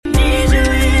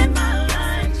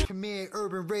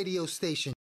radio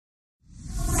station.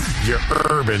 Your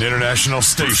urban international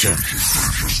station.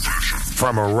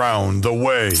 From around the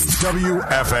way.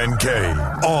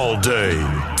 WFNK. All day.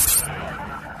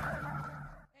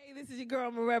 Hey, this is your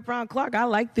girl, Marette Brown Clark. I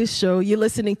like this show. You're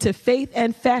listening to Faith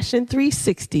and Fashion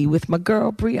 360 with my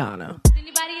girl, Brianna. Is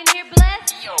anybody in here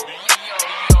blessed?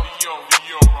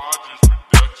 Rogers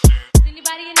Productions. Is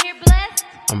anybody in here blessed?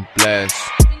 I'm blessed.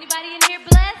 Is anybody in here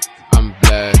blessed? I'm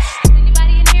blessed. Is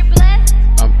anybody in here blessed?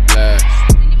 I'm blessed.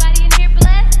 Is anybody in here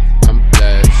blessed? I'm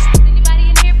blessed. Is anybody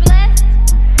in here blessed?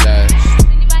 Blessed. Is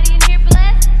anybody in here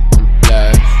blessed? I'm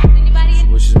blessed. Is anybody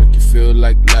in Wishes make you feel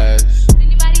like less. Is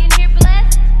anybody in here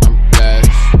blessed? I'm blessed.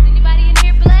 Is anybody in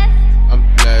here blessed? I'm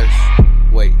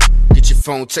blessed. Wait, get your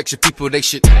phone, text your people, they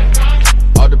shit.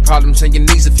 All the problems on your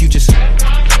knees if you just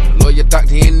lawyer,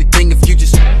 doctor, anything if you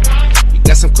just. You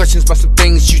got some questions about some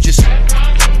things you just.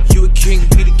 You a king,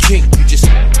 be the king. You just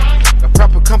got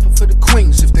proper comfort for the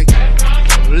queens if they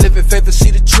live in favor, see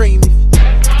the dream.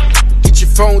 Get your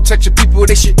phone, text your people,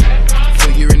 they shit.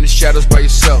 Feel you're in the shadows by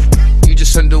yourself. You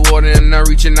just underwater and not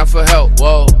reaching out for help.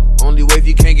 Whoa, only wave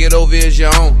you can't get over is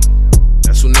your own.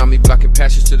 That tsunami blocking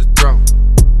passage to the throne.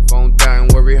 Phone dying,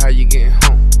 worry how you getting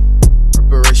home.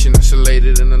 Preparation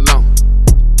isolated and alone.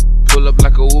 Pull up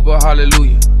like a Uber,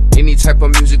 hallelujah. Any type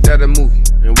of music that'll move you.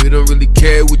 And we don't really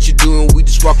care what you're doing, we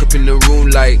just walk up in the room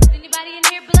like. Is anybody in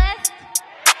here blessed?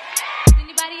 Is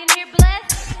anybody in here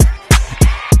blessed?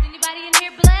 Is anybody in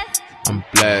here blessed? I'm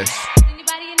blessed. Is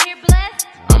anybody in here blessed?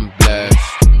 I'm blessed.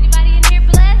 Is anybody in here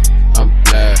blessed? I'm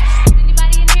blessed. Is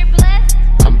anybody in here blessed?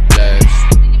 I'm blessed.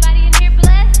 Is anybody in here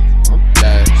blessed? I'm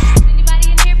blessed. Is anybody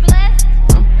in here blessed?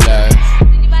 I'm blessed. Is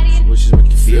anybody in Wishes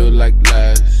make you feel like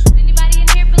less. Is anybody in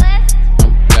here blessed?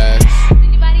 I'm blessed. Is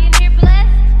anybody in here blessed?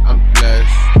 I'm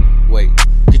blessed. Wait,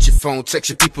 get your phone, text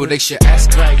your people, they should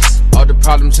ask Christ. All the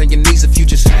problems on your knees if you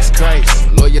just ask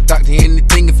Christ. Lawyer, doctor,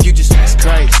 anything if you just ask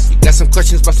Christ. You got some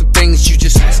questions about some things, you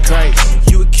just ask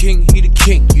Christ. You a king, he the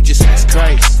king, you just ask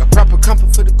Christ. Got proper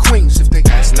comfort for the queens if they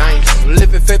ask nice.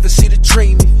 Live in favor, see the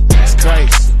dream if you ask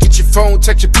Christ. Get your phone,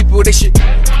 text your people, they should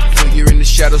feel you're in the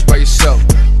shadows by yourself.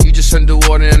 You just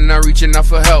underwater and not reaching out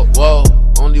for help. Whoa,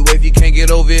 only wave you can't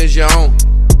get over is your own.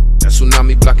 That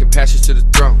tsunami blocking passage to the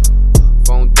throne.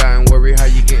 Phone dying, worry how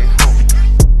you getting home.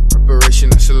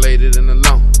 Preparation isolated and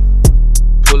alone.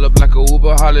 Pull up like a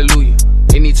Uber, hallelujah.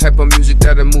 Any type of music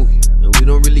that'll move you. And we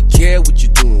don't really care what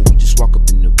you're doing, we just walk up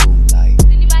in the room like. Is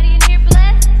anybody in here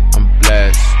blessed? I'm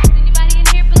blessed. Is anybody in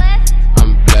here blessed?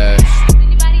 I'm blessed. Is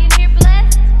anybody in here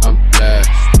blessed? I'm blessed.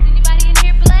 Is anybody in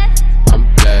here blessed? I'm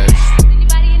blessed. Is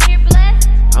anybody in here blessed?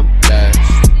 I'm blessed.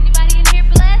 Is anybody in here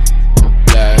blessed? I'm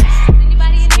blessed. Is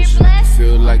anybody in here Wishes make you blessed?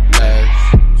 feel like less.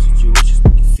 Wishes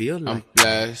make you feel like I'm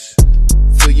blessed.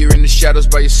 Feel you're in the shadows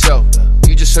by yourself.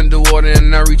 You just underwater and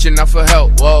not reaching out for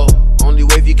help. Whoa, only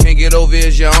wave you can't get over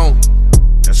is your own.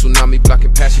 That tsunami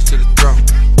blocking passage to the throne.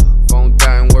 Phone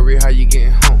dying, worry how you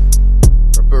getting home.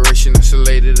 Preparation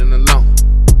isolated and alone.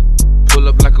 Pull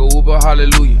up like a Uber,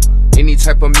 hallelujah. Any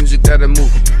type of music that'll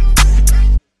move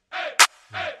you.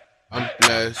 I'm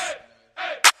blessed.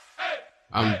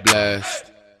 I'm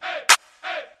blessed.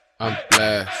 I'm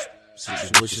blessed.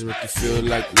 Wishes make you feel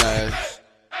like less.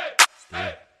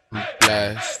 I'm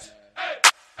blessed.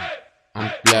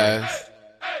 I'm blessed.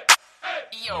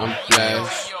 I'm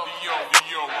blessed.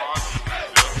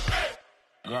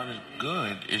 God is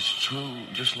good. It's true.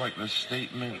 Just like the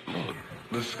statement, look,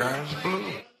 the sky's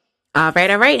blue. All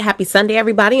right. Happy Sunday,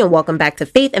 everybody, and welcome back to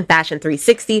Faith and Fashion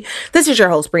 360. This is your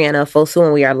host, Brianna Fosu,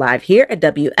 and we are live here at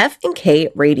WFNK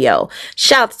Radio.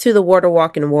 Shouts to the Water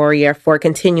Walking Warrior for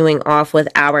continuing off with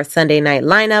our Sunday night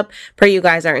lineup. Pray you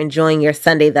guys are enjoying your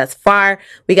Sunday thus far.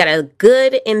 We got a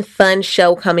good and fun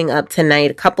show coming up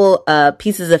tonight. A couple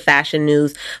pieces of fashion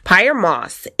news. Pyer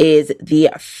Moss is the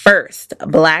first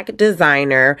Black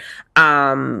designer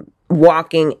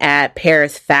walking at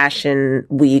Paris Fashion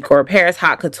Week or Paris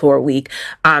Haute Couture Week.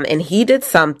 And he did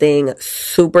something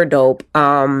super dope.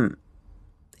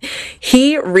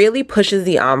 He really pushes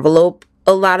the envelope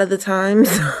a lot of the times.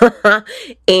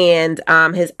 And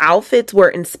his outfits were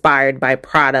inspired by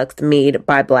products made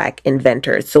by Black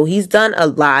inventors. So he's done a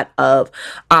lot of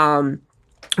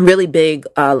really big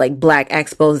like Black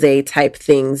expose type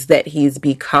things that he's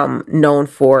become known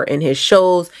for in his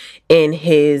shows, in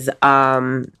his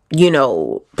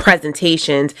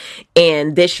presentations,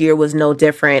 and this year was no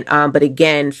different. But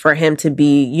again, for him to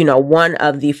be, one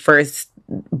of the first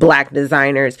Black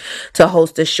designers to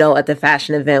host a show at the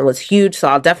fashion event was huge. So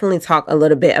I'll definitely talk a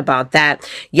little bit about that.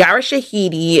 Yara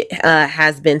Shahidi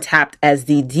has been tapped as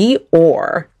the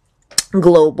Dior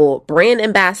global brand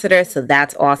ambassador, so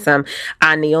that's awesome.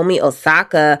 Naomi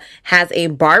Osaka has a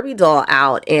Barbie doll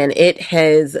out, and it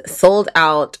has sold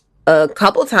out a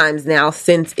couple times now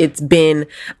since it's been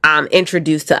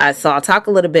introduced to us. So I'll talk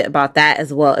a little bit about that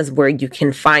as well as where you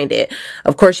can find it.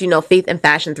 Of course, you know, Faith and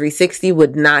Fashion 360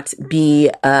 would not be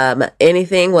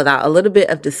anything without a little bit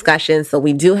of discussion. So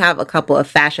we do have a couple of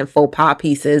fashion faux pas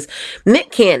pieces.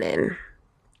 Nick Cannon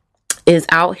is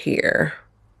out here.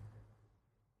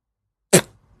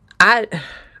 I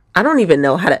don't even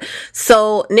know how to.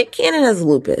 So Nick Cannon has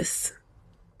lupus.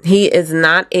 He is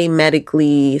not a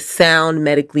medically sound,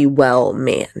 medically well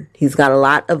man. He's got a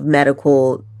lot of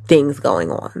medical things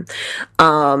going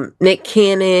on. Nick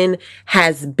Cannon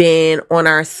has been on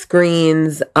our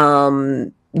screens,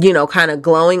 you know, kind of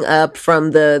glowing up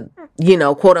from the, you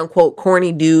know, quote unquote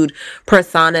corny dude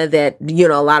persona that, you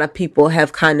know, a lot of people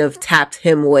have kind of tapped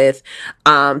him with,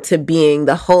 to being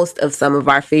the host of some of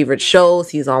our favorite shows.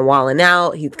 He's on Wallin'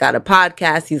 Out. He's got a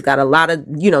podcast. He's got a lot of,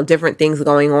 you know, different things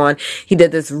going on. He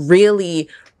did this really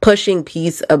pushing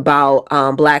piece about,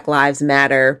 Black Lives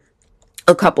Matter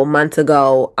a couple months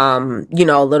ago, you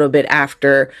know, a little bit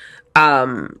after,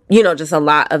 you know, just a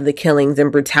lot of the killings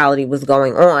and brutality was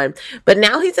going on. But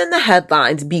now he's in the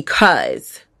headlines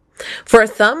because for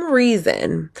some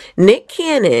reason, Nick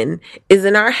Cannon is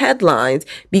in our headlines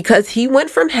because he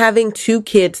went from having 2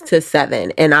 kids to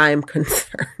 7, and I am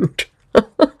concerned.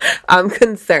 I'm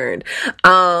concerned.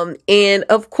 And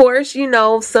of course, you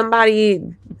know, somebody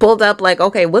pulled up like,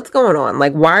 okay, what's going on?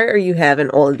 Like, why are you having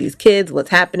all of these kids? What's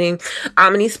happening?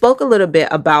 And he spoke a little bit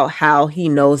about how he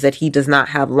knows that he does not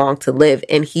have long to live,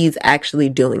 and he's actually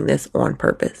doing this on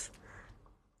purpose.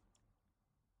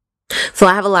 So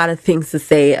I have a lot of things to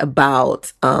say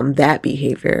about that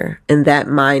behavior and that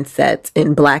mindset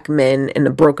in Black men and a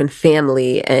broken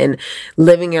family and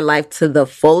living your life to the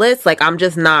fullest. Like, I'm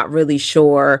just not really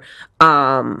sure,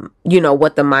 you know,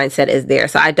 what the mindset is there.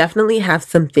 So I definitely have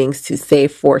some things to say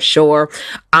for sure.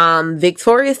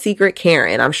 Victoria's Secret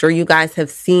Karen, I'm sure you guys have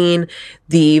seen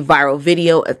the viral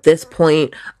video at this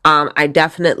point. I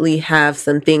definitely have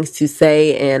some things to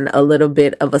say and a little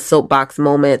bit of a soapbox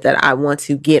moment that I want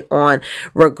to get on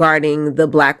regarding the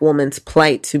Black woman's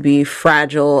plight to be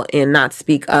fragile and not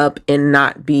speak up and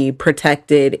not be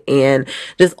protected, and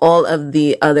just all of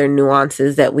the other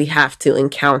nuances that we have to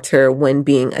encounter when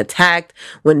being attacked,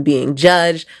 when being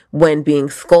judged, when being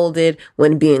scolded,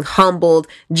 when being humbled,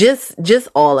 just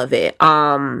all of it.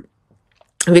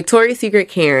 Victoria's Secret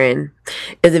Karen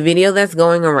is a video that's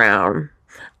going around.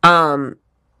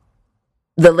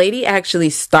 The lady actually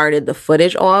started the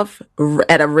footage off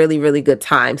at a really, really good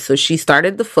time. So she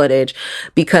started the footage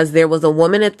because there was a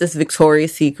woman at this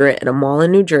Victoria's Secret at a mall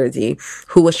in New Jersey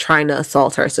who was trying to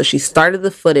assault her. So she started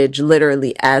the footage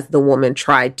literally as the woman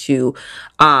tried to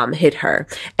hit her.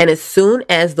 And as soon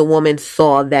as the woman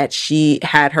saw that she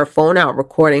had her phone out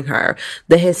recording her,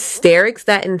 the hysterics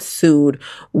that ensued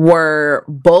were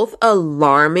both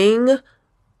alarming,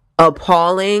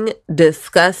 appalling,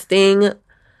 disgusting,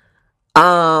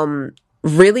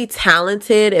 really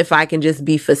talented, if I can just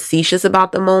be facetious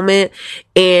about the moment.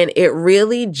 And it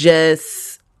really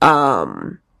just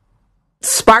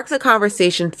sparks a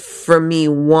conversation for me,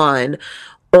 one,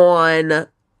 on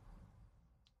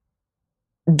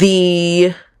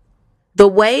the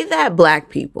way that Black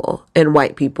people and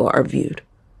white people are viewed.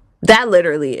 That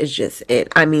literally is just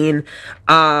it. I mean,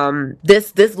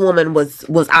 this woman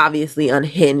was obviously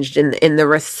unhinged, and the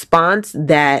response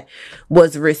that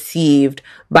was received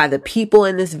by the people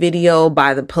in this video,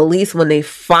 by the police when they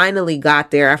finally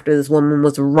got there after this woman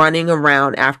was running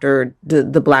around after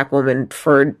the Black woman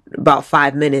for about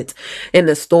 5 minutes in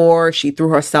the store. She threw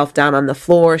herself down on the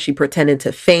floor. She pretended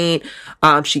to faint.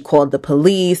 She called the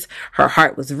police. Her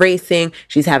heart was racing.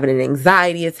 She's having an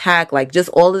anxiety attack, like just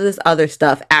all of this other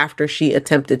stuff after she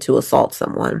attempted to assault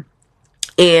someone.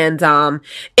 And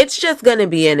it's just going to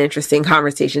be an interesting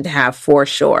conversation to have for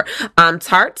sure.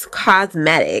 Tarte's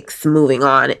Cosmetics, moving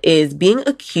on, is being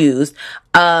accused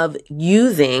of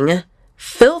using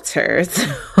filters,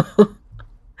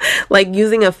 like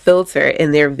using a filter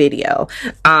in their video.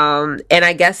 And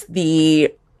I guess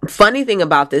the funny thing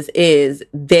about this is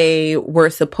they were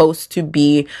supposed to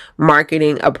be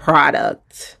marketing a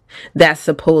product that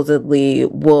supposedly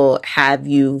will have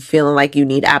you feeling like you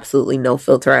need absolutely no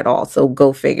filter at all. So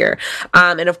go figure.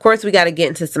 And of course, we got to get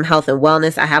into some health and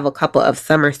wellness. I have a couple of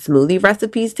summer smoothie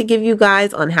recipes to give you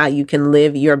guys on how you can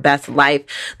live your best life.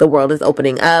 The world is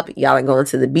opening up. Y'all are going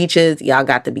to the beaches. Y'all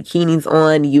got the bikinis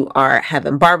on. You are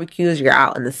having barbecues. You're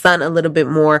out in the sun a little bit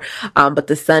more. But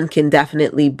the sun can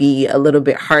definitely be a little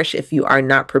bit harsh if you are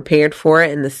not prepared for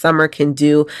it. And the summer can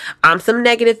do some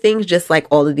negative things, just like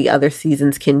all of the other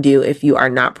seasons can do if you are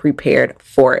not prepared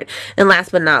for it. And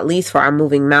last but not least, for our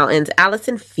moving mountains,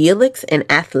 Allison Felix and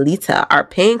Athleta are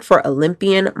paying for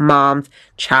Olympian moms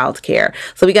childcare.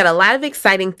 So we got a lot of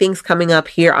exciting things coming up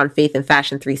here on Faith and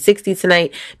Fashion 360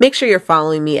 tonight. Make sure you're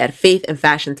following me at Faith and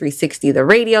Fashion 360, the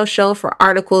radio show, for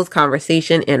articles,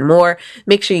 conversation, and more.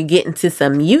 Make sure you get into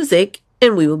some music,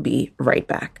 and we will be right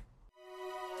back.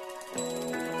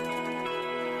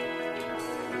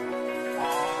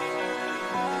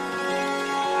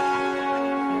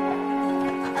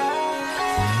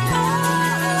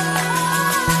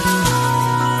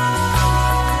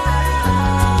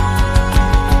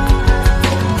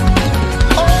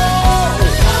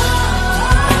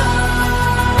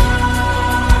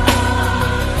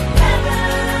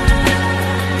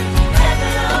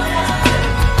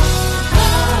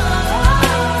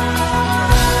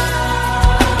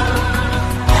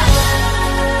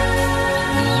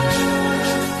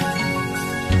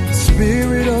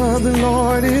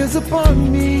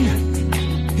 Upon me,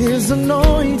 His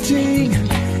anointing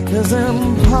is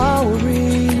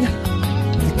empowering.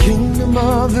 The kingdom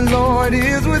of the Lord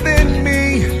is within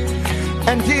me,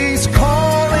 and He's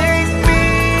calling me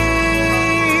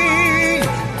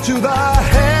to the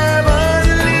heavenlies.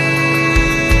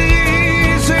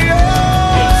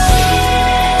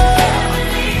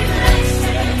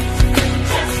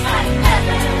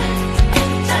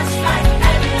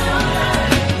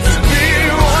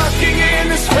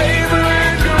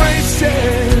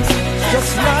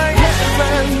 Just like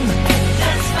heaven,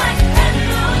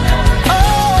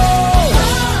 oh,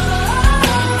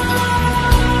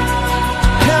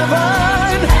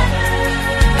 heaven,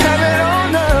 heaven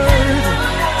on earth,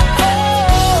 oh,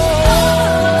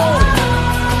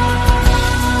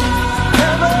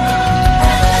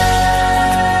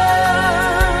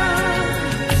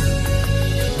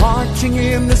 heaven, marching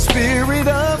in the spirit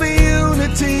of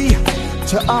unity.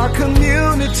 To our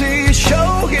community,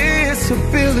 show His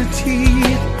ability.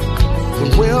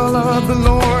 The will of the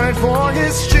Lord for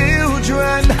His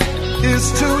children is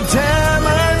to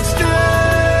demonstrate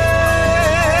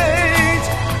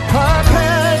our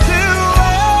path to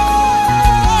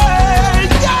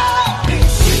wait. Yeah!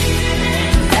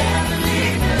 Exceeding heavenly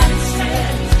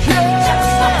blessings,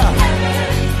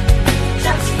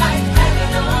 just like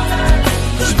heaven on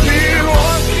earth. To be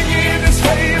walking in His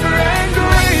favor and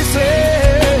grace.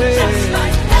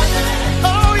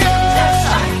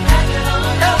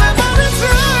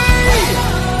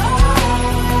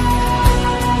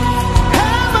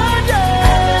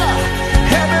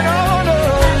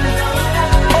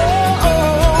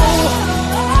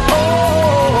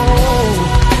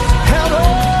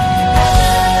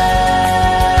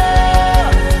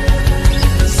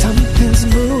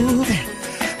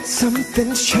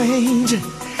 Something's changing.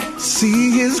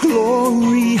 See His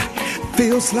glory.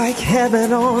 Feels like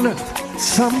heaven on earth.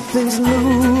 Something's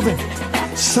moving.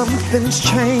 Something's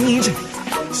changing.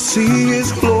 See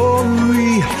His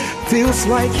glory. Feels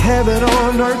like heaven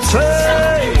on earth.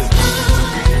 Say.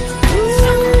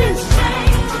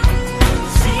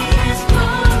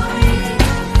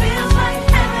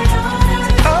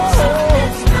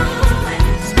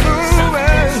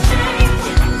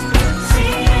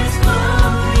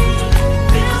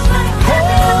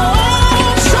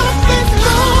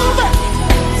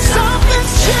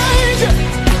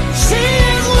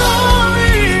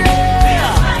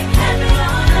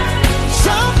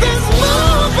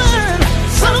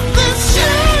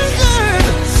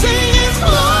 See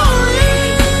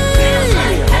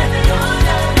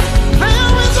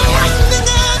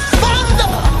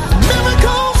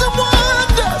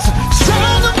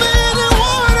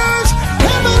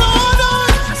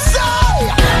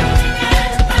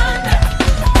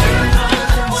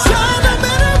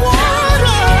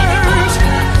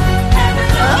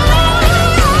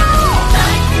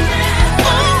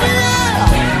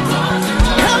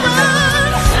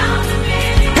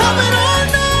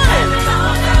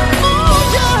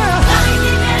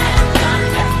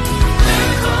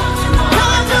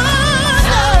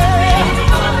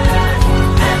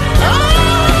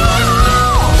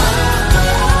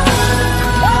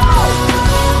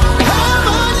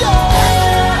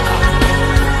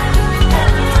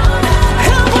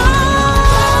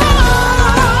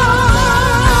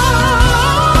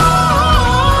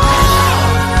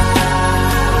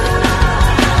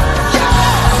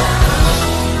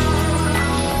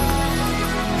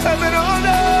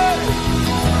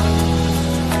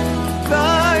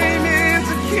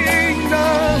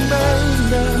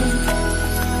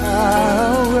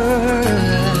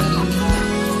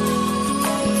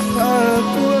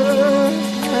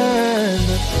and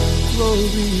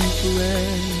glory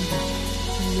forever,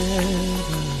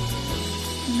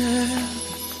 never.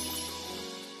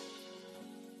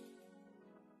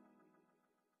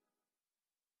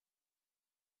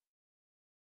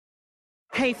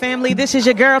 Hey family, this is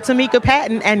your girl Tamika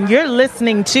Patton, and you're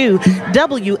listening to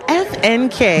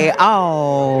WFNK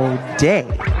all day.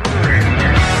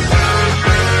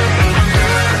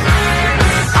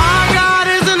 Our God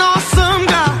is an awesome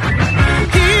God.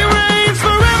 He reigns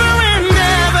forever and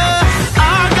ever.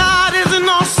 Our God is an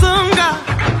awesome God.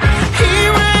 He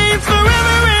reigns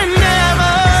forever and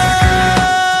ever.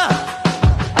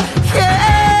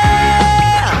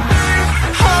 Yeah.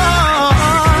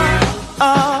 Oh,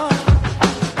 oh.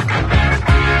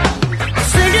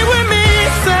 Sing it with me,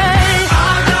 say,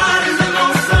 our God is an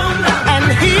awesome God. And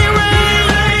He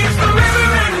reigns.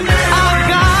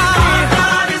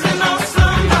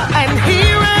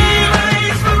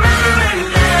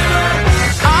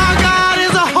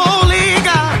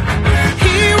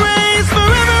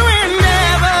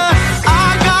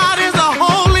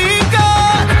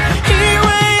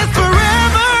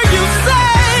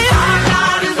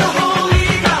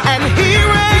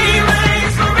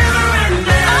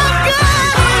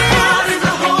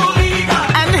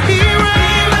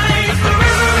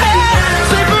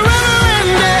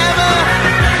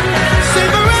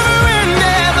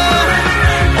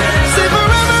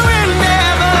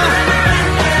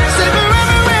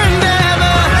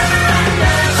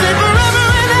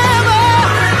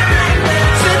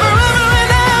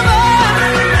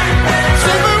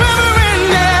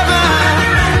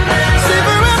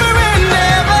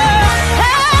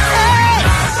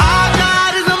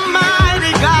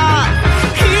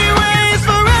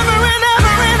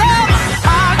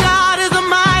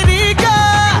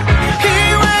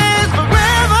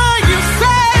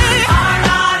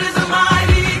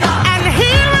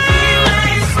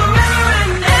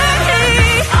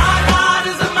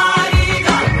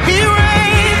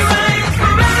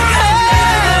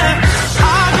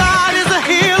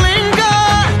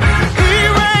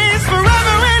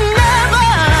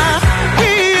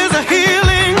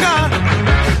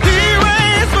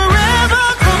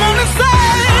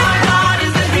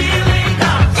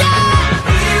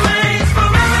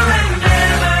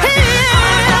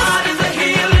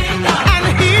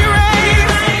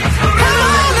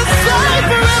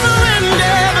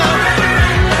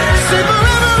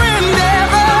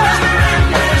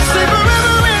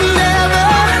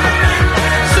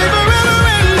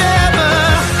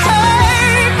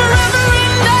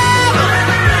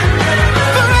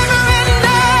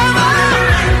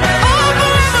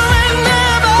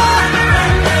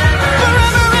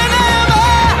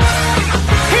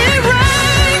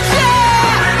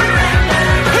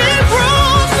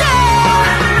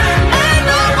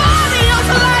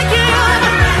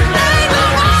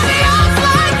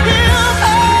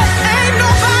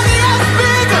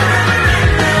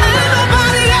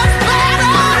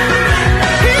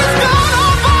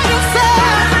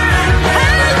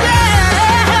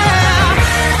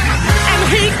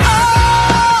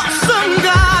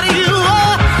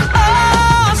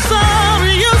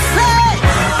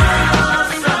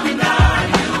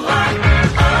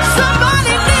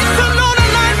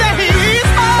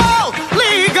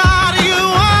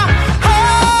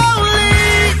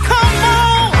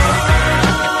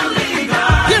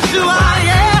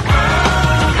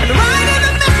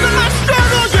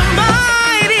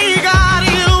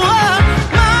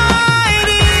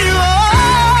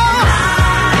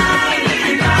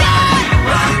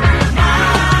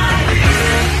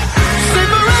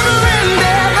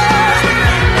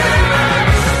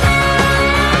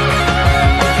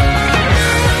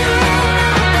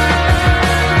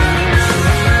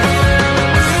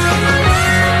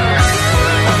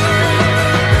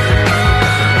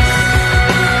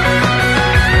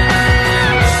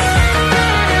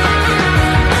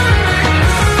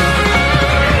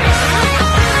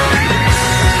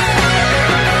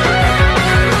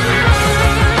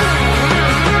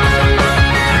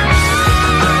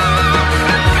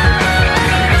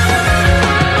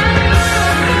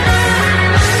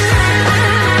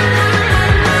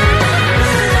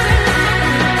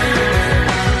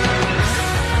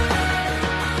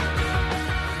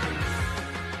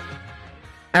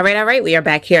 All right. We are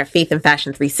back here at Faith and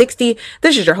Fashion 360.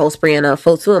 This is your host, Brianna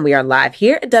Fosu, and we are live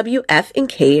here at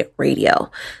WFNK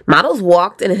Radio. Models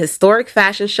walked in a historic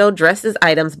fashion show dressed as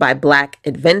items by Black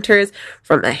inventors,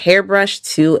 from a hairbrush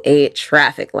to a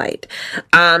traffic light.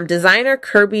 Designer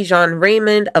Kirby Jean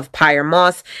Raymond of Pyer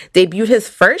Moss debuted his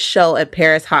first show at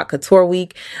Paris Haute Couture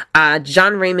Week.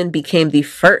 Jean Raymond became the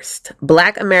first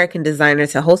Black American designer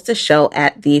to host a show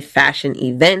at the fashion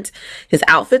event. His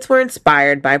outfits were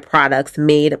inspired by products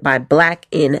made by Black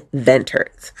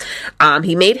inventors.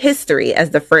 He made history as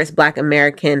the first Black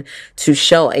American to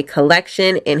show a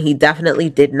collection, and he definitely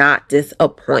did not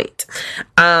disappoint.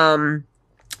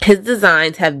 His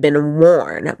designs have been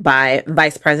worn by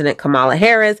Vice President Kamala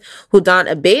Harris, who donned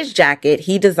a beige jacket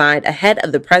he designed ahead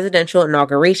of the presidential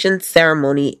inauguration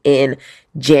ceremony in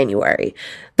January.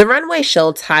 The runway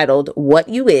show, titled What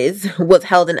You Is, was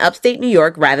held in upstate New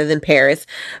York rather than Paris.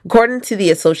 According to the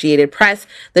Associated Press,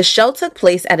 the show took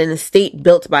place at an estate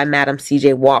built by Madam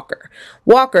C.J. Walker.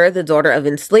 Walker, the daughter of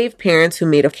enslaved parents who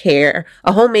made a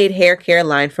homemade hair care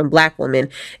line from Black women,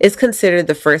 is considered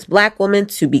the first Black woman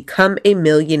to become a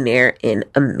millionaire in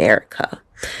America.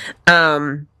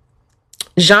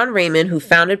 Jean Raymond, who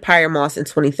founded Pyer Moss in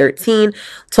 2013,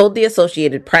 told the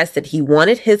Associated Press that he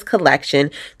wanted his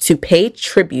collection to pay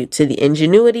tribute to the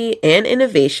ingenuity and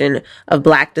innovation of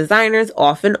Black designers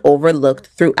often overlooked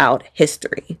throughout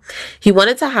history. He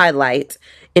wanted to highlight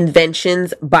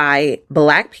inventions by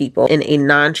Black people in a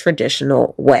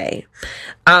non-traditional way.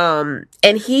 And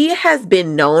he has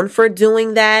been known for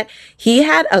doing that. He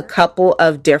had a couple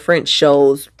of different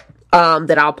shows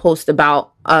that I'll post about.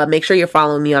 Make sure you're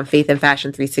following me on Faith and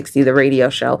Fashion 360, the radio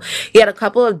show. He had a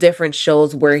couple of different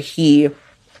shows where he,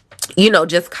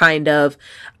 just kind of,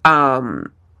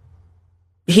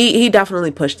 he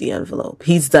definitely pushed the envelope.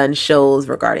 He's done shows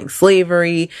regarding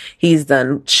slavery. He's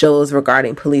done shows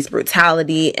regarding police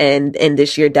brutality, and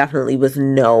this year definitely was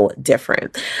no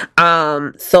different.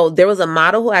 So there was a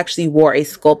model who actually wore a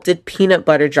sculpted peanut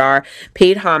butter jar,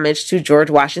 paid homage to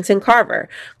George Washington Carver.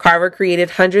 Carver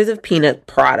created hundreds of peanut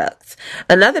products.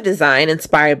 Another design,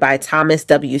 inspired by Thomas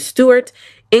W. Stewart,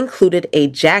 included a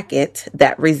jacket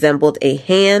that resembled a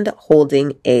hand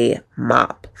holding a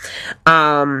mop.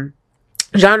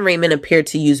 Jean Raymond appeared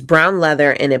to use brown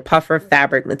leather and a puffer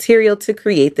fabric material to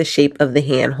create the shape of the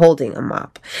hand holding a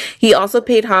mop. He also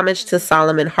paid homage to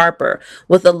Solomon Harper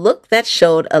with a look that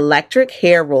showed electric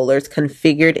hair rollers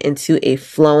configured into a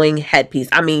flowing headpiece.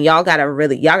 I mean, y'all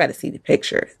gotta see the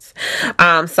pictures.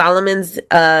 Solomon's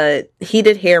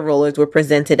heated hair rollers were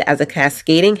presented as a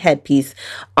cascading headpiece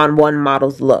on one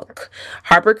model's look.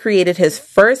 Harper created his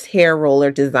first hair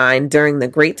roller design during the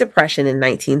Great Depression in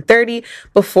 1930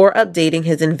 before updating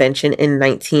his invention in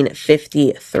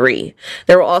 1953.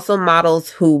 There were also models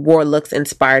who wore looks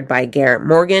inspired by Garrett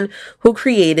Morgan, who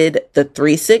created the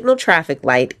 3-signal traffic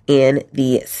light and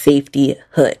the safety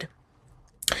hood.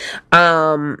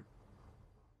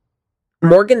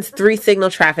 Morgan's 3-signal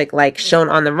traffic light shown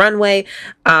on the runway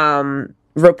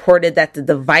reported that the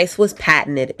device was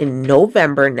patented in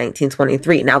November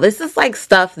 1923. Now, this is like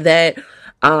stuff that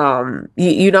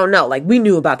you don't know. Like, we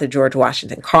knew about the George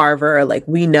Washington Carver, like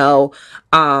we know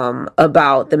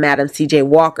about the Madam C.J.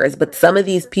 Walkers, but some of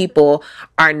these people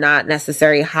are not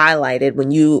necessarily highlighted when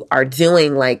you are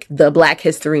doing like the Black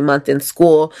History Month in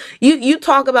school. You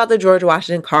talk about the George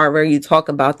Washington Carver, you talk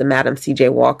about the Madam C.J.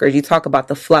 Walkers, you talk about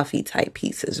the fluffy type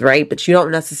pieces, right? But you don't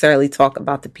necessarily talk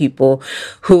about the people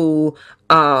who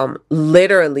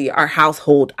literally are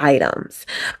household items.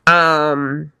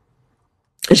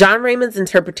 Jean Raymond's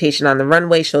interpretation on the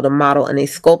runway showed a model in a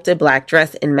sculpted black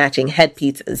dress and matching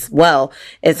headpiece, as well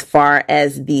as far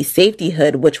as the safety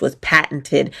hood, which was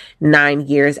patented 9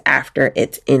 years after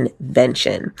its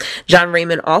invention. Jean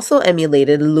Raymond also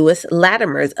emulated Louis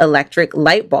Latimer's electric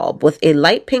light bulb with a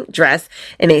light pink dress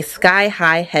and a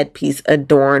sky-high headpiece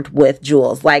adorned with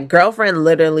jewels. Like, girlfriend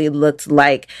literally looked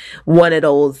like one of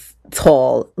those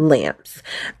tall lamps.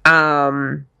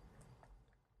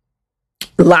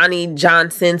 Lonnie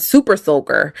Johnson, Super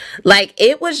Soaker. Like,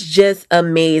 it was just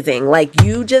amazing. Like,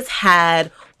 you just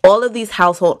had all of these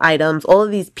household items, all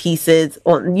of these pieces,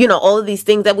 all of these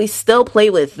things that we still play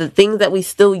with, the things that we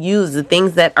still use, the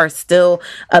things that are still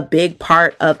a big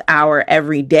part of our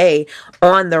everyday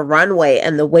on the runway.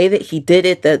 And the way that he did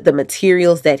it, the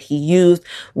materials that he used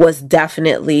was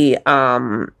definitely,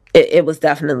 it was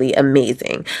definitely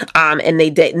amazing. And they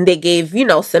gave,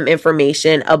 some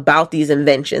information about these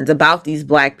inventions, about these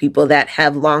Black people that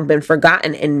have long been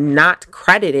forgotten and not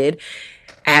credited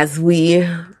as we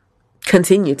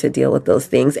continue to deal with those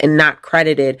things, and not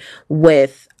credited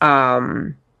with,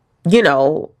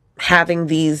 having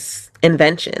these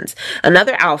inventions.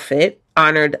 Another outfit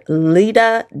honored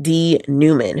Lida D.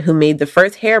 Newman, who made the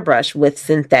first hairbrush with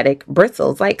synthetic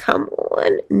bristles. Like, come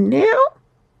on now.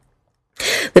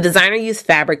 The designer used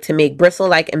fabric to make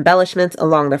bristle-like embellishments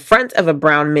along the front of a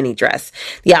brown mini dress.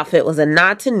 The outfit was a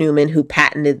nod to Newman, who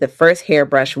patented the first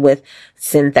hairbrush with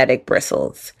synthetic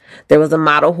bristles. There was a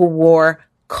model who wore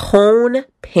cone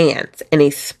pants and a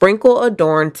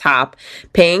sprinkle-adorned top,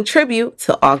 paying tribute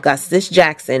to Augustus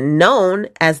Jackson, known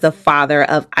as the father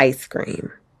of ice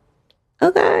cream.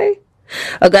 Okay.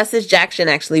 Augustus Jackson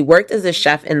actually worked as a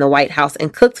chef in the White House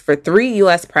and cooked for 3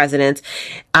 U.S. presidents,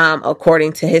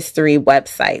 according to history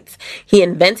websites. He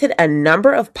invented a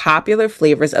number of popular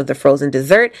flavors of the frozen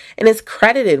dessert and is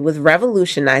credited with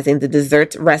revolutionizing the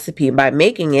dessert recipe by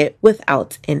making it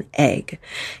without an egg.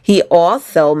 He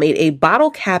also made a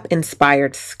bottle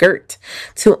cap-inspired skirt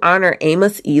to honor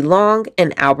Amos E. Long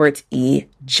and Albert E.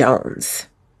 Jones.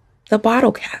 The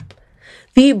bottle cap.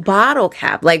 The bottle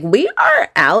cap. Like, we are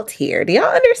out here. Do y'all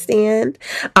understand?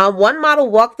 One model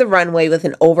walked the runway with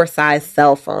an oversized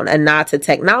cell phone, a nod to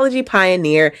technology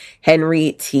pioneer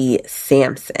Henry T.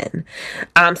 Sampson.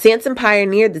 Sampson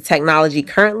pioneered the technology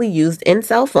currently used in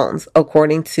cell phones,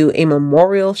 according to a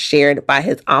memorial shared by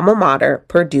his alma mater,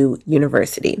 Purdue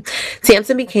University.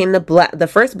 Sampson became the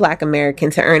first Black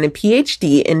American to earn a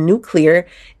PhD in nuclear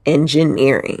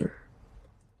engineering.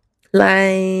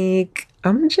 Like,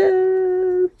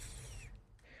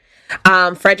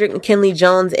 Frederick McKinley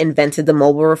Jones invented the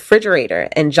mobile refrigerator,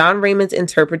 and John Raymond's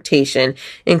interpretation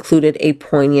included a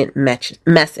poignant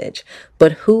message.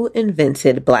 But who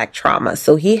invented Black trauma?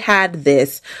 So he had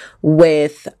this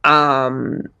with,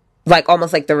 like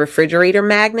almost like the refrigerator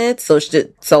magnets. So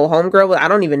homegirl, I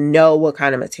don't even know what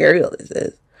kind of material this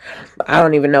is. I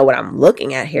don't even know what I'm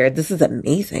looking at here. This is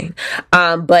amazing.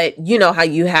 But you know how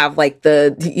you have like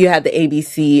you had the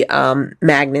ABC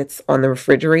magnets on the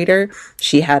refrigerator.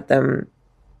 She had them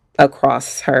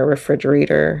across her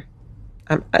refrigerator.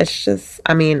 I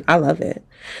love it.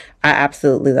 I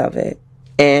absolutely love it.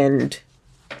 And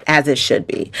as it should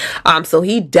be. So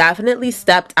he definitely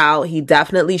stepped out. He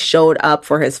definitely showed up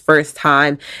for his first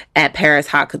time at Paris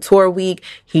Haute Couture Week.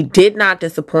 He did not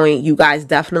disappoint. You guys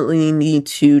definitely need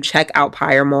to check out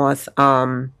Pyer Moss.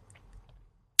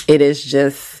 It's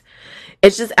just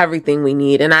everything we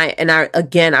need. And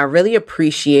I really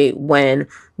appreciate when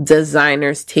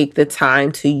designers take the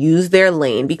time to use their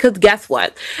lane, because guess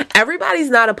what?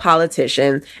 Everybody's not a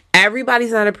politician.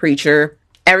 Everybody's not a preacher.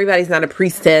 Everybody's not a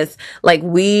priestess. Like,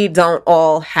 we don't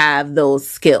all have those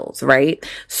skills, right?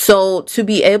 So to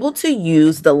be able to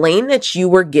use the lane that you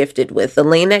were gifted with, the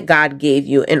lane that God gave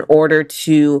you in order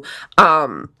to,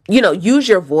 use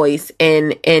your voice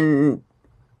and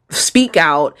speak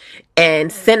out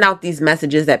and send out these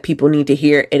messages that people need to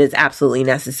hear, it is absolutely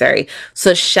necessary.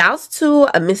 So shouts to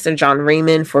Mr. John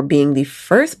Raymond for being the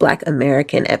first Black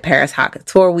American at Paris Haute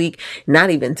Couture Week. Not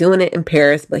even doing it in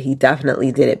Paris, but he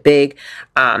definitely did it big.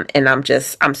 And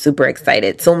I'm super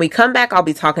excited. So when we come back, I'll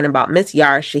be talking about Miss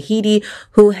Yara Shahidi,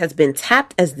 who has been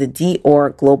tapped as the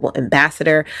Dior Global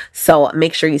Ambassador. So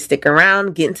make sure you stick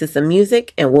around, get into some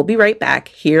music, and we'll be right back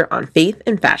here on Faith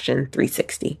and Fashion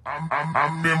 360.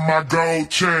 I'm in my gold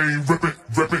chain, rip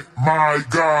it, my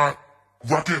God.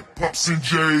 Rocket pops and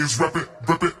J's, rip it,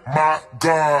 my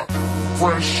God.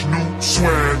 Fresh new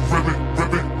swag, rip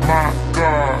it, my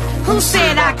God. Who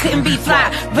said I couldn't be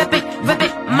fly? Rip it,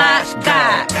 my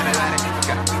God.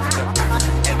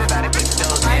 Everybody put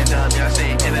those hands up, y'all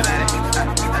say everybody,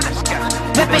 let's go.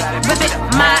 Rip it,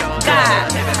 my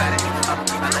God.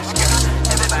 Let's go.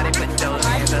 Everybody put those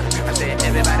hands up, I said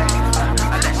everybody,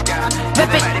 let's go.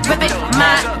 Rip it,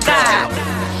 my God.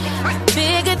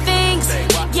 Bigger things,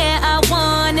 yeah, I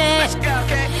want it.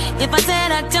 If I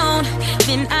said I don't,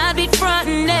 then I'd be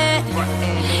frontin' it.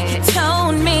 He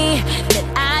told me that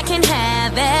I can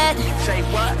have it,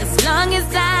 as long as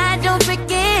I don't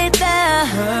forget the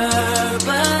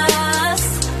purpose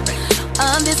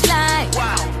of this life.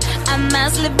 I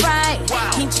must live right.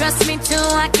 He trusts me till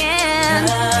I can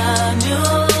love you.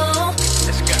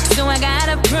 So I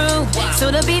gotta prove. So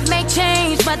the beat may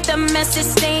change, but the message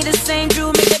stay the same. Drew,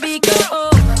 make the beat go.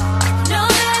 No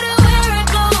matter where I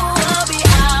go, I'll be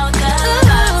out the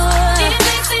box. It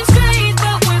may seem strange,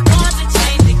 but we're born to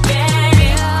change the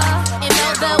game. You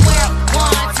know the world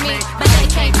wants me, but they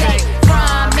can't take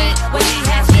from me what he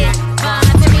has given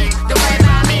to me. Don't worry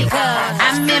about me, 'cause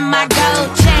I'm in my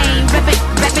gold chain. Rip it,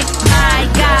 my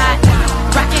God.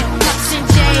 Rockin' puffs and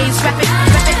J's. Rip it,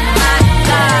 my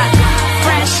God.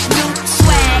 Fresh new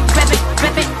swag, rip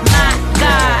it, my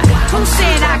God. Who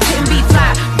said I couldn't be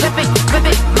fly? Rip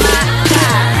it, my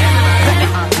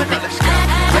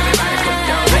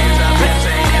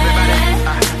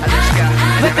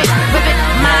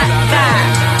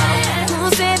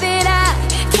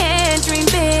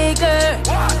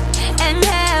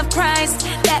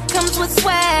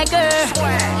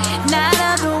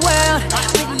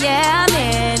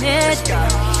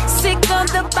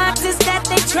boxes that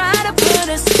they try to put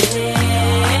us in.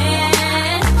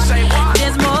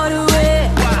 There's more to it,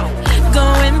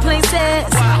 going places,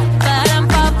 but I'm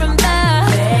far from the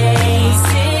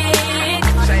basic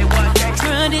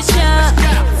tradition.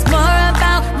 It's more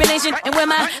about relation and where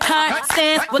my heart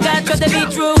stands. What God tried to be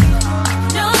true.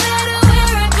 No matter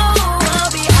where I go,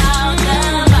 I'll be out the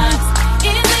box.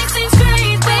 It makes things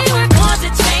strange, we were born to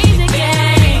change the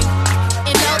game.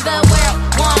 You know the world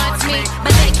wants me,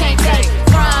 but they can't take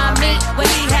from me what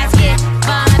he has given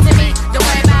to me. Don't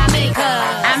worry about me,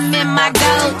 'cause I'm in my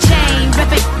gold chain,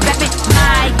 reppin',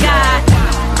 my God.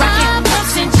 Rockin'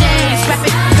 books and J's,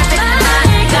 reppin', my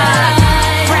God.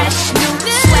 Fresh new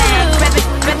swag,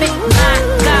 reppin', my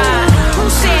God. Who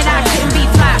said I couldn't be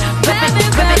fly?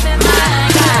 Reppin', my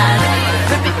God.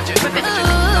 Reppin',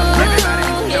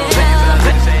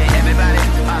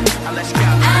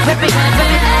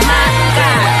 my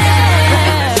God.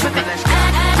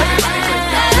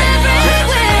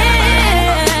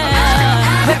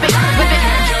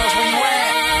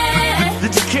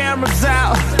 Get your cameras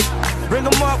out, bring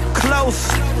them up close.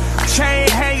 Chain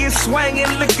hanging,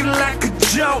 swinging, looking like a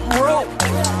jump rope.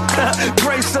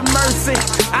 Grace and mercy,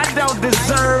 I don't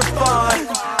deserve fun.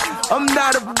 I'm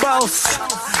not a boss,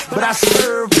 but I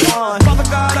serve one. Father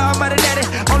God, Almighty Daddy,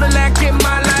 only lack in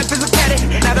my life is a caddy.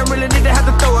 And I don't really need to have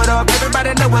to throw it up.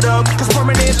 Everybody know it up, 'cause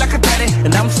permanent like a daddy.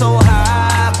 And I'm so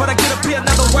high, but I get up here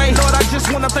another way. Lord, I just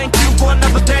wanna thank you for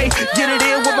another day. Get it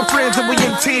in with my friends and we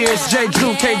in tears. J.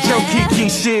 Drew, K. Joe, Kiki,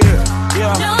 shit.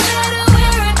 Yeah. No matter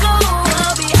where I go,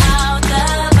 I'll be out the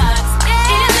box.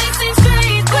 It makes things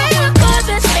strange, we were born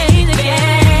to change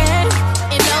again.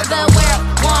 You know the world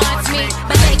wants me,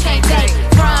 but they can't take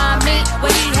from me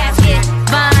what he has given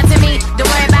to me. Don't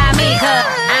worry about me, 'cause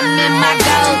I'm in my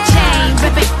gold chain,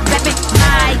 reppin',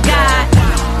 my God.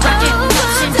 Rockin'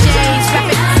 boots and J's,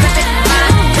 reppin', my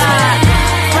God.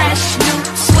 Fresh new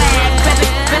swag,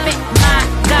 reppin', my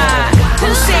God. Who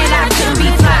said I couldn't be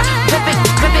fly? Reppin',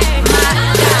 my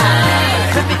God.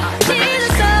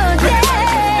 Jesus, oh yeah.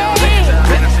 Jesus,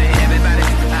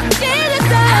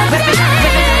 oh yeah.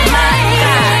 My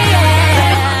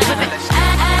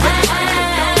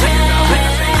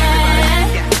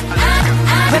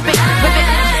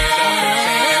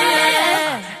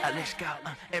Let's go.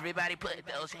 Everybody put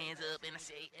those hands up and I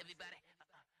say everybody.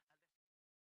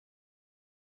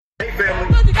 Hey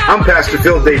family, I'm Pastor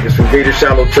Phil Davis from Gator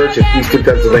Shallow Church in Eastern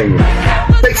Pennsylvania.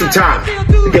 Take some time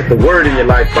to get the word in your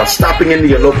life by stopping into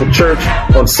your local church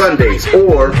on Sundays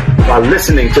or by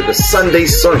listening to the Sunday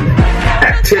sermon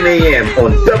at 10 a.m.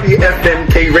 on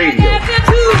WFNK Radio.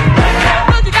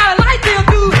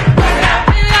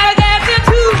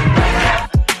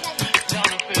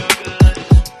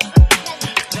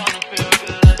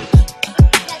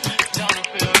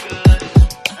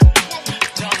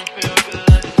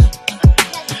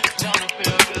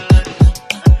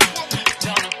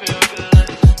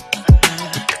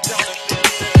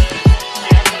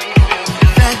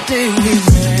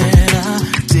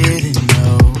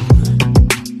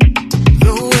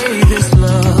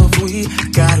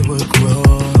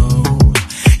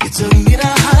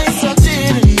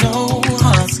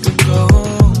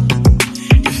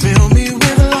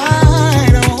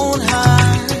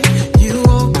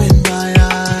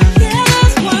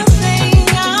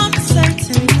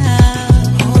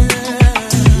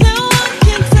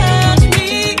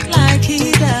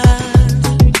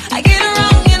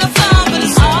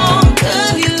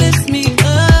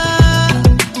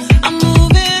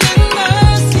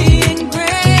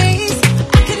 Grace,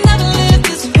 I could never live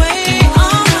this way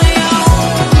on my own.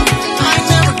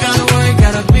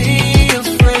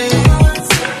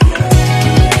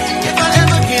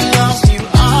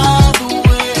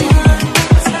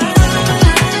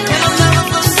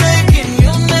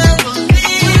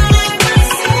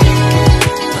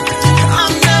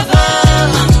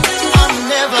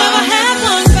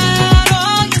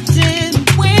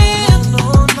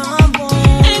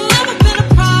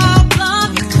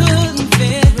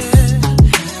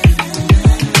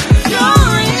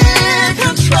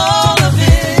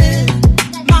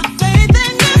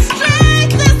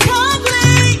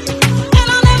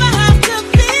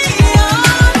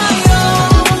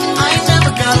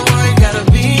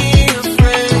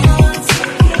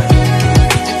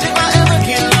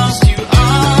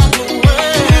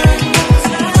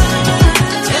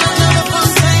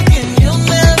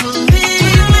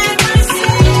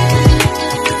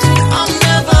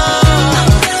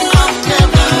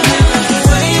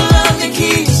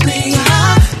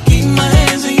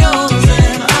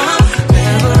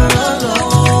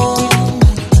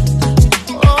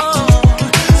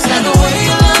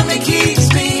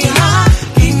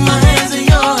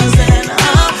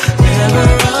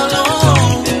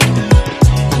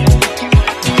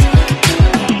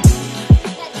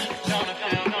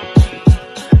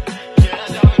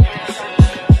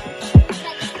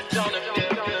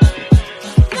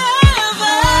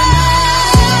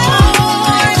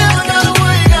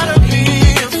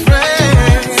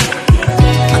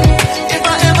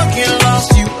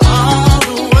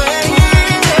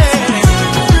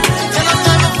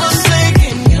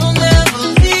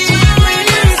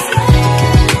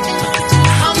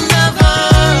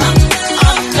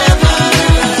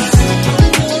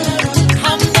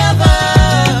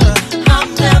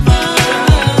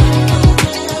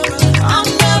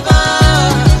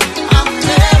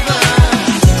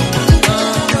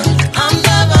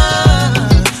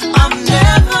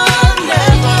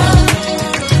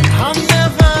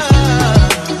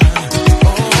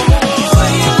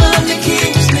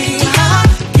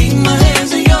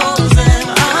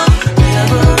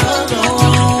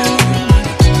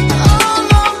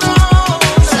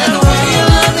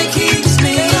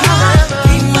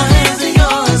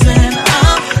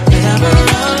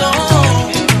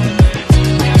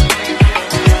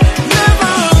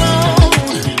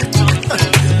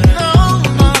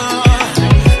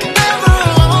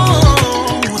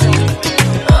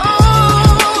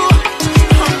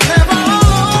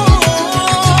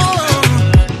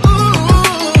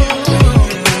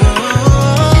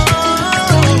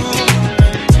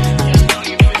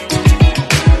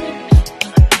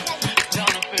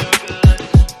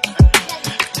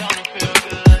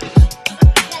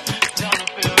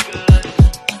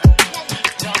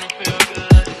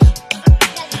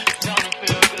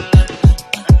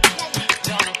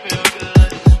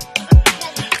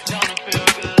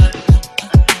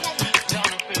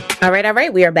 All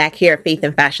right. We are back here at Faith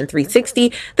and Fashion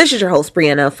 360. This is your host,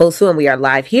 Brianna Fosu, and we are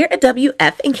live here at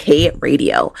WFNK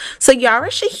Radio. So Yara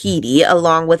Shahidi,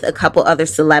 along with a couple other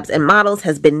celebs and models,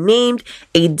 has been named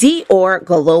a Dior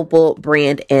Global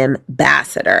Brand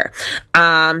Ambassador.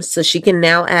 So she can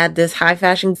now add this high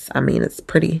fashion. I mean, it's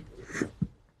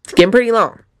getting pretty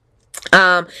long.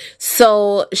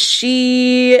 So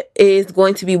she is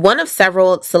going to be one of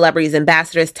several celebrities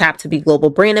ambassadors tapped to be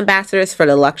global brand ambassadors for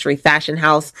the luxury fashion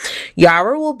house.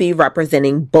 Yara will be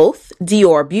representing both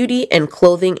Dior Beauty and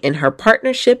Clothing in her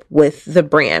partnership with the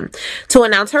brand. To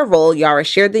announce her role, Yara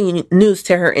shared the news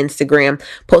to her Instagram,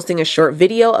 posting a short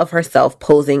video of herself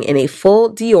posing in a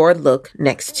full Dior look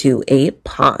next to a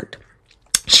pond.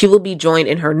 She will be joined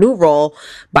in her new role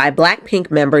by Blackpink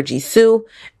member Jisoo,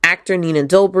 actor Nina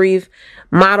Dobrev,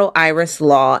 model Iris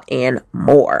Law, and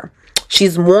more.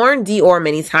 She's worn Dior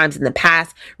many times in the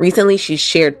past. Recently, she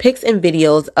shared pics and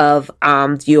videos of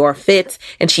Dior fits,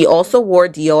 and she also wore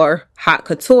Dior Haute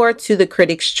Couture to the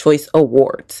Critics' Choice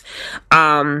Awards.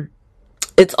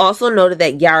 It's also noted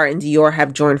that Yara and Dior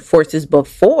have joined forces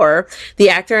before. The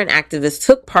actor and activist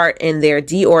took part in their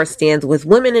Dior Stands with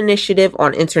Women initiative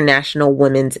on International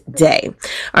Women's Day.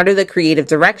 Under the creative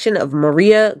direction of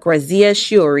Maria Grazia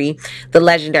Shiori, the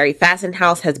legendary fashion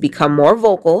house has become more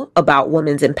vocal about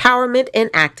women's empowerment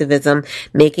and activism,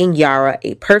 making Yara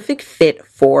a perfect fit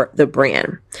for the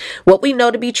brand. What we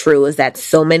know to be true is that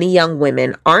so many young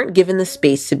women aren't given the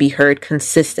space to be heard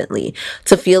consistently,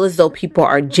 to feel as though people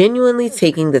are genuinely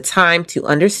taking the time to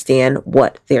understand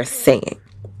what they're saying.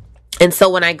 And so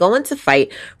when I go into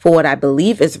fight for what I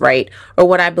believe is right or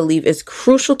what I believe is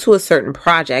crucial to a certain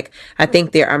project, I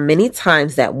think there are many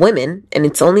times that women, and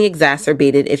it's only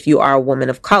exacerbated if you are a woman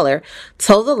of color,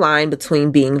 toe the line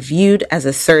between being viewed as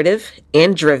assertive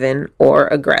and driven or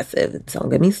aggressive. Don't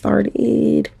get me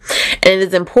started. And it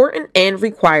is important and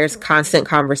requires constant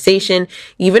conversation,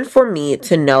 even for me,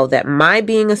 to know that my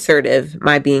being assertive,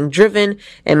 my being driven,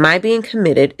 and my being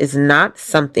committed is not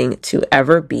something to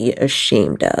ever be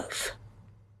ashamed of.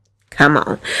 Come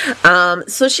on.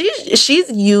 So she's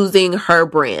using her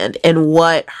brand and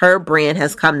what her brand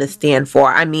has come to stand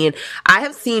for. I mean, I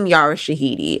have seen Yara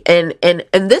Shahidi,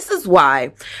 and this is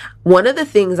why one of the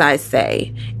things I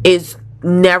say is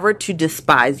never to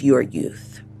despise your youth.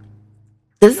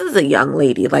 This is a young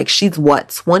lady, like she's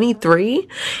 23?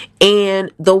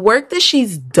 And the work that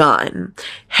she's done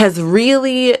has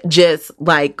really just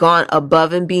like gone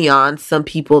above and beyond some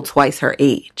people twice her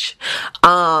age.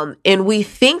 And we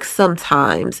think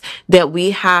sometimes that we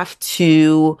have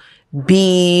to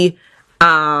be,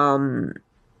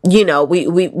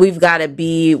 we've got to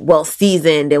be well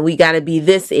seasoned and we got to be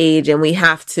this age and we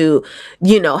have to,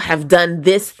 have done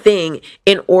this thing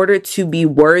in order to be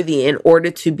worthy, in order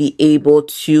to be able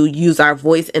to use our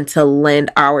voice and to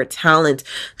lend our talent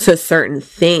to certain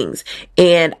things.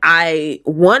 And I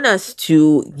want us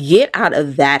to get out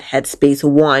of that headspace,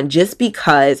 one, just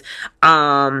because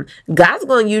God's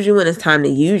going to use you when it's time to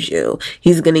use you.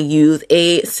 He's going to use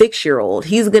a 6-year-old.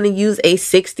 He's going to use a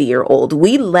 60-year-old.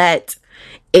 We let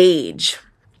age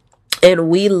and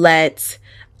we let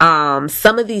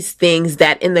some of these things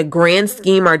that in the grand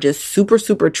scheme are just super,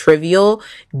 super trivial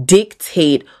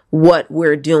dictate what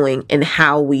we're doing and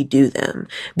how we do them.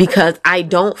 Because I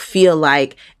don't feel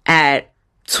like at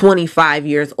 25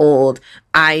 years old,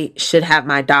 I should have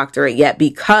my doctorate yet,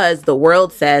 because the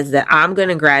world says that I'm going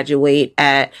to graduate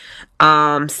at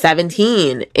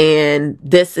 17 and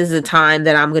this is the time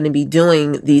that I'm going to be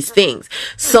doing these things.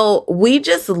 So we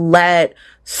just let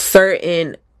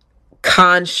certain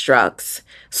constructs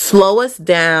slow us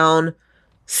down,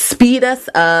 speed us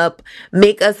up,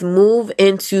 make us move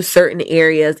into certain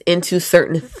areas, into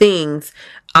certain things,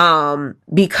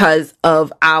 because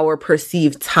of our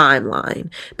perceived timeline,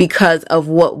 because of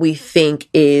what we think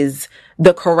is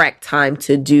the correct time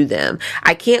to do them.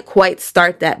 I can't quite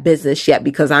start that business yet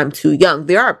because I'm too young.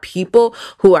 There are people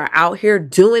who are out here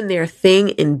doing their thing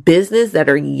in business that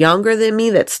are younger than me,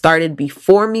 that started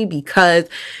before me, because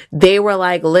they were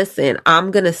like, listen, I'm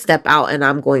going to step out and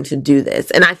I'm going to do this.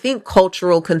 And I think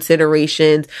cultural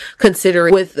considerations,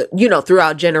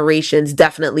 throughout generations,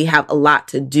 definitely have a lot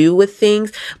to do with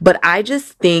things. But I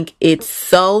just think it's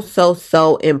so, so,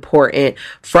 so important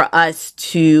for us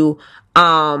to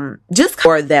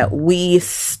or that we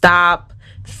stop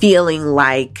feeling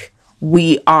like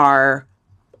we are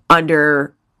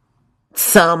under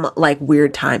some like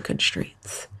weird time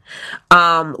constraints.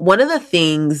 One of the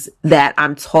things that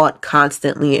I'm taught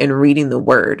constantly in reading the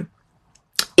word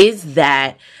is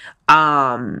that,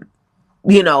 our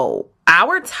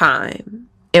time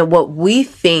and what we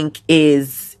think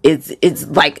is it's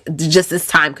like just this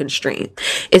time constraint.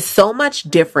 It's so much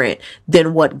different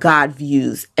than what God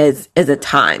views as a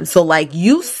time. So like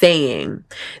you saying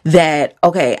that,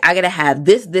 okay, I gotta have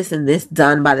this, and this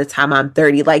done by the time I'm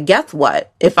 30. Like, guess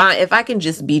what? If I can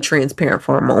just be transparent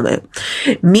for a moment,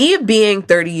 me being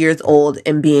 30 years old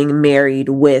and being married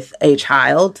with a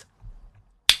child,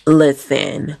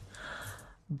 listen,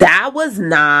 that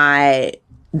wasn't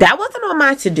on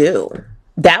my to-do.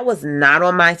 That was not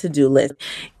on my to-do list.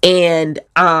 And,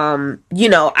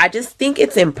 I just think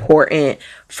it's important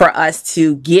for us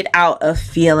to get out of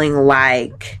feeling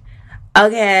like,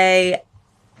 okay,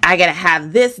 I gotta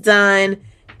have this done.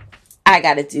 I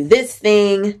gotta do this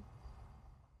thing.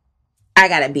 I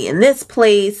gotta be in this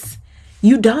place.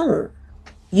 You don't.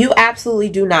 You absolutely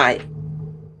do not.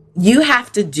 You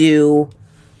have to do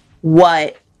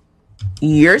what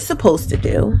you're supposed to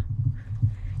do.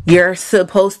 You're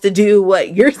supposed to do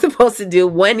what you're supposed to do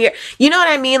when you know what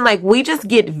I mean? Like, we just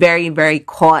get very, very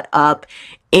caught up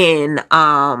in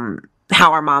how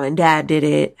our mom and dad did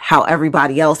it, how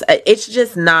everybody else. It's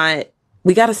just not,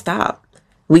 we got to stop.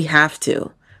 We have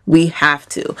to.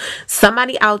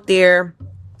 Somebody out there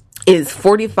is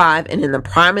 45 and in the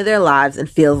prime of their lives and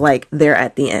feels like they're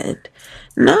at the end.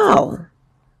 No.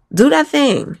 Do that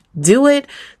thing. Do it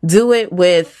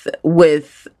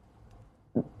with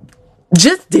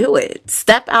just do it.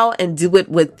 Step out and do it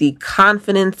with the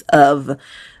confidence of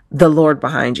the Lord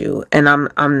behind you. And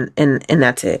and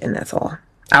that's it. And that's all.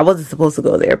 I wasn't supposed to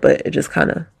go there, but it just kind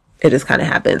of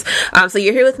happens. So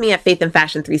you're here with me at Faith and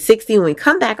Fashion 360. When we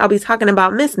come back, I'll be talking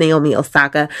about Miss Naomi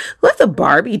Osaka, who has a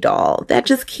Barbie doll that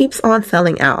just keeps on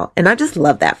selling out. And I just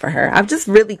love that for her. I've just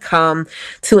really come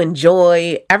to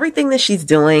enjoy everything that she's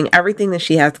doing, everything that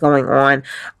she has going on.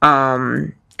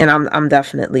 And I'm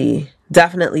definitely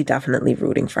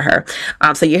rooting for her.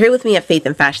 So you're here with me at Faith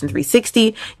and Fashion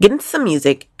 360. Get into some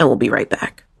music and we'll be right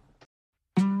back.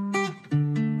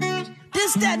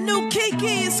 This that new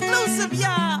Kiki exclusive,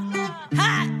 y'all.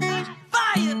 Hot,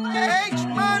 fire,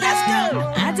 let's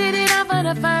go. I did it all for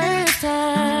the first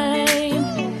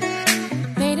time.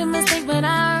 Made a mistake, but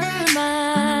I earned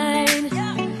mine.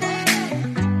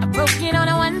 I broke it on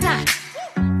a one time.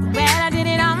 Well, I did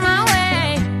it on my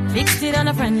way. Fixed it on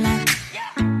the front line.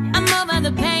 I'm over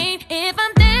the pain. If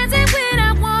I'm dancing when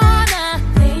I wanna,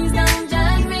 please don't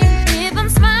judge me. If I'm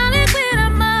smiling when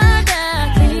I'm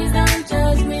murder, please don't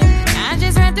judge me. I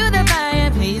just ran through the fire,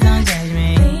 please don't judge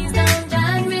me. Please don't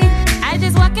judge me. I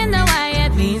just walk in the wire,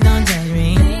 please don't judge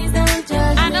me. Please don't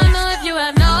judge me. I don't know if you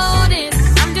have noticed,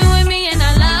 I'm doing me and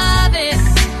I love it.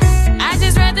 I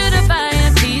just ran through the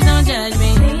fire, please don't judge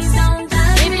me. Please don't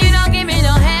judge me. If you don't give me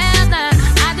no help now,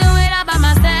 I do it all by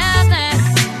myself now.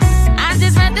 I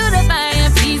just ran through the fire,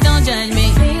 please don't judge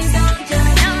me. Please don't judge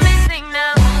me. Help me sing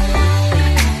now.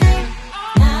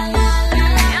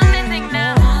 Help me sing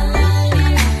now.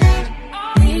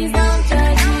 Please don't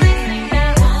judge me.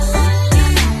 Help me sing now.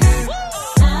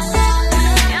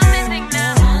 Help me sing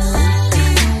now.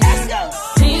 Let's go.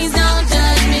 Please don't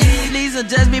judge me. Please don't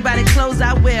judge me by the clothes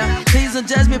I wear. Please don't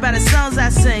judge me by the songs I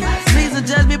sing. Please don't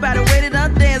judge me by the way that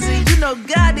I'm dancing. You know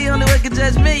God the only one can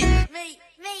judge me.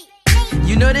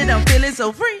 You know that I'm feeling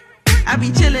so free. I be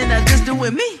chillin', I just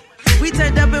doing me. We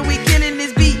turned up and we killing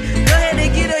this beat. Go ahead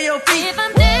and get on your feet. If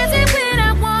I'm dancing when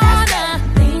I wanna,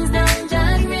 please don't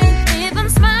judge me. If I'm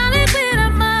smiling when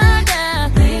I'm murder,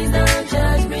 please don't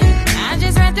judge me. I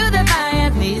just ran through the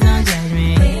fire, please don't judge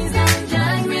me. Please don't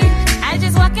judge me. I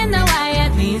just walk in the wire,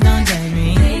 please don't judge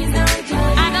me. Please don't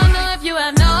judge me. I don't know if you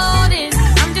have noticed,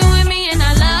 I'm doing me and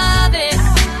I love it.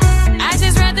 I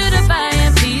just ran through the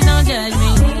fire, please don't judge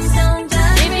me. Please don't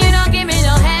judge me. If you don't give me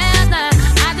no help now,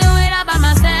 I do it all by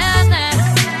myself now.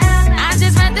 I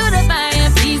just ran through the fire,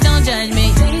 please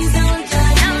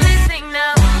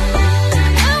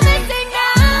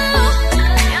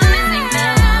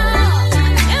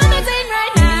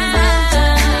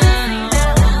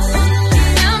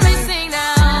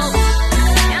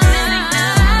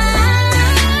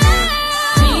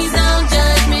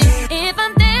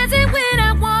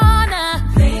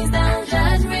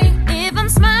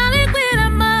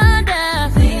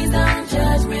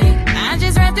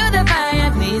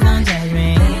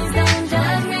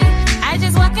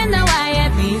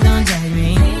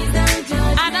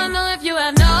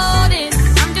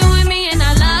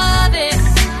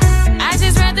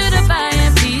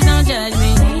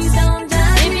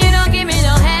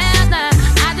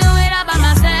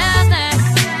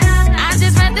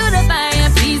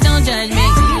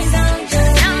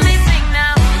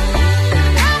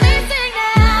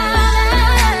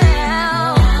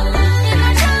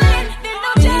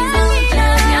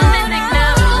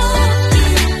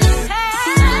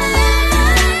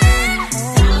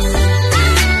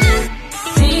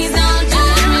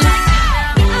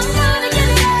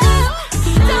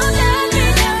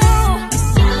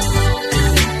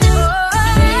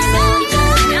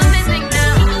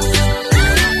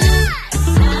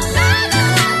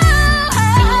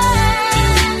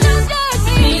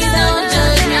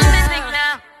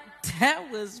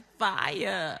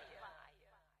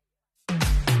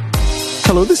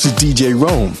Hello, this is DJ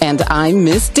Rome. And I'm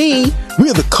Miss D.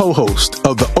 We're the co-host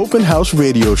of the Open House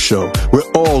Radio Show, where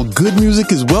all good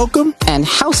music is welcome and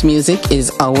house music is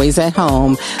always at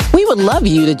home. We would love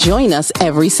you to join us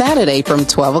every Saturday from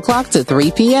 12 o'clock to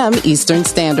 3 p.m. Eastern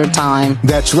Standard Time.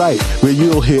 That's right, where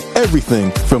you'll hear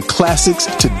everything from classics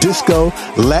to disco,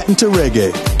 Latin to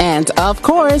reggae. And, of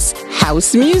course,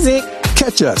 house music.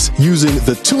 Catch us using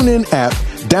the TuneIn app.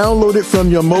 Download it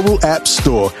from your mobile app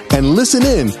store and listen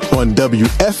in on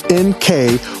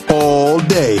WFNK all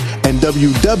day and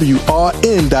WWRN.DB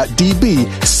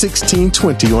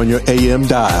 1620 on your AM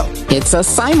dial. It's a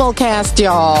simulcast,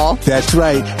 y'all. That's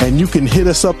right. And you can hit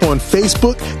us up on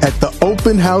Facebook at the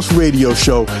Open House Radio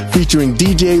Show featuring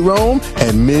DJ Rome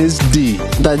and Ms. D.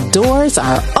 The doors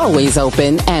are always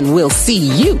open and we'll see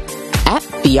you at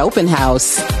the Open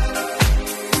House.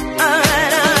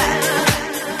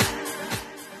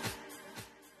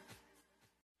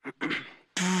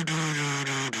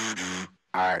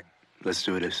 All right, let's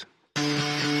do this.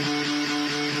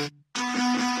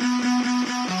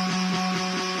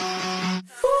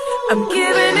 I'm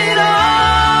giving it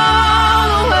all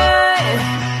away.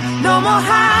 No more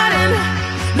hiding,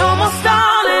 no more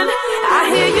stalling. I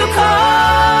hear you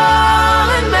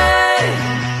calling me,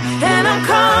 and I'm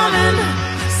coming.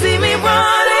 See me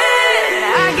running.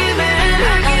 I give in.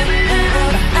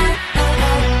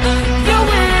 You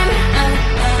win.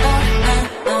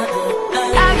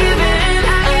 I give in.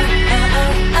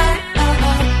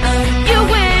 You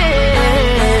win.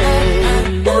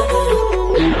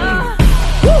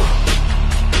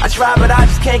 I try, but I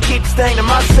just can't keep this thing to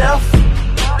myself.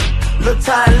 Look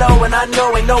high and low, and I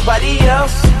know ain't nobody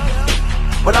else.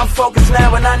 But I'm focused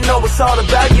now, and I know it's all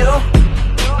about you.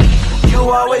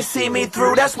 You always see me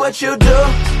through, that's what you do.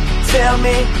 Tell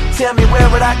me, where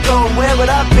would I go and where would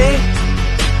I be?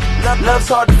 Love's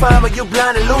hard to find, but you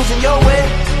blind and losing your way.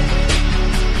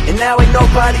 And now ain't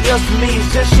nobody else for me,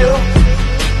 it's just you.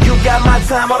 You got my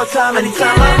time all the time,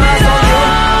 anytime my eyes on you.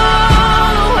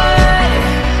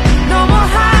 No more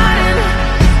hiding,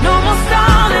 no more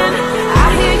stalling. I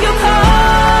hear you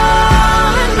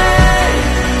calling me,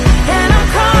 and I'm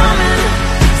coming.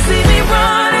 See me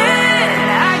running.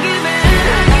 I give in.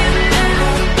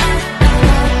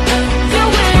 You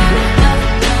win.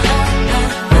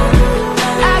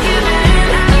 I give in.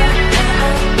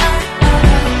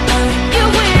 You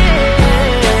win.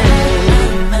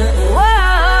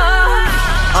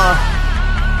 Whoa.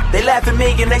 They laugh at me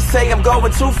and they say I'm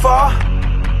going too far,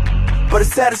 but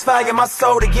it's satisfying my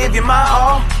soul to give you my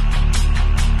all.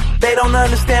 They don't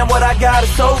understand what I got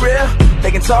is so real.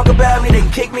 They can talk about me, they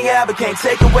can kick me out, but can't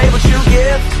take away what you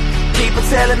give. People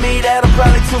telling me that I'm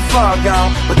probably too far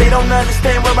gone, but they don't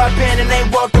understand where I've been and they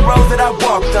walk the roads that I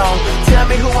walked on. Tell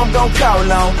me who I'm gon' call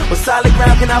on. What solid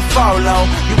ground can I fall on?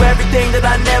 You everything that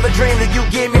I never dreamed of. You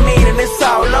give me meaning, it's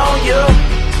all on you.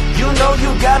 You know you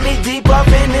got me deep up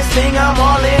in this thing, I'm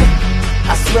all in.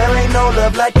 I swear ain't no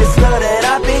love like this love that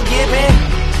I've been giving.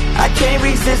 I can't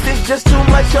resist, it's just too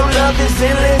much, your love is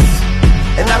endless.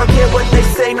 And I don't care what they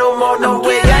say no more, no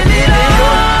way I did it.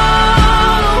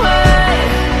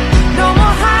 No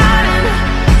more hiding,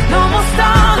 no more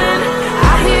stalling.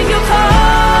 I hear you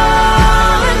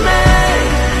calling me,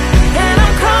 and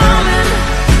I'm coming.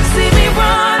 See me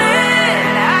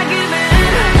running. I give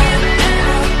in.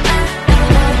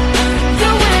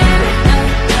 You win.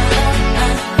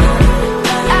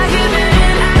 I give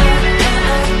in.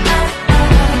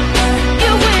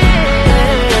 You win.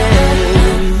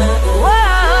 Whoa.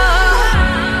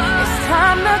 It's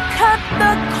time to cut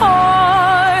the cord.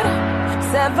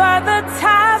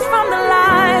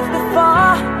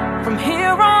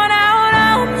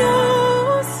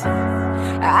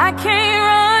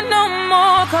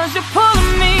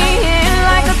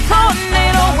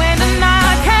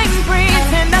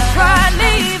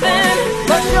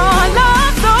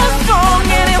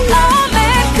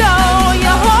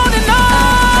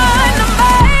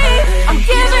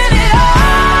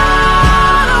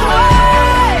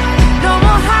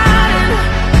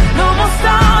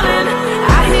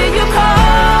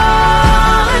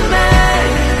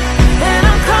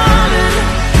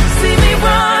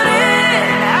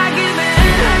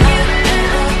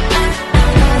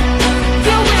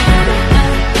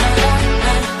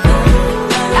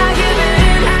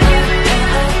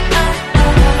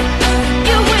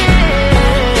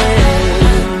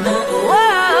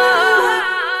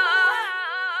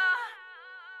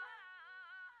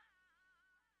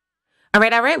 All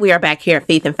right. We are back here at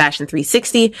Faith and Fashion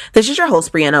 360. This is your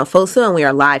host, Brianna Fosu, and we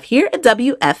are live here at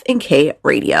WFNK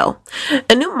Radio.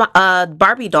 A new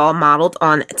Barbie doll modeled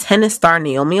on tennis star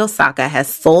Naomi Osaka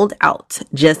has sold out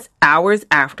just hours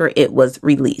after it was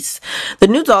released. The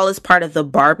new doll is part of the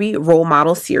Barbie role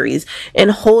model series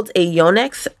and holds a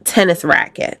Yonex tennis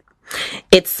racket.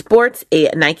 It sports a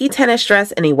Nike tennis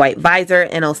dress and a white visor,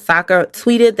 and Osaka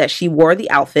tweeted that she wore the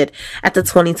outfit at the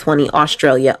 2020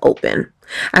 Australia Open.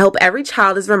 I hope every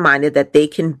child is reminded that they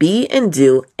can be and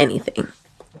do anything.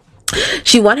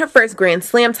 She won her first Grand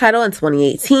Slam title in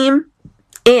 2018,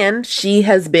 and she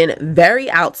has been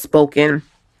very outspoken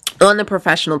on the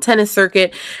professional tennis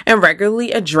circuit and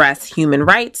regularly address human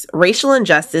rights, racial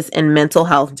injustice, and mental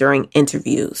health during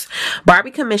interviews.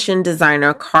 Barbie commissioned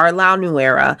designer Carlisle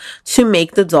Nuera to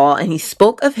make the doll, and he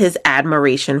spoke of his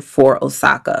admiration for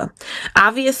Osaka.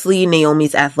 Obviously,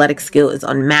 Naomi's athletic skill is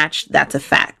unmatched, that's a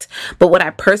fact. But what I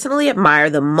personally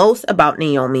admire the most about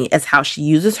Naomi is how she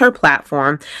uses her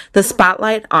platform, the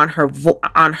spotlight on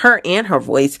her and her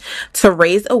voice, to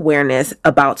raise awareness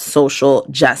about social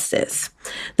justice.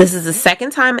 This is the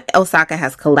second time Osaka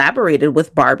has collaborated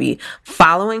with Barbie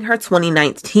following her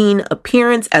 2019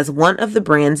 appearance as one of the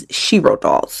brand's Shiro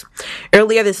dolls.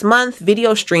 Earlier this month,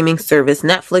 video streaming service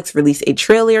Netflix released a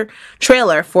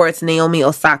trailer for its Naomi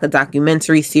Osaka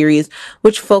documentary series,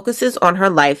 which focuses on her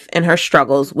life and her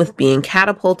struggles with being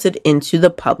catapulted into the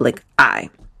public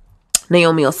eye.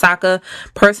 Naomi Osaka,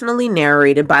 personally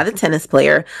narrated by the tennis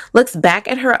player, looks back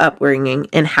at her upbringing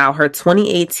and how her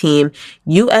 2018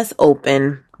 U.S.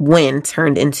 Open win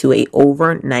turned into an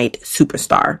overnight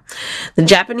superstar. The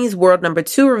Japanese world number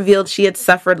 2 revealed she had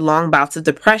suffered long bouts of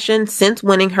depression since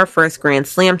winning her first Grand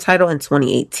Slam title in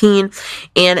 2018,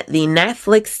 and the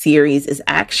Netflix series is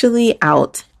actually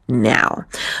out now.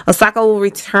 Osaka will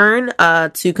return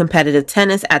to competitive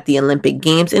tennis at the Olympic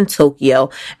Games in Tokyo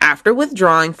after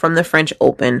withdrawing from the French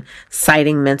Open,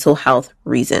 citing mental health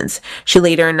reasons. She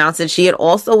later announced that she had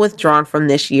also withdrawn from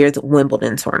this year's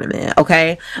Wimbledon tournament.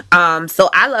 Okay. So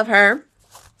I love her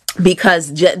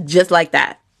because just like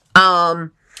that. I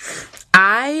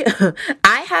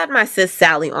had my sis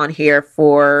Sally on here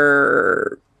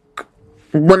for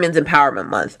Women's Empowerment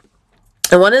Month.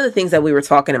 And one of the things that we were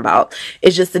talking about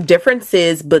is just the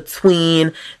differences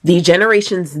between the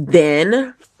generations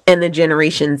then and the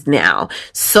generations now.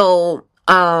 So,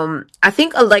 I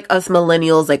think like us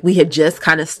millennials, like we had just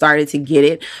kind of started to get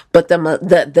it, but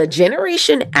the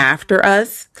generation after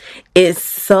us is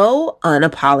so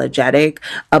unapologetic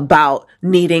about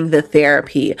needing the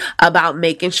therapy, about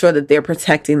making sure that they're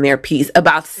protecting their peace,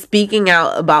 about speaking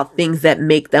out about things that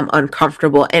make them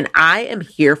uncomfortable. And I am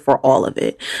here for all of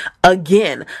it.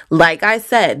 Again, like I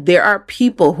said, there are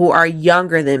people who are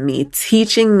younger than me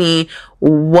teaching me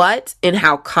what and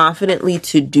how confidently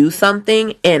to do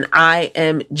something. And I'm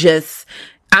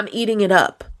eating it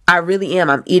up. I really am.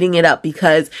 I'm eating it up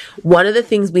because one of the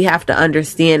things we have to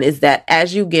understand is that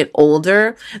as you get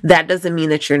older, that doesn't mean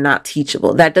that you're not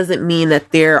teachable. That doesn't mean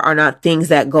that there are not things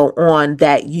that go on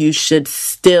that you should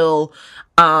still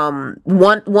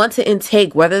want to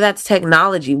intake, whether that's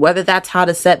technology, whether that's how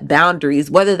to set boundaries,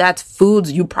 whether that's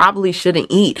foods you probably shouldn't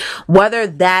eat, whether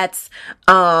that's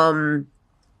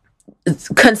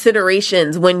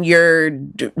considerations when you're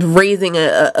raising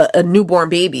a newborn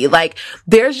baby. Like,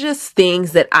 there's just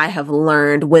things that I have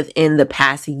learned within the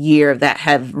past year that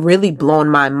have really blown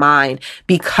my mind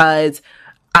because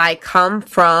I come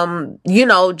from,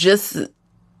 just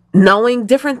knowing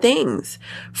different things,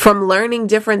 from learning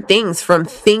different things, from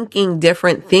thinking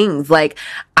different things. Like,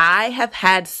 I have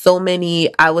had so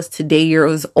many I was today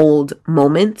years old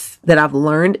moments that I've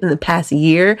learned in the past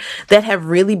year that have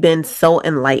really been so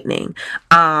enlightening.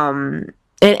 And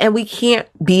we can't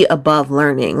be above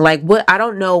learning. Like, I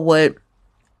don't know what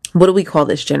do we call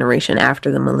this generation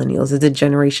after the millennials? Is it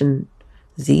Generation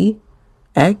Z?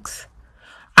 X?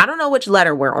 I don't know which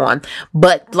letter we're on,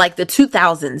 but like the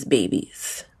 2000s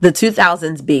babies. The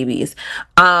 2000s babies,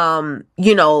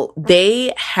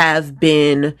 they have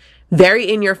been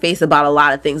very in your face about a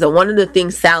lot of things. And one of the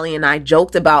things Sally and I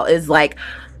joked about is like,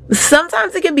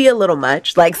 sometimes it can be a little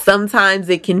much. Like, sometimes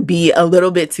it can be a little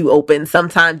bit too open.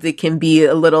 Sometimes it can be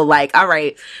a little like, all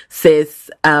right, sis,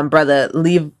 brother,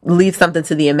 leave something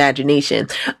to the imagination.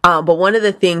 But one of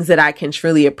the things that I can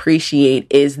truly appreciate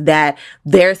is that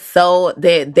they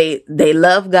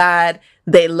love God.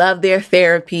 They love their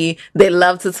therapy. They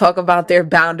love to talk about their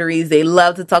boundaries. They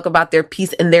love to talk about their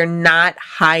peace, and they're not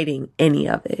hiding any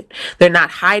of it. They're not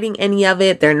hiding any of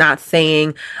it. They're not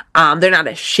saying, they're not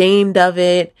ashamed of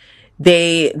it.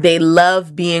 They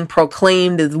love being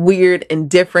proclaimed as weird and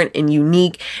different and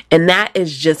unique. And that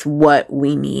is just what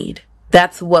we need.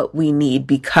 That's what we need,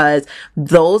 because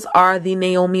those are the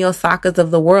Naomi Osakas of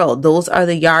the world. Those are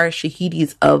the Yara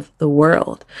Shahidis of the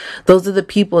world. Those are the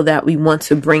people that we want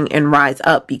to bring and rise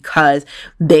up, because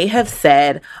they have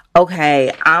said,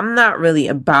 okay, I'm not really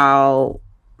about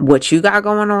what you got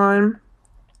going on.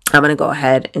 I'm going to go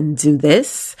ahead and do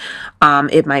this.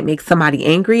 It might make somebody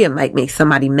angry. It might make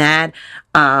somebody mad.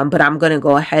 But I'm going to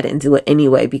go ahead and do it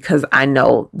anyway, because I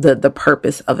know the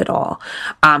purpose of it all.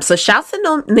 So shouts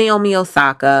to Naomi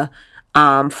Osaka,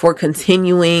 for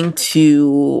continuing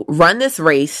to run this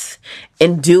race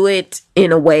and do it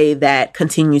in a way that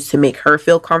continues to make her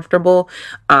feel comfortable,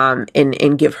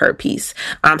 and give her peace.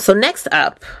 So next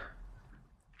up,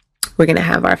 we're going to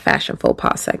have our fashion faux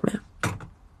pas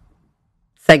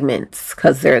segments,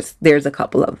 because there's a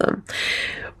couple of them.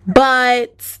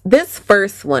 But this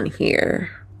first one here,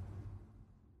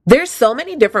 there's so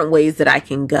many different ways that I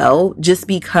can go, just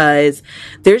because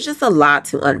there's just a lot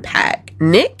to unpack.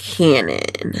 Nick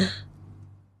Cannon.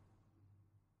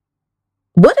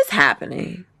 What is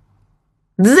happening?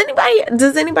 Does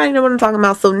anybody know what I'm talking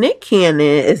about? So Nick Cannon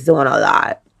is doing a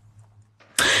lot.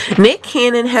 Nick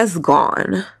Cannon has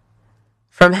gone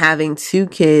from having 2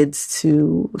 kids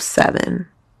to 7.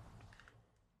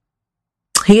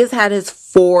 He has had his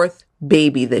 4th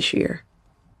baby this year.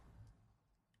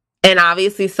 And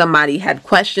obviously somebody had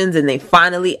questions, and they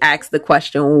finally asked the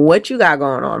question, what you got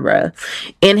going on, bruh?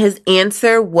 And his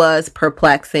answer was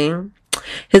perplexing.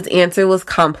 His answer was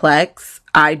complex.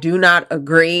 I do not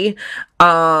agree.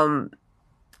 And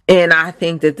I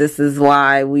think that this is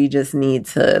why we just need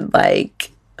to,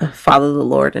 follow the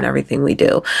Lord in everything we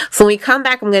do. So when we come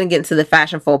back, I'm going to get into the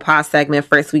fashion faux pas segment.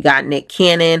 First, we got Nick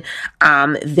Cannon.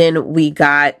 Then we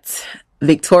got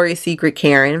Victoria's Secret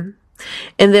Karen.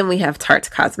 And then we have Tarte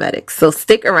Cosmetics. So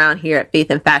stick around here at Faith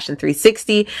and Fashion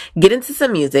 360. Get into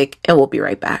some music, and we'll be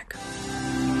right back.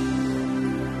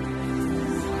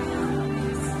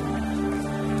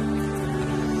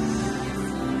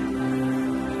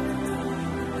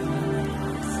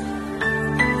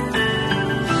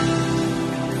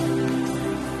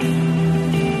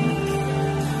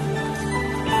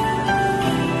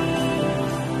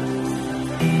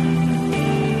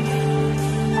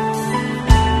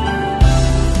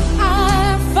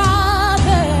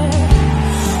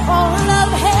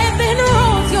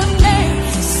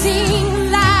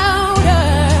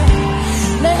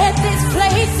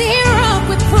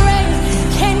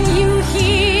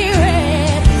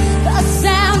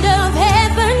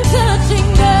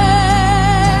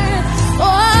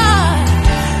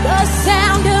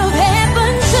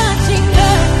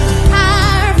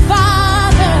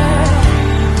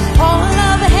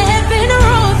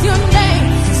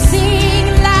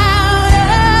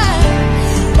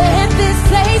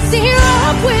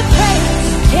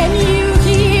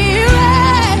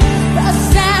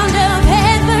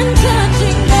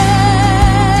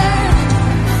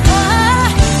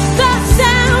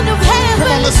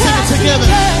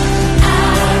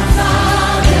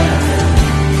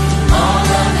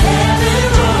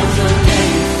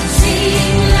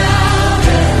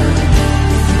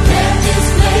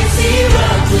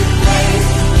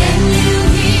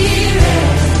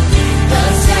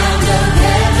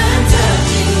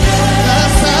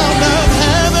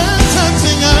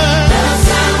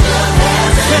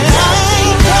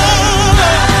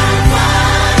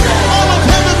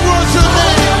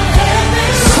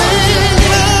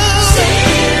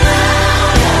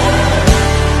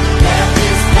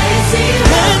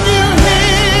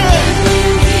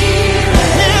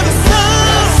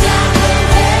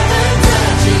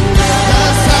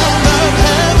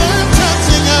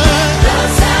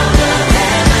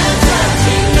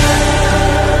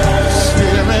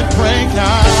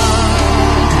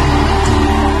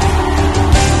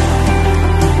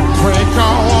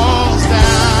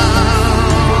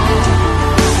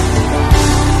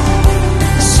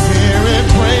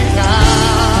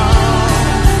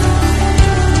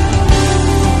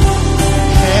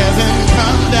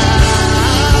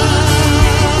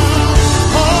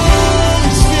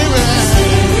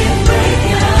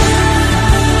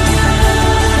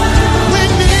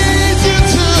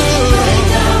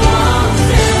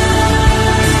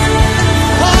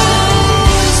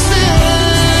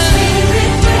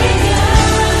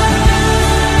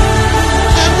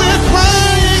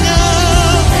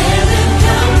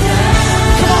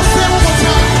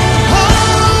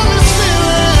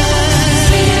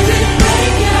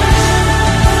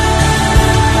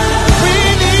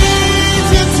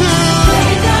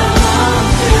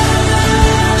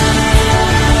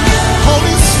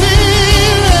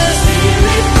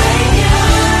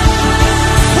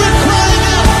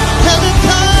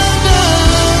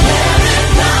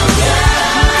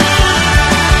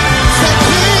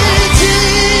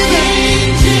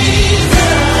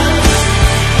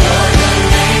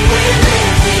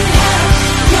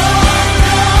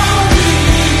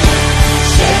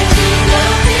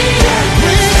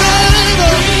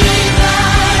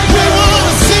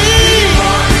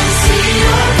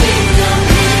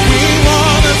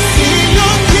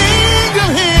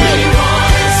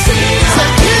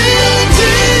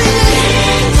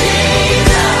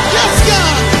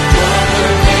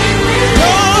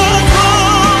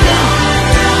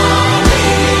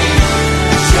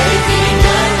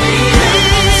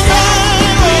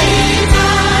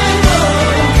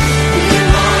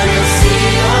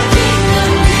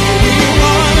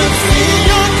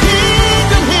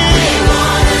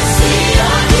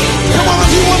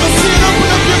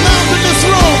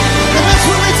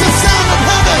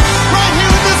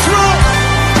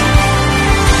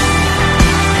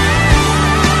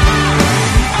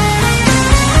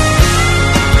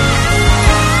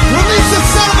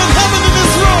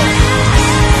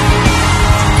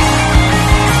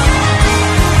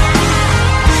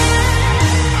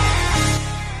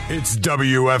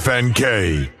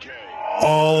 WFNK.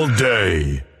 All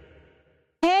day.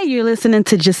 Hey, you're listening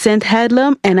to Jacinthe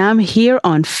Headlam, and I'm here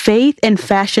on Faith and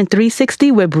Fashion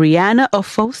 360 with Brianna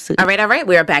Ofosu. All right.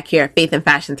 We are back here at Faith and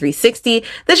Fashion 360.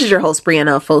 This is your host,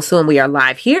 Brianna Ofosu, and we are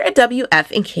live here at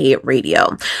WFNK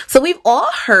Radio. So we've all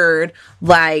heard,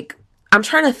 like, I'm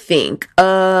trying to think.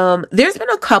 There's been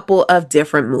a couple of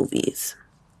different movies.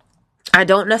 I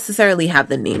don't necessarily have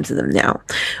the names of them now,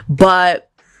 but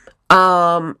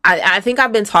I think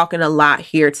I've been talking a lot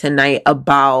here tonight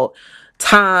about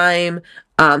time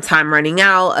running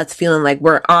out, us feeling like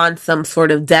we're on some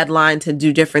sort of deadline to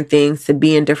do different things, to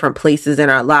be in different places in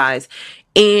our lives.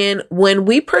 And when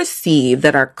we perceive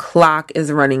that our clock is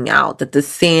running out, that the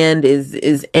sand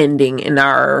is ending in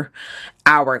our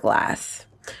hourglass,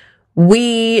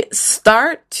 we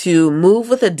start to move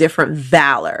with a different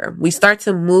valor. We start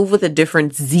to move with a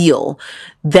different zeal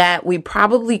that we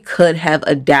probably could have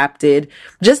adapted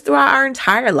just throughout our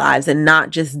entire lives and not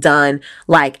just done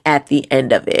like at the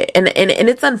end of it. And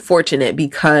it's unfortunate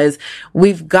because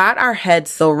we've got our heads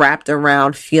so wrapped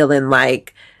around feeling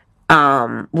like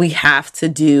we have to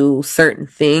do certain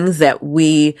things that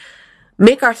we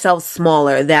make ourselves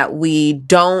smaller, that we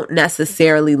don't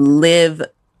necessarily live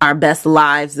our best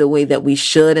lives the way that we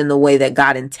should and the way that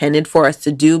God intended for us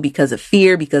to do because of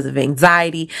fear, because of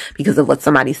anxiety, because of what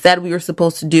somebody said we were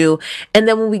supposed to do. And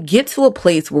then when we get to a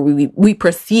place where we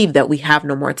perceive that we have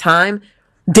no more time,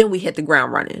 then we hit the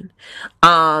ground running.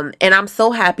 And I'm so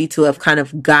happy to have kind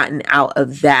of gotten out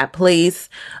of that place.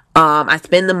 I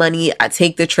spend the money, I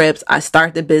take the trips, I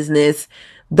start the business.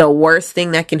 The worst thing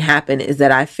that can happen is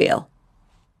that I fail.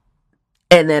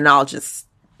 And then I'll just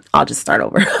start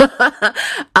over.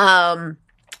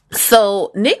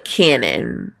 So Nick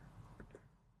Cannon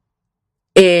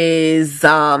has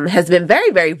been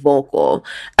very, very vocal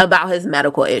about his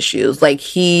medical issues. Like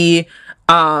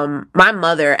my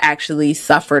mother actually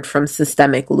suffered from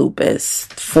systemic lupus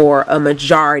for a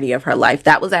majority of her life.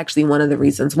 That was actually one of the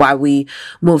reasons why we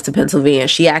moved to Pennsylvania.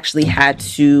 She actually had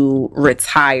to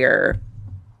retire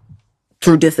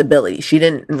through disability. She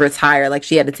didn't retire, like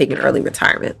she had to take an early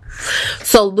retirement.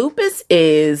 So lupus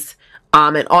is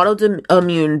an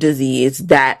autoimmune disease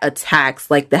that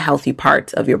attacks like the healthy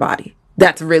parts of your body.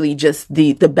 That's really just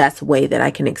the best way that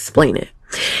I can explain it.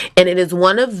 And it is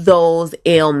one of those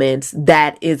ailments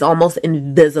that is almost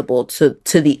invisible to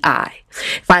the eye.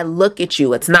 If I look at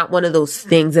you, it's not one of those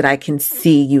things that I can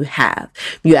see you have.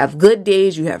 You have good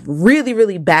days. You have really,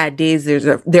 really bad days.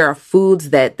 There are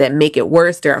foods that make it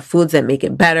worse. There are foods that make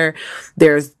it better.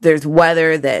 There's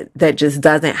weather that just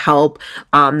doesn't help.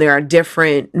 There are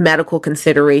different medical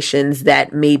considerations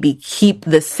that maybe keep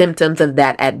the symptoms of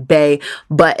that at bay.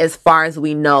 But as far as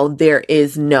we know, there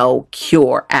is no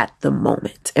cure at the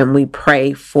moment. And we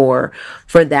pray for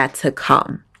that to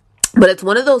come. But it's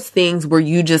one of those things where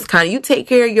you just you take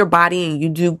care of your body and you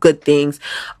do good things.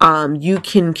 You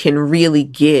can really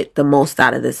get the most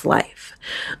out of this life.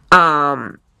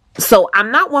 So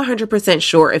I'm not 100%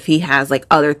 sure if he has like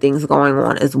other things going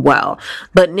on as well.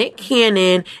 But Nick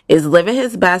Cannon is living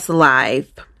his best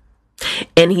life.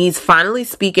 And he's finally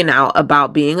speaking out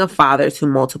about being a father to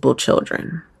multiple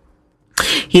children.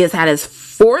 He has had his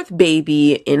fourth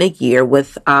baby in a year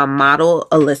with model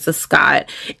Alyssa Scott.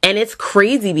 And it's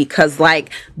crazy because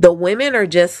like the women are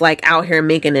just like out here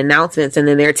making announcements and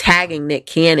then they're tagging Nick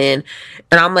Cannon.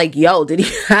 And I'm like, yo, did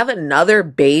he have another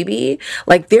baby?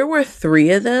 Like there were 3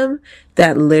 of them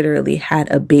that literally had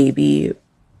a baby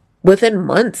within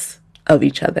months of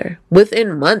each other.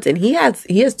 Within months. And he has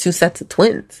 2 sets of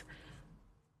twins.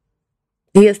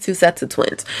 He has 2 sets of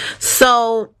twins.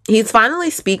 So he's finally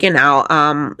speaking out.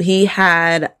 He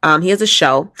has a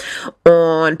show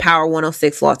on Power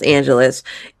 106 Los Angeles.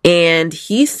 And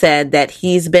he said that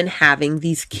he's been having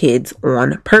these kids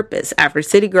on purpose. After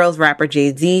City Girls rapper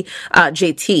JT,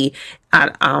 I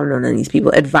don't know none of these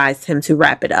people, advised him to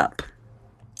wrap it up.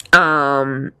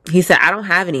 He said, I don't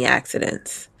have any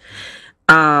accidents.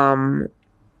 I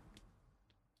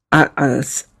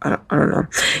don't know.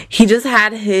 He just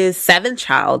had his 7th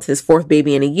child, his 4th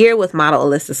baby in a year with model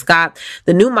Alyssa Scott,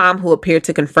 the new mom who appeared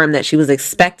to confirm that she was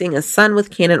expecting a son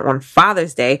with Cannon on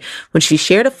Father's Day when she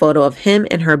shared a photo of him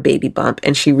and her baby bump.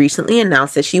 And she recently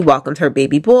announced that she welcomed her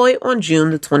baby boy on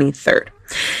June the 23rd.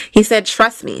 He said,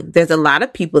 trust me, there's a lot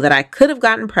of people that I could have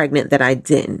gotten pregnant that I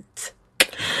didn't.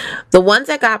 The ones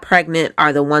that got pregnant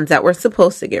are the ones that were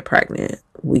supposed to get pregnant.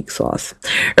 Weak sauce.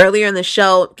 Earlier in the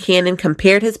show, Cannon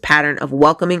compared his pattern of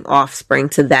welcoming offspring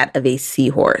to that of a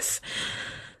seahorse,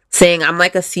 saying, I'm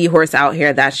like a seahorse out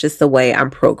here. That's just the way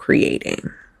I'm procreating.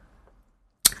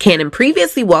 Cannon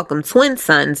previously welcomed twin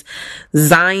sons,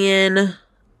 Zion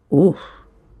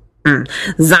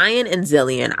Zion and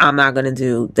Zillion, I'm not going to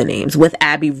do the names, with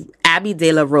Abby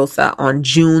De La Rosa on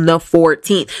June the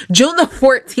 14th. June the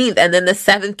 14th, and then the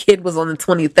 7th kid was on the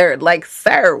 23rd. Like,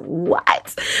 sir,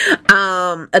 what?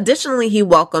 Additionally, he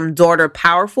welcomed daughter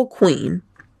Powerful Queen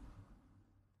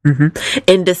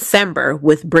in December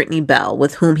with Brittany Bell,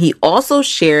 with whom he also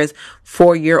shares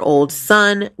 4-year-old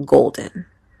son, Golden.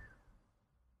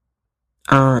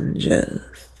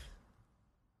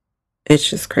 It's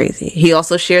just crazy. He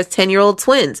also shares 10-year-old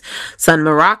twins, son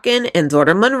Moroccan and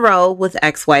daughter Monroe, with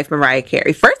ex-wife Mariah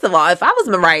Carey. First of all, if I was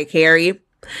Mariah Carey,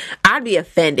 I'd be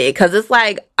offended, because it's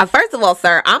like, first of all,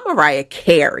 sir, I'm Mariah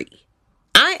Carey.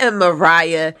 I am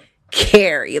Mariah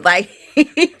Carey. Like,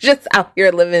 he's just out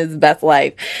here living his best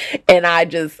life. And I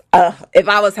just, if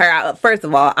I was her, first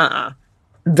of all,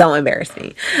 don't embarrass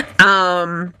me.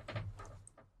 I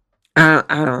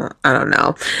don't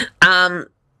know.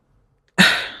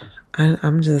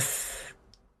 I'm just,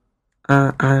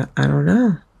 I don't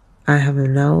know. I have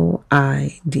no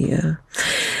idea.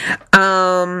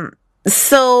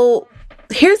 So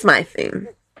here's my thing.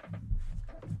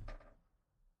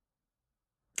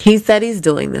 He said he's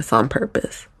doing this on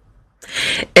purpose.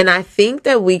 And I think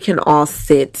that we can all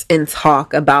sit and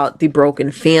talk about the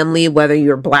broken family, whether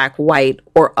you're black, white,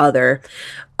 or other,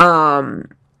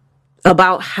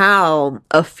 about how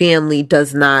a family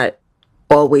does not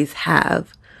always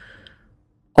have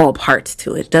all parts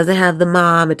to it. It doesn't have the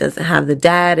mom, it doesn't have the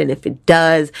dad, and if it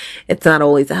does, it's not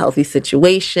always a healthy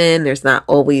situation. There's not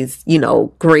always,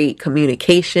 great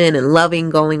communication and loving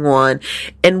going on.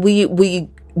 And we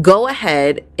go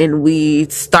ahead and we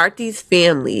start these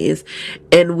families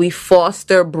and we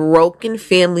foster broken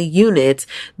family units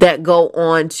that go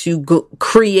on to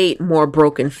create more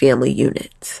broken family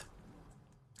units.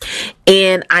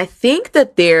 And I think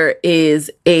that there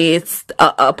is a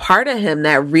part of him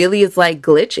that really is like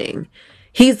glitching.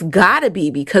 He's got to be,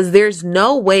 because there's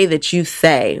no way that you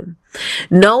say,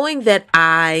 knowing that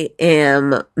I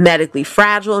am medically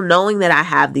fragile, knowing that I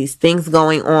have these things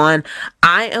going on,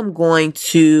 what I'm going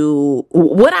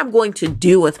to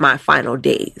do with my final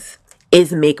days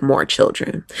is make more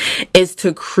children, is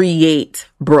to create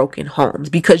broken homes,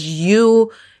 because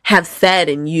you have said,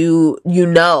 and you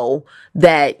know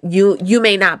that you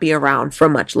may not be around for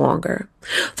much longer.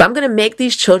 So I'm going to make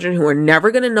these children who are never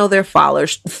going to know their father.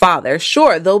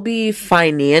 Sure, they'll be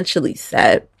financially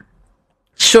set.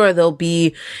 Sure, they'll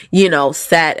be,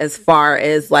 set as far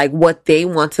as like what they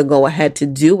want to go ahead to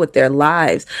do with their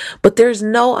lives. But there's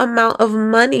no amount of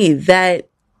money that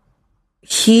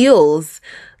heals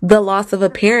the loss of a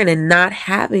parent and not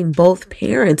having both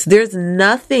parents. There's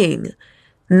nothing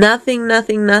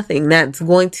that's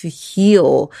going to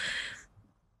heal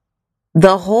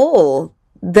the hole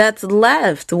that's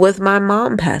left with my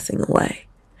mom passing away.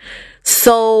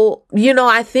 So,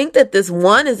 I think that this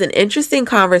one is an interesting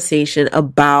conversation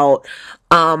about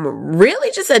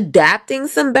really just adapting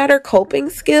some better coping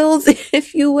skills,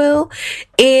 if you will,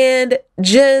 and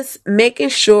just making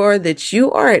sure that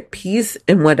you are at peace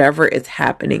in whatever is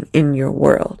happening in your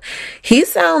world. He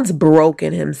sounds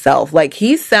broken himself. Like,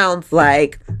 he sounds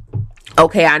like,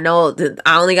 okay, I know that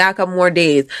I only got a couple more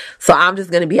days, so I'm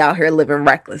just going to be out here living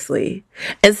recklessly.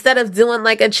 Instead of doing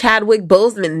like a Chadwick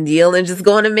Boseman deal and just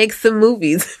going to make some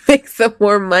movies, make some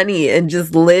more money, and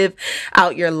just live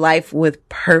out your life with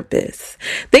purpose.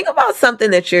 Think about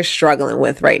something that you're struggling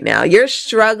with right now. You're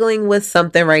struggling with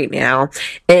something right now,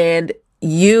 and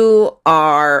you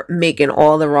are making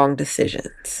all the wrong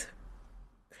decisions.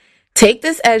 Take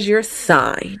this as your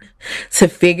sign to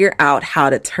figure out how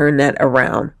to turn that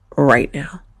around right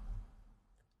now.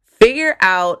 Figure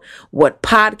out what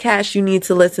podcast you need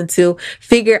to listen to.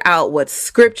 Figure out what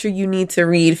scripture you need to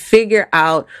read. Figure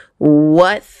out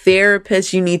what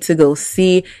therapist you need to go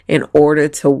see in order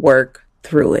to work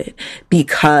through it.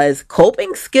 Because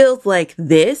coping skills like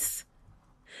this,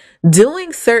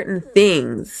 doing certain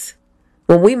things,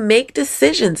 when we make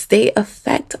decisions, they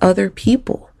affect other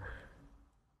people.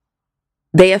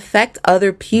 They affect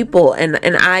other people. And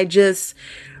I just,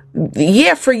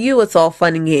 for you, it's all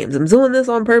fun and games. I'm doing this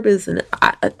on purpose. And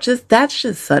that's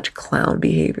just such clown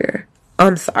behavior.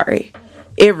 I'm sorry.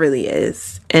 It really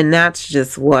is. And that's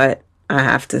just what I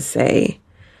have to say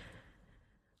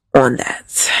on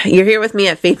that. You're here with me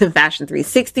at Faith and Fashion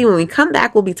 360. When we come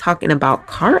back, we'll be talking about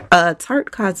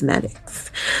Tarte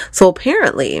Cosmetics. So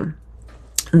apparently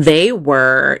they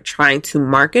were trying to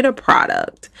market a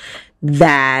product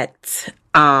that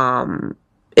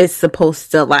is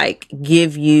supposed to like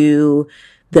give you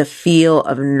the feel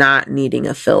of not needing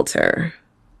a filter.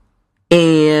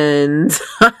 and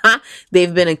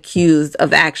they've been accused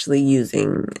of actually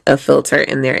using a filter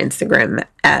in their Instagram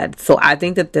ad. So I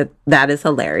think that is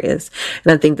hilarious.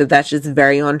 And I think that that's just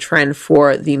very on trend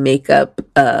for the makeup,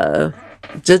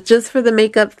 just for the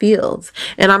makeup fields.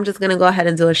 And I'm just going to go ahead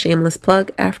and do a shameless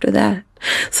plug after that.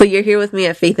 So you're here with me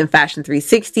at Faith and Fashion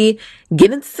 360.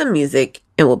 Get into some music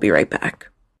and we'll be right back.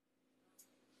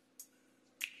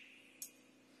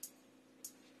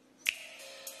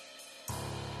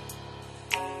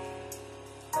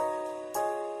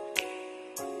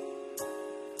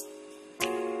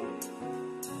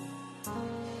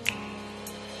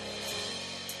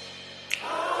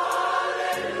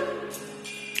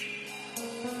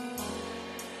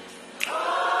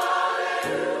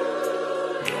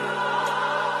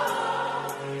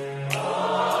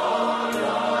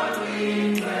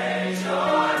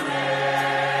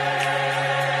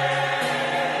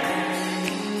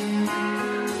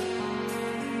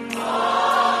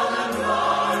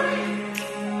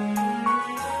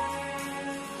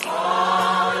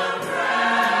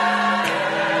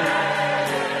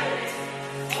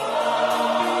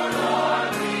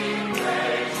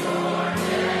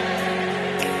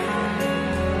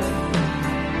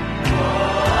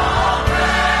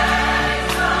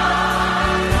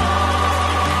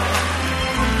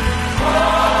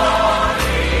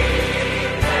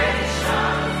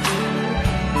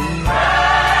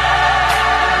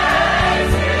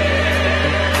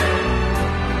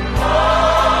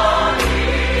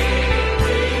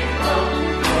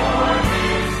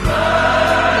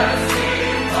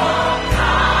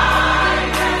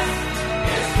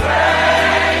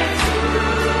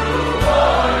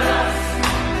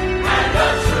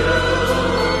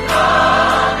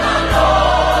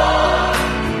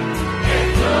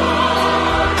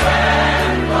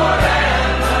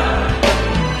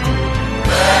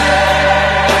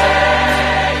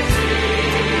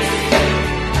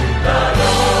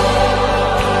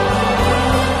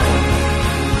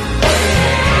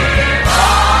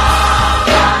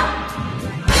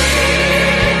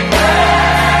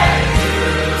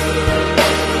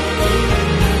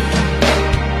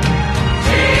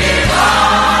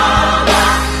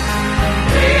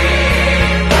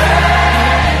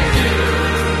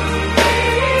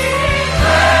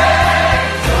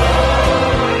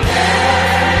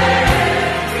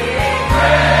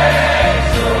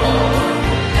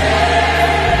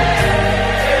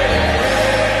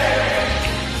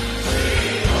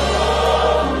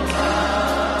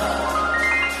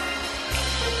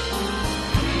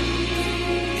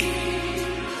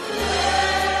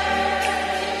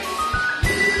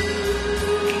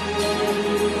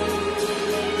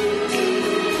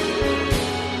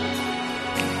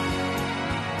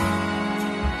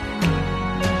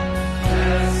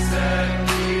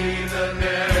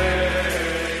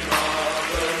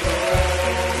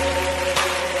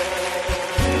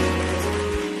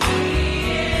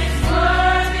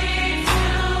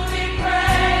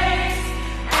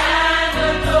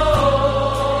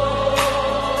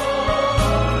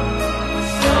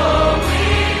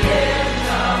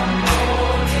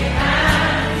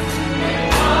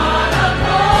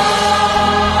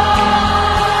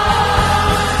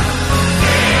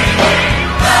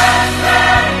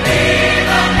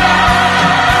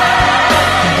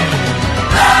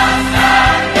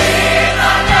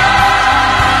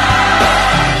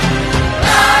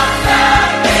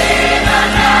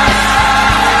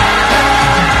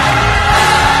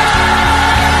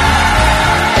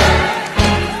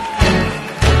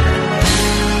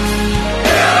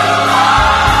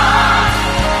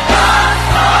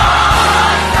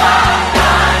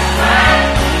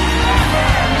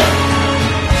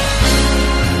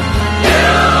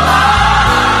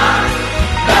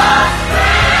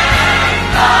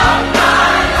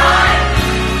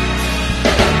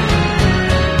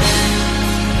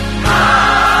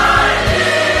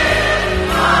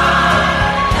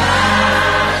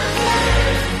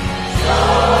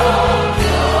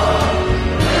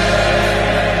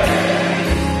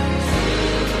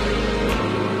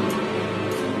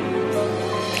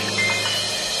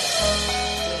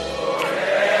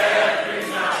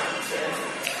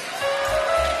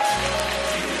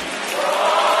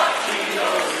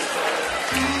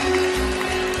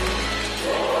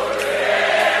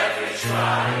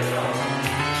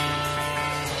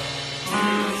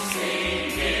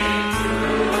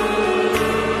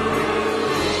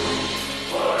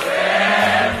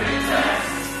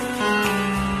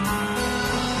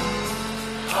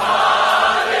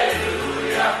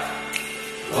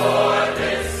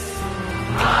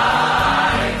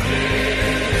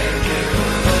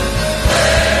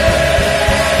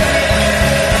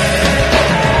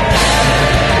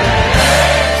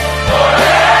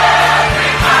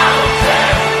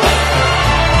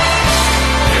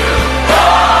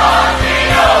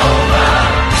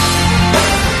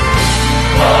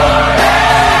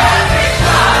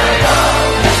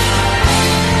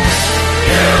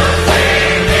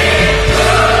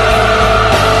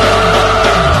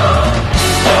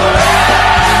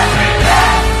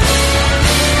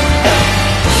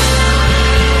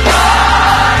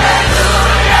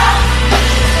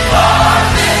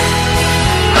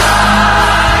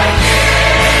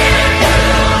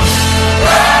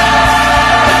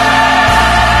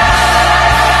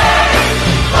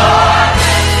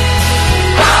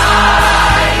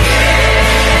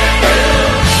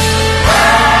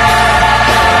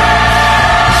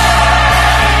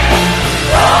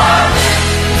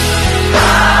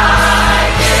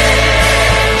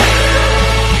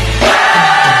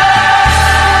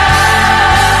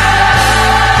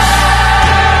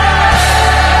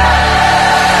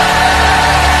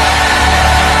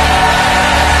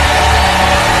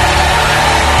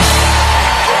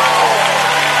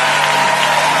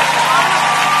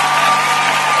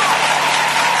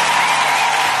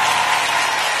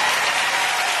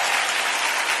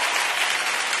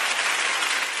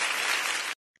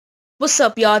 What's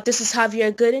up, y'all? This is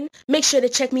Javier Gooden. Make sure to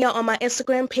check me out on my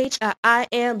Instagram page at I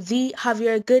am the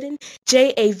Javier Gooden,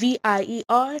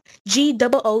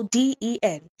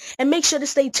 JAVIERGOODEN. And make sure to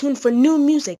stay tuned for new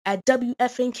music at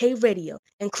WFNK Radio,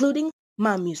 including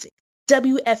my music.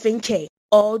 WFNK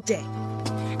all day.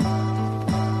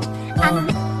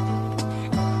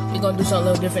 We're gonna do something a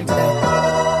little different today.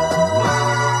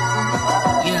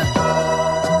 Yeah.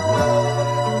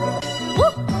 Woo!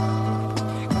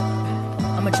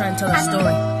 I'm gonna try and tell a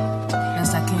story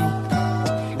best I can.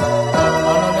 I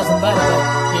don't know nothing about it, but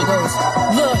here goes.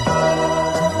 Look,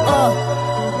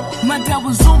 my dad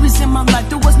was always in my life,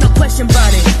 there was no question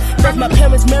about it. Both my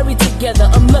parents married together,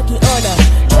 I'm lucky on her.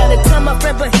 Try to tell my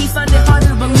friend, but he found it hard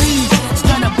to believe.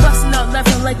 Started busting out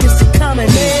laughing like it's a common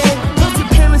man. Both your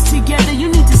parents together, you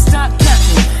need to stop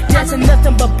capping. Dads are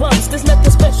nothing but bums, there's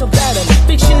nothing special about them.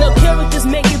 Fictional characters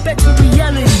make it back to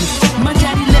reality. My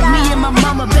daddy left me and my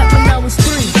mama back when I was 3.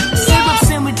 Syrup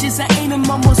sandwiches, I ate them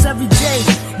almost every day.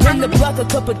 Run the block a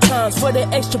couple times for the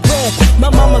extra bread.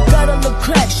 My mama got on the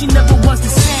crack, she never was the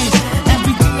same.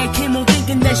 Every day I came home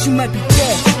thinking that she might be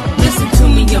dead. Listen to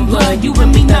me, young blood, you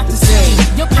and me not the same.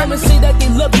 Your parents say that they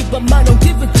love you, but mine don't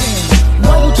give a damn.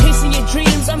 While you chasing your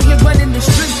dreams, I'm here running the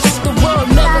streets. The world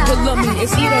never will love me,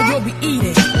 it's either you'll be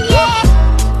eating.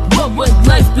 What would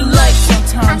life be like?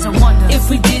 Sometimes I wonder if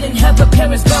we didn't have our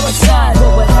parents by our side.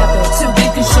 What would happen? So they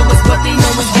can show us what they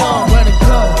know is wrong. Where to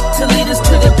go? To lead us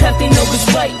to the path they know is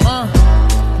right.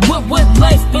 What would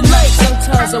life be like?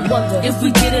 Sometimes I wonder if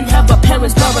we didn't have our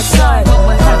parents by our side. What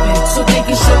would happen? So they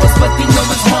can show us what they know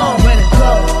is wrong. Where to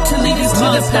go? To lead us to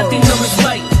the path they know is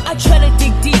right. I try to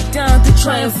dig deep down to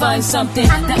try and find something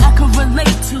that I could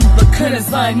relate to, but couldn't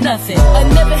find nothing. I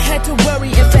never had to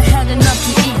worry if I had enough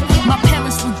to eat. My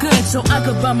parents were good, so I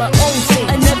could buy my own things.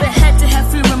 I never had to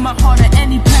have fear in my heart or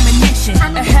any premonition.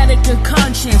 I had a good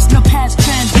conscience, no past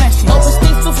transgressions. Always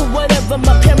thankful for whatever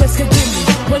my parents could give me.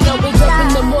 When I wake up in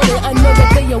the morning, I know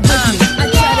that they are with me.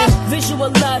 I try to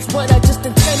visualize what I just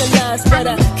internalized, but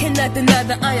I cannot deny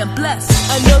that I am blessed.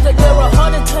 I know that there are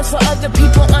harder times for other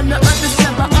people on the other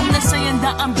side, but I'm not saying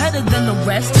that I'm better than the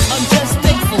rest. I'm just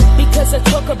thankful because I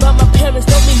talk about my parents,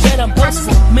 don't mean that I'm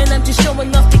boastful. Man, I'm just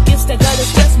showing off the gifts that God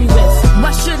has blessed me with.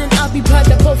 Why shouldn't I be proud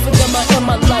that both of them are in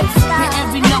my life? And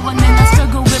every now and then I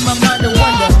struggle with my mind and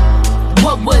wonder,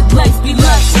 what would life be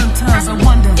like? Sometimes I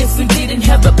wonder if we didn't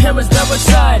have our parents by our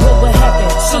side. What would happen?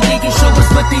 So they can show us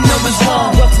what they know is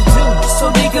wrong. What to do? So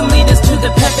they can lead us to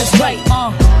the path that's right.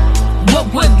 What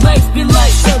would life be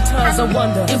like? Sometimes I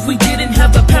wonder if we didn't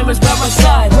have our parents by our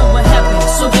side. What would happen?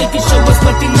 So they can show us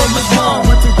what they know is wrong.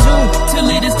 What to do? To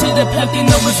lead us to the path they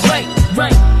know is right.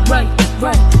 Right, right,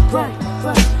 right, right,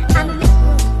 right.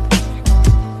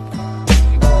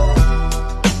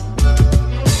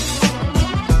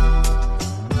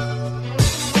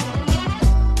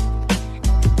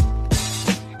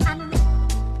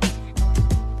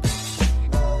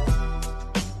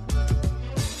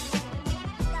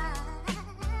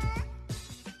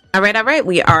 All right.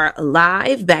 We are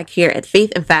live back here at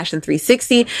Faith and Fashion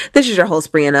 360. This is your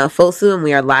host, Brianna Fosu, and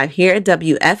we are live here at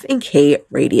WFNK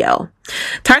Radio.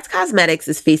 Tarte's Cosmetics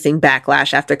is facing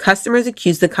backlash after customers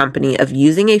accuse the company of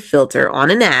using a filter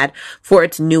on an ad for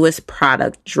its newest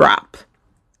product drop.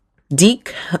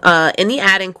 In the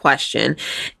ad in question,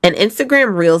 an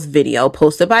Instagram Reels video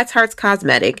posted by Tarte's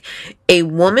Cosmetic, a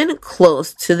woman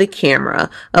close to the camera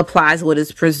applies what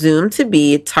is presumed to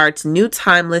be Tarte's new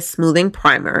timeless smoothing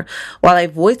primer, while a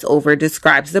voiceover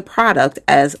describes the product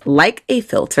as like a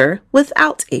filter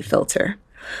without a filter.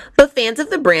 But fans of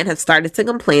the brand have started to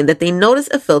complain that they notice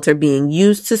a filter being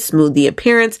used to smooth the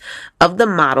appearance of the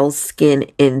model's skin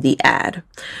in the ad.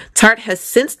 Tarte has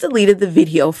since deleted the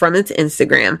video from its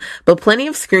Instagram, but plenty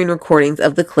of screen recordings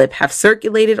of the clip have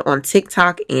circulated on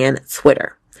TikTok and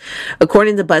Twitter.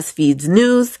 According to BuzzFeed's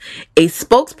news, a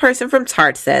spokesperson from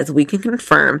Tarte says, "We can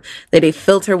confirm that a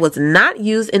filter was not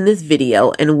used in this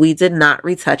video and we did not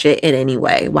retouch it in any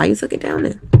way." Why you took it down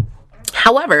then?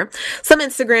 However, some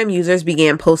Instagram users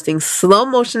began posting slow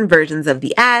motion versions of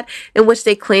the ad in which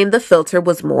they claimed the filter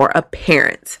was more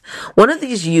apparent. One of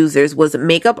these users was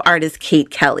makeup artist Kate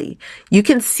Kelly. "You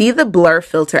can see the blur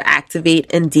filter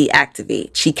activate and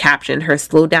deactivate," she captioned her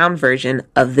slowed down version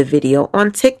of the video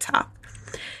on TikTok.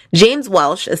 James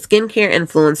Welsh, a skincare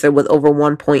influencer with over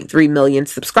 1.3 million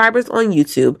subscribers on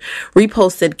YouTube,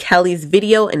 reposted Kelly's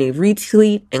video in a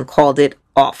retweet and called it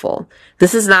awful.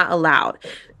 "This is not allowed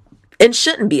and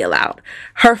shouldn't be allowed.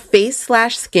 Her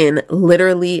face/skin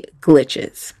literally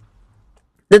glitches."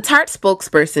 The Tarte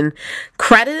spokesperson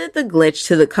credited the glitch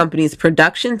to the company's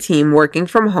production team working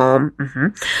from home,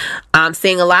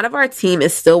 saying a lot of our team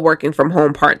is still working from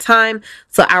home part-time,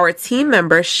 so our team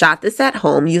member shot this at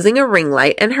home using a ring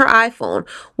light and her iPhone,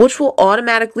 which will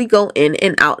automatically go in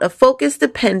and out of focus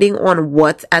depending on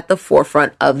what's at the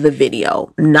forefront of the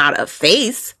video, not a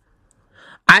face.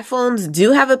 iPhones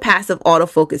do have a passive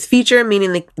autofocus feature,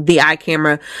 meaning the eye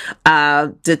camera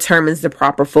determines the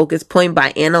proper focus point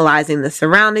by analyzing the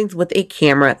surroundings with a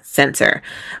camera sensor.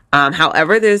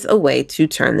 However, there's a way to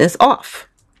turn this off.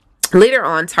 Later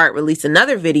on, Tarte released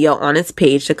another video on its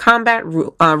page to combat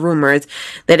rumors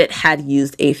that it had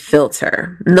used a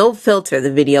filter. No filter,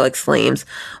 the video exclaims.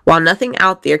 While nothing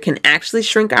out there can actually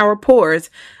shrink our pores,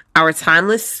 our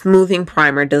timeless smoothing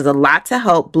primer does a lot to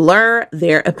help blur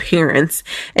their appearance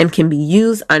and can be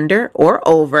used under or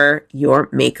over your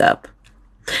makeup.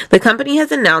 The company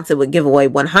has announced it would give away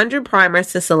 100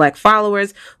 primers to select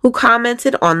followers who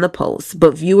commented on the post,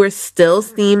 but viewers still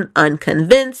seemed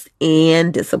unconvinced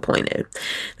and disappointed.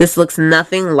 This looks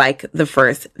nothing like the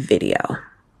first video.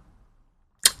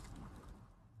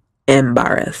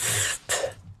 Embarrassing.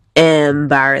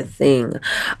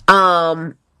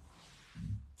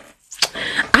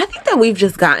 I think that we've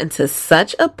just gotten to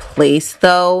such a place,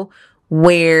 though,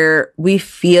 where we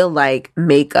feel like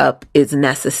makeup is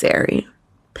necessary.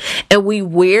 And we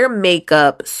wear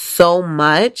makeup so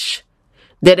much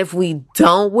that if we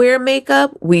don't wear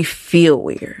makeup, we feel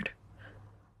weird.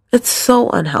 It's so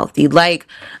unhealthy. Like,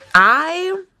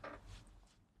 I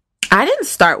didn't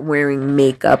start wearing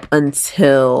makeup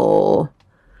until...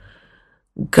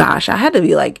 gosh, I had to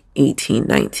be like 18,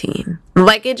 19.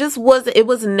 Like, it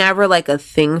was never like a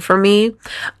thing for me.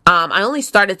 I only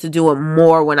started to do it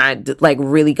more when I like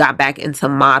really got back into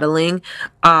modeling.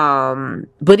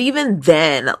 But even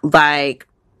then, like,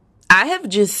 I have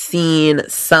just seen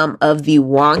some of the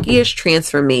wonkiest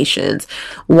transformations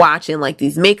watching like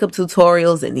these makeup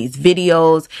tutorials and these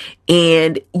videos.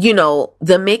 And, you know,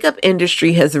 the makeup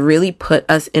industry has really put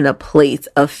us in a place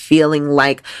of feeling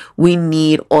like we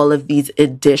need all of these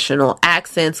additional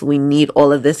accents. We need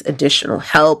all of this additional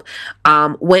help,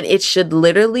 when it should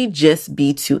literally just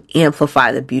be to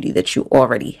amplify the beauty that you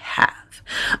already have.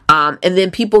 And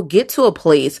then people get to a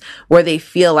place where they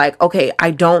feel like, okay,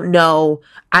 I don't know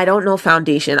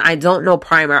foundation. I don't know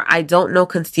primer. I don't know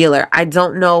concealer. I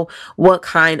don't know what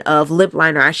kind of lip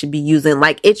liner I should be using.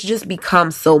 Like, it's just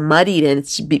become so muddied and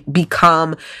it's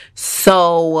become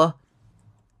so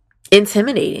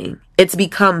intimidating. It's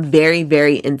become very,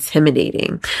 very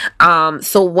intimidating.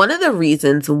 So one of the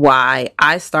reasons why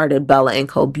I started Bella &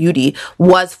 Co. Beauty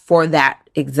was for that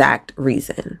exact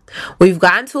reason. We've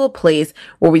gotten to a place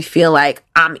where we feel like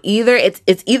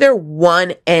it's either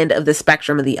one end of the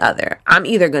spectrum or the other. I'm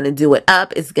either going to do it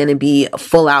up, it's going to be a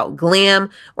full out glam,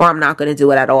 or I'm not going to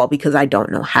do it at all because I don't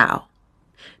know how.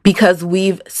 Because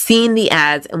we've seen the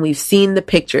ads and we've seen the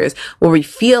pictures where we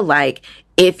feel like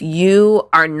if you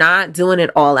are not doing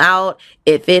it all out,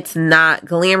 if it's not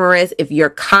glamorous, if your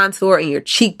contour and your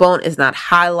cheekbone is not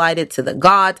highlighted to the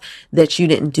gods, that you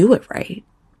didn't do it right.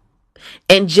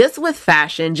 And just with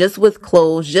fashion, just with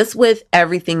clothes, just with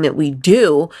everything that we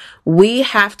do, we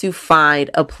have to find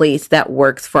a place that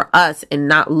works for us and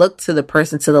not look to the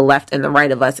person to the left and the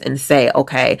right of us and say,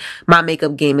 okay, my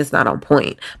makeup game is not on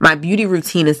point. My beauty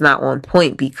routine is not on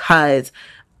point because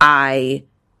I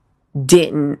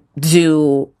didn't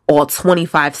do all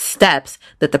 25 steps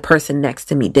that the person next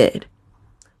to me did.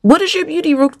 What does your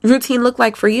beauty routine look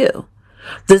like for you?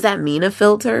 Does that mean a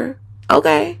filter?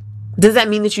 Okay. Does that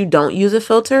mean that you don't use a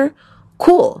filter?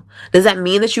 Cool. Does that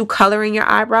mean that you color in your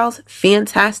eyebrows?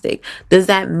 Fantastic. Does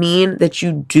that mean that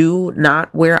you do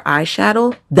not wear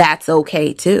eyeshadow? That's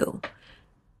okay too.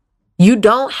 You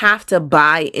don't have to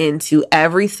buy into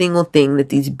every single thing that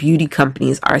these beauty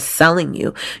companies are selling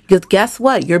you, because guess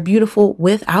what? You're beautiful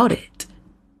without it.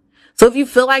 So if you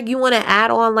feel like you want to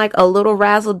add on like a little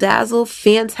razzle dazzle,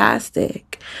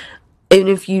 fantastic. And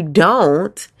if you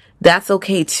don't, that's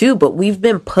okay too. But we've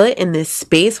been put in this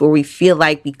space where we feel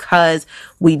like because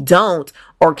we don't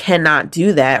or cannot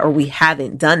do that, or we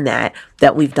haven't done that,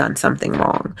 that we've done something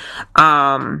wrong.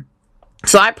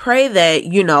 So I pray that,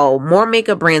 you know, more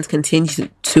makeup brands continue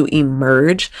to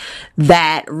emerge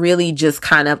that really just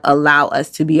kind of allow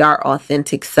us to be our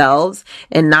authentic selves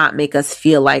and not make us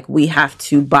feel like we have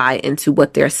to buy into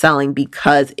what they're selling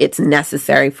because it's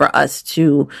necessary for us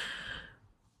to,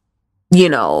 you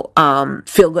know,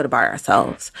 feel good about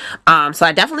ourselves. So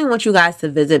I definitely want you guys to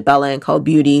visit Bella & Co.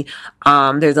 Beauty.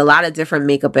 There's a lot of different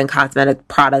makeup and cosmetic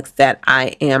products that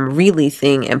I am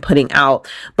releasing and putting out.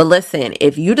 But listen,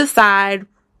 if you decide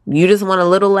you just want a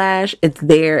little lash, it's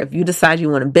there. If you decide you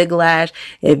want a big lash,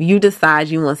 if you decide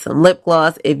you want some lip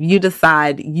gloss, if you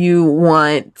decide you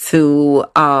want to,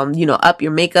 up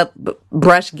your makeup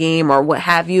brush game or what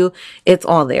have you, it's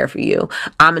all there for you.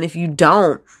 And if you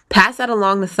don't, pass that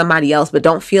along to somebody else, but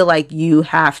don't feel like you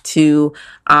have to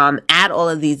add all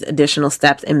of these additional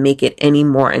steps and make it any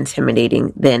more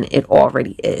intimidating than it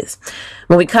already is.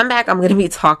 When we come back, I'm going to be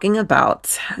talking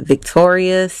about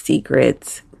Victoria's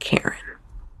Secret's Karen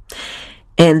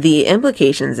and the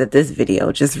implications that this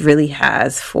video just really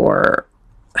has for...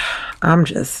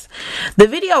 the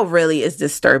video really is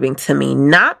disturbing to me,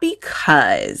 not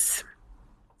because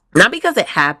it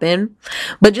happened,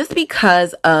 but just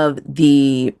because of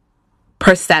the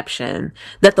perception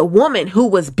that the woman who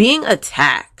was being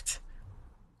attacked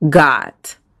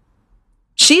got.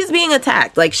 She's being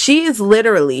attacked. Like, she is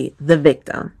literally the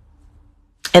victim.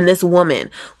 And this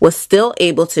woman was still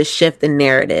able to shift the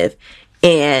narrative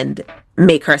and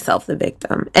make herself the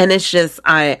victim. And it's just,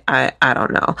 I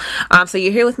don't know. So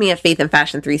you're here with me at Faith and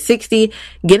Fashion 360.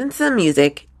 Get into the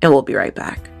music and we'll be right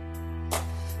back.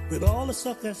 With all the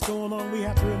stuff that's going on, we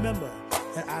have to remember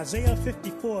that Isaiah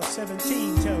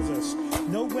 54:17 tells us,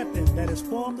 no weapon that is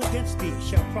formed against thee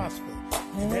shall prosper,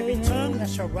 and every tongue that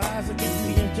shall rise against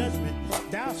thee in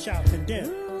judgment thou shalt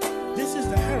condemn. This is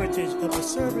the heritage of the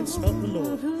servants of the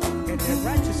Lord, and their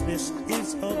righteousness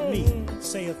is of me,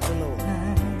 saith the Lord.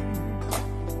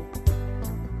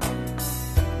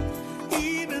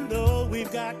 Even though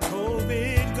we've got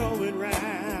COVID going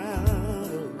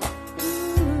round,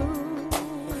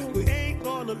 we ain't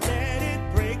gonna let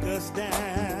it break us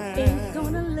down. Ain't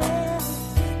gonna let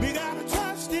it. We gotta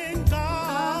trust in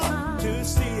God to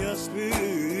see us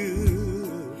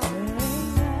through.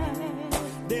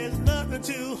 There's nothing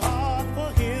too hard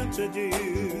for Him to do.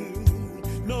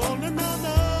 No, no, no,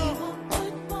 no.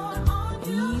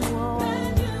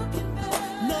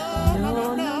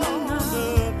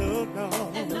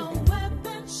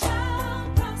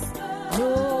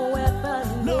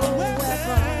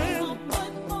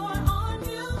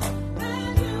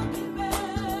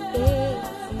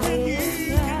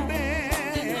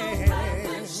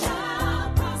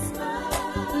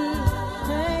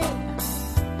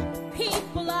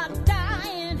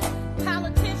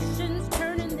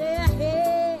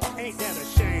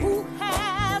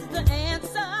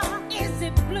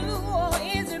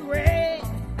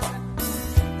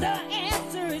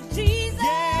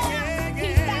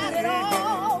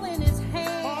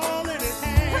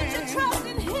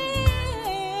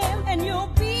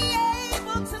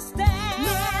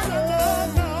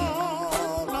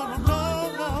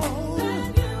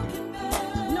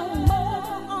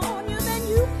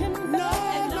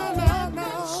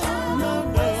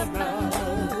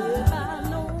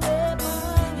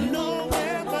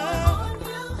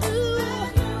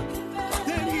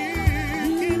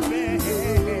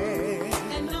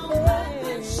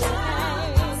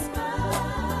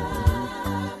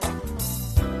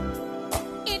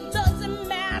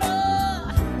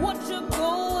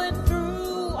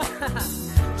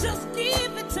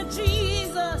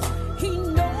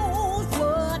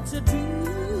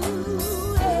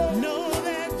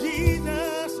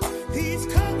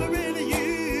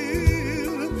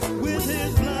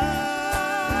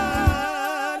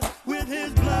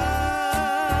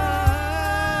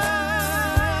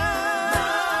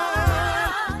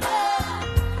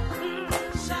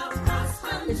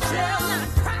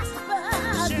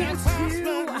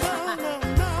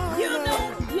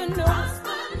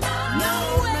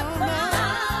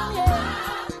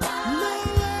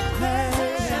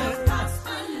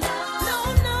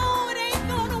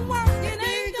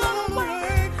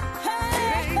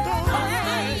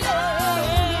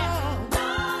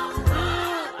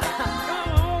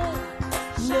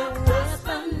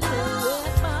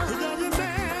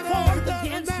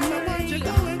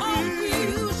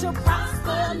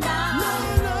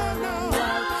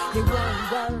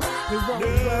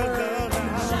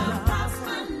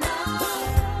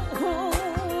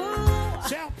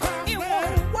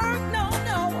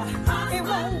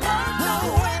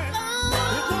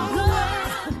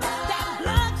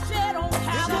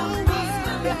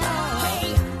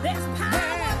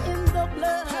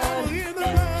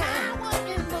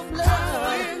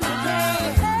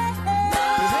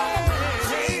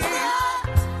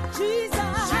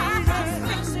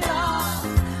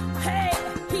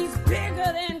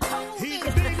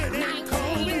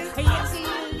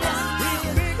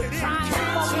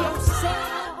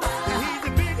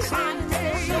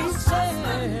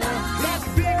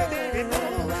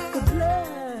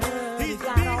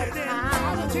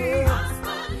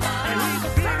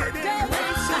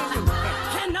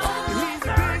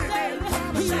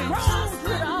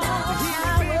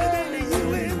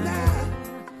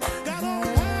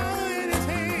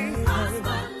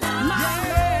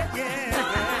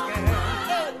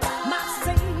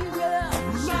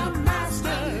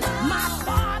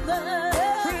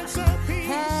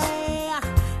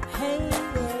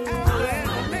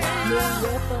 Hey,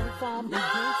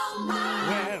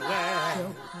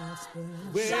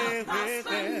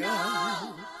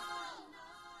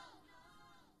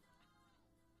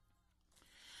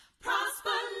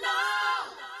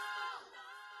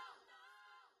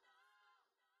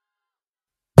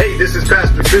 this is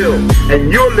Pastor Phil,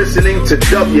 and you're listening to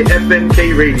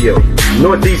WFNK Radio,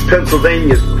 Northeast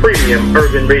Pennsylvania's premium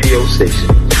urban radio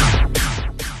station.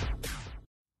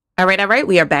 All right.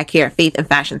 We are back here at Faith and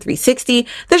Fashion 360.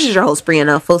 This is your host,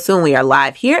 Brianna Fosu, and we are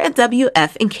live here at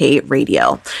WFNK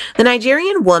Radio. The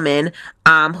Nigerian woman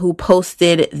who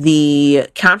posted the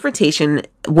confrontation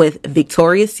with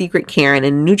Victoria's Secret Karen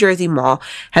in New Jersey Mall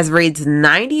has raised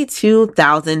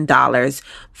 $92,000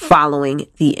 following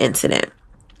the incident.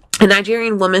 A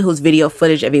Nigerian woman whose video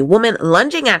footage of a woman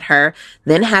lunging at her,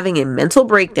 then having a mental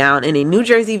breakdown in a New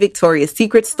Jersey Victoria's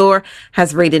Secret store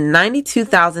has rated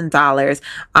 $92,000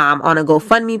 on a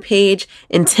GoFundMe page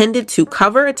intended to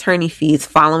cover attorney fees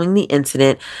following the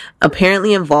incident,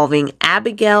 apparently involving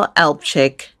Abigail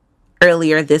Elpchick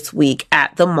earlier this week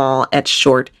at the mall at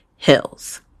Short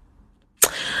Hills.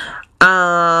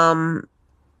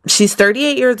 She's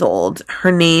 38 years old.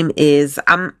 Her name is,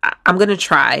 I'm going to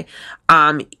try,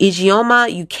 Ijeoma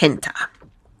Ukenta.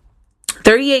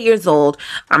 38 years old.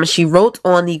 She wrote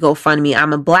on the GoFundMe,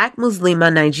 I'm a black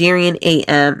Muslima Nigerian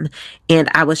AM, and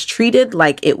I was treated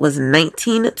like it was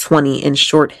 1920 in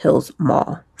Short Hills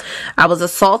Mall. I was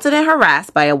assaulted and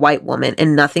harassed by a white woman,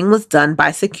 and nothing was done by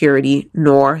security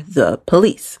nor the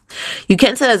police.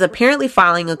 Ukenta is apparently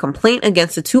filing a complaint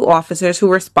against the two officers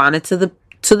who responded to the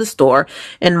store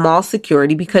and mall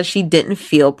security because she didn't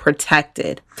feel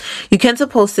protected. Ukenta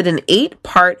posted an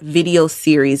 8-part video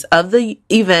series of the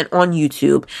event on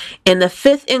YouTube, and the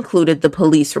 5th included the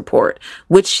police report,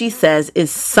 which she says is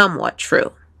somewhat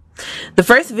true. The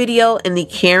first video in the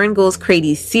Karen Goes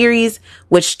Crazy series,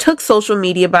 which took social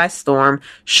media by storm,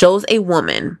 shows a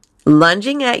woman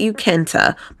lunging at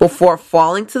Ukenta before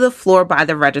falling to the floor by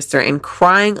the register and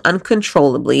crying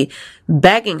uncontrollably,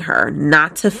 begging her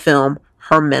not to film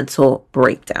her mental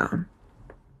breakdown.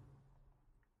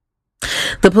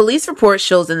 The police report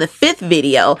shows in the 5th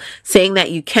video saying that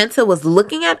Ukenta was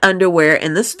looking at underwear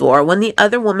in the store when the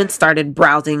other woman started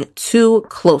browsing too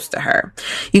close to her.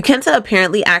 Ukenta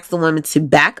apparently asked the woman to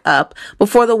back up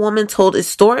before the woman told a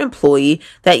store employee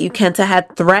that Ukenta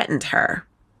had threatened her.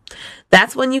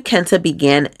 That's when Ukenta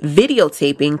began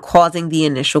videotaping, causing the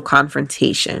initial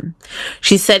confrontation.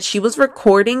 She said she was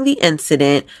recording the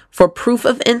incident for proof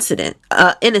of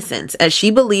innocence, as she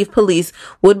believed police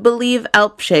would believe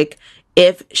Elpchick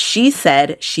if she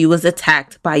said she was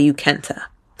attacked by Ukenta.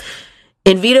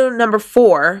 In video number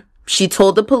 4, she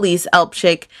told the police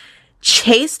Elpchick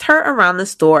chased her around the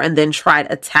store and then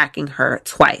tried attacking her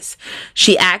twice.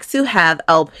 She asked to have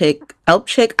Elpchick,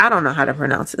 I don't know how to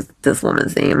pronounce this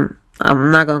woman's name.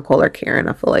 I'm not going to call her Karen.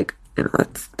 I feel like,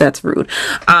 that's rude.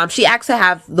 She asked to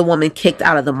have the woman kicked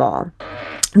out of the mall.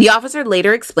 The officer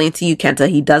later explained to Ukenta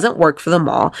he doesn't work for the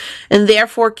mall and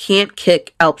therefore can't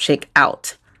kick Elpchick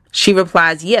out. She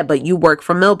replies, yeah, but you work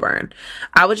for Milburn.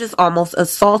 I was just almost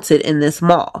assaulted in this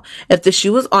mall. If the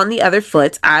shoe was on the other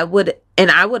foot, I would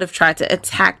have tried to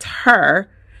attack her.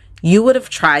 You would have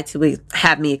tried to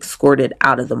have me escorted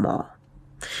out of the mall.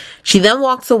 She then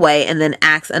walks away and then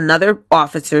asks another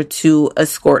officer to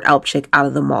escort Elpchick out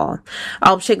of the mall.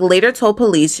 Elpchick later told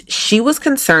police she was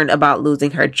concerned about losing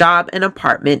her job and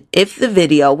apartment if the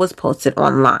video was posted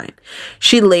online.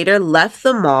 She later left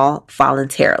the mall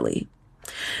voluntarily.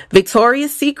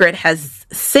 Victoria's Secret has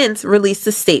since released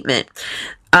a statement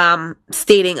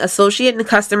stating associate and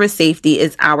customer safety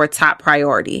is our top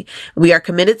priority. We are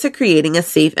committed to creating a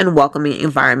safe and welcoming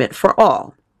environment for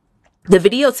all. The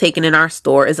video taken in our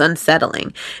store is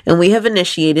unsettling, and we have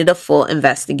initiated a full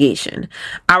investigation.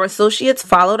 Our associates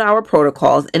followed our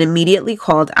protocols and immediately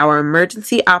called our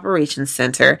emergency operations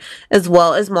center as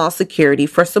well as mall security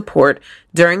for support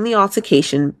during the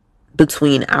altercation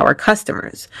between our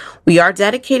customers. We are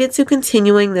dedicated to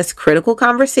continuing this critical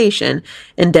conversation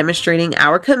and demonstrating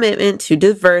our commitment to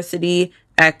diversity,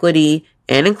 equity,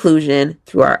 and inclusion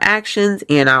through our actions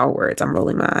and our words. I'm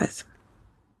rolling my eyes.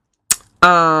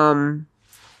 All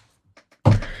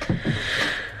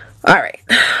right.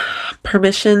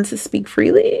 Permission to speak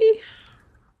freely.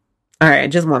 All right.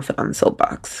 Just one foot on the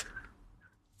soapbox.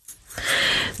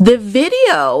 The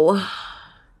video,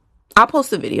 I'll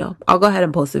post a video. I'll go ahead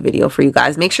and post a video for you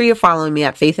guys. Make sure you're following me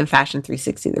at Faith and Fashion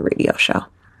 360, the radio show.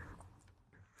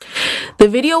 The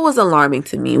video was alarming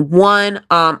to me. One,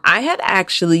 I had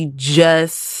actually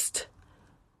just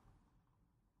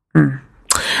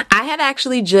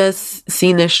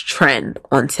seen this trend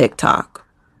on TikTok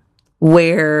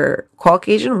where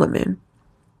Caucasian women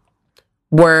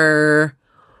were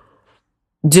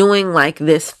doing like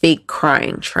this fake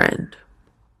crying trend.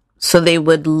 So they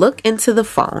would look into the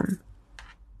phone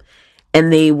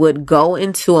and they would go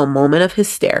into a moment of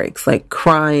hysterics, like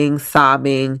crying,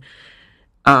 sobbing,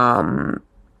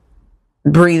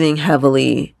 breathing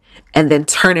heavily, and then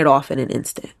turn it off in an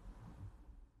instant.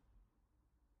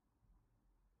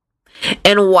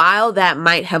 And while that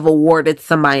might have awarded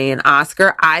somebody an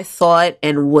Oscar, I saw it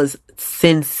and was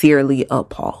sincerely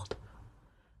appalled.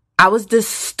 I was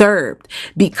disturbed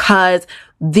because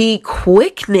the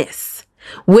quickness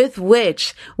with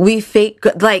which we fake,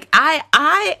 like, I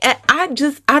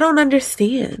don't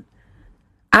understand.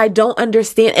 I don't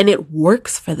understand. And it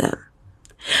works for them.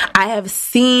 I have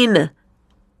seen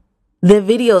the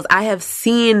videos, I have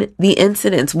seen the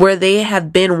incidents where they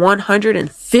have been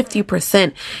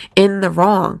 150% in the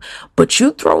wrong. But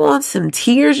you throw on some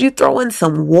tears, you throw in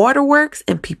some waterworks,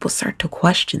 and people start to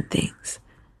question things.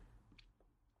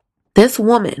 This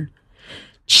woman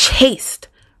chased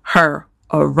her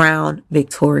around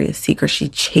Victoria's Secret. She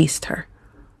chased her.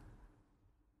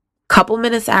 Couple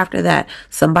minutes after that,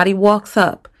 somebody walks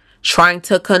up trying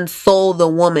to console the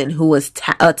woman who was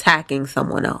attacking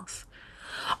someone else.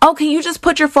 Oh, can you just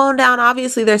put your phone down?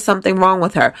 Obviously, there's something wrong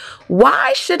with her.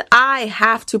 Why should I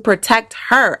have to protect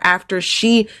her after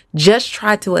she just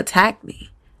tried to attack me?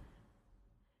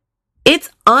 It's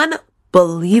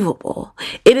unbelievable.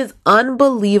 It is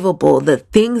unbelievable the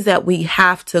things that we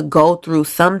have to go through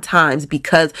sometimes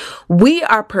because we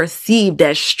are perceived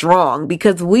as strong,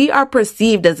 because we are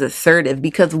perceived as assertive,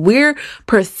 because we're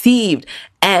perceived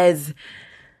as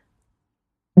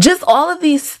just all of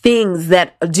these things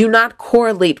that do not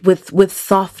correlate with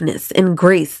softness and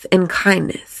grace and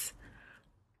kindness.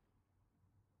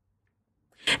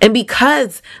 And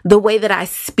because the way that I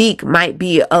speak might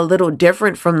be a little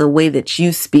different from the way that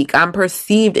you speak, I'm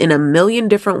perceived in a million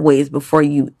different ways before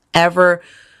you ever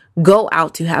go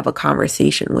out to have a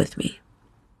conversation with me.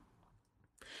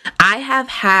 I have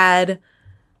had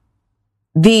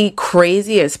the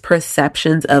craziest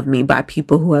perceptions of me by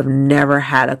people who have never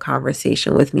had a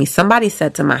conversation with me. Somebody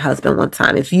said to my husband one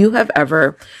time, if you have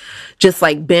ever just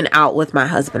like been out with my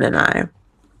husband and I,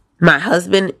 my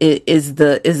husband is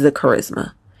the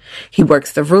charisma. He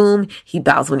works the room. He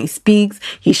bows when he speaks.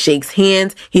 He shakes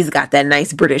hands. He's got that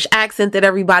nice British accent that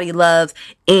everybody loves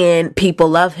and people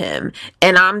love him.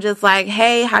 And I'm just like,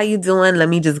 hey, how you doing? Let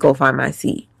me just go find my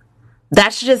seat.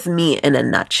 That's just me in a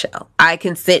nutshell. I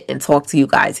can sit and talk to you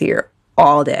guys here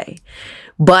all day.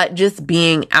 But just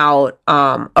being out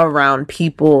around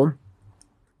people,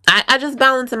 I just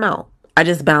balance him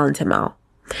out.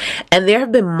 And there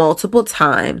have been multiple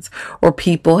times where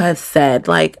people have said,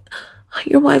 like,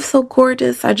 your wife's so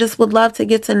gorgeous. I just would love to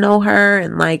get to know her.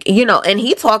 And like, you know, and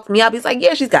he talked me up. He's like,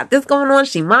 yeah, she's got this going on.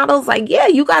 She models. Like, yeah,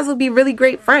 you guys would be really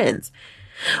great friends.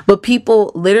 But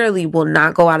people literally will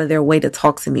not go out of their way to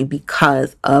talk to me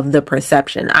because of the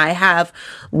perception. I have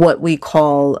what we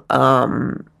call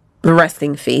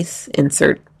resting face,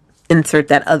 insert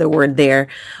that other word there,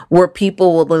 where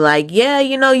people will be like, yeah,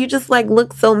 you know, you just like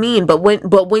look so mean. But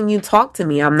when you talk to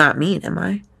me, I'm not mean, am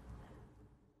I?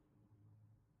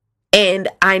 And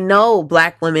I know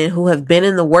Black women who have been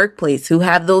in the workplace who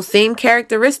have those same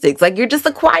characteristics. Like, you're just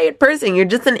a quiet person. You're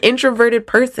just an introverted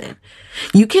person.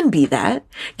 You can be that.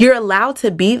 You're allowed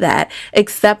to be that,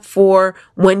 except for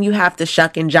when you have to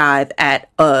shuck and jive at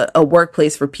a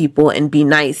workplace for people and be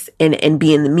nice and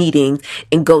be in the meetings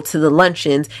and go to the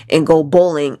luncheons and go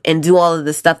bowling and do all of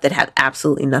the stuff that have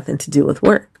absolutely nothing to do with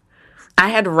work. I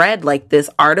had read like this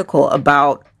article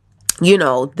about, you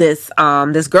know, this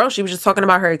girl. She was just talking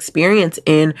about her experience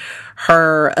in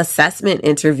her assessment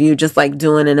interview, just like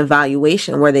doing an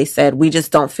evaluation where they said, we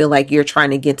just don't feel like you're trying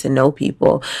to get to know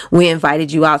people. We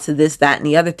invited you out to this, that, and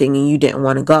the other thing, and you didn't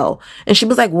want to go. And she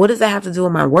was like, what does that have to do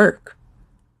with my work?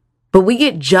 But we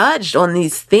get judged on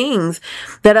these things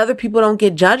that other people don't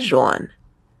get judged on.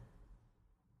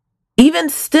 Even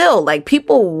still, like,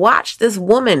 people watch this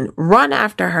woman run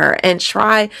after her and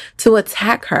try to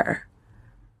attack her.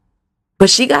 But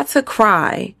she got to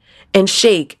cry and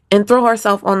shake and throw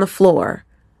herself on the floor.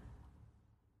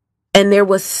 And there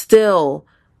was still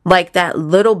like that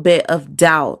little bit of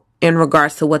doubt in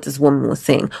regards to what this woman was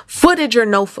saying. Footage or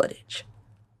no footage.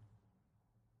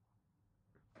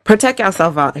 Protect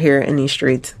yourself out here in these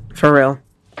streets, for real.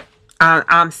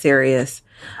 I'm serious.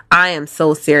 I am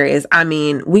so serious. I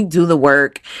mean, we do the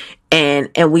work and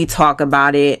we talk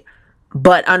about it.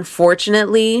 But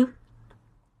unfortunately,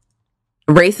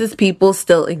 racist people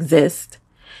still exist,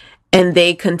 And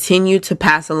they continue to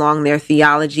pass along their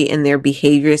theology and their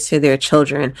behaviors to their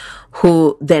children,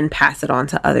 who then pass it on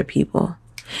to other people.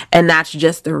 And that's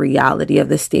just the reality of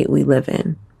the state we live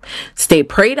in. Stay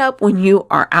prayed up when you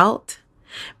are out.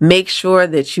 Make sure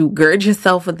that you gird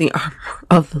yourself with the armor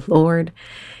of the Lord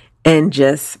and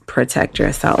just protect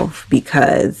yourself,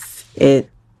 because it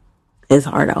is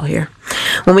hard out here.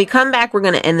 When we come back, we're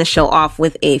going to end the show off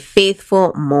with a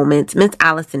faithful moment. Miss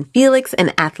Allison Felix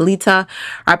and Athleta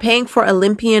are paying for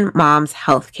Olympian moms'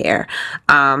 health care.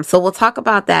 So we'll talk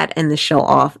about that and the show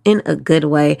off in a good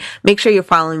way. Make sure you're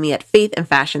following me at Faith and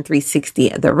Fashion 360,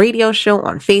 the radio show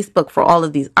on Facebook, for all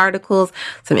of these articles,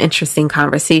 some interesting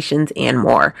conversations, and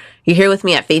more. You're here with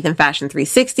me at Faith and Fashion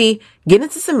 360. Get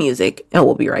into some music, and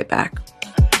we'll be right back.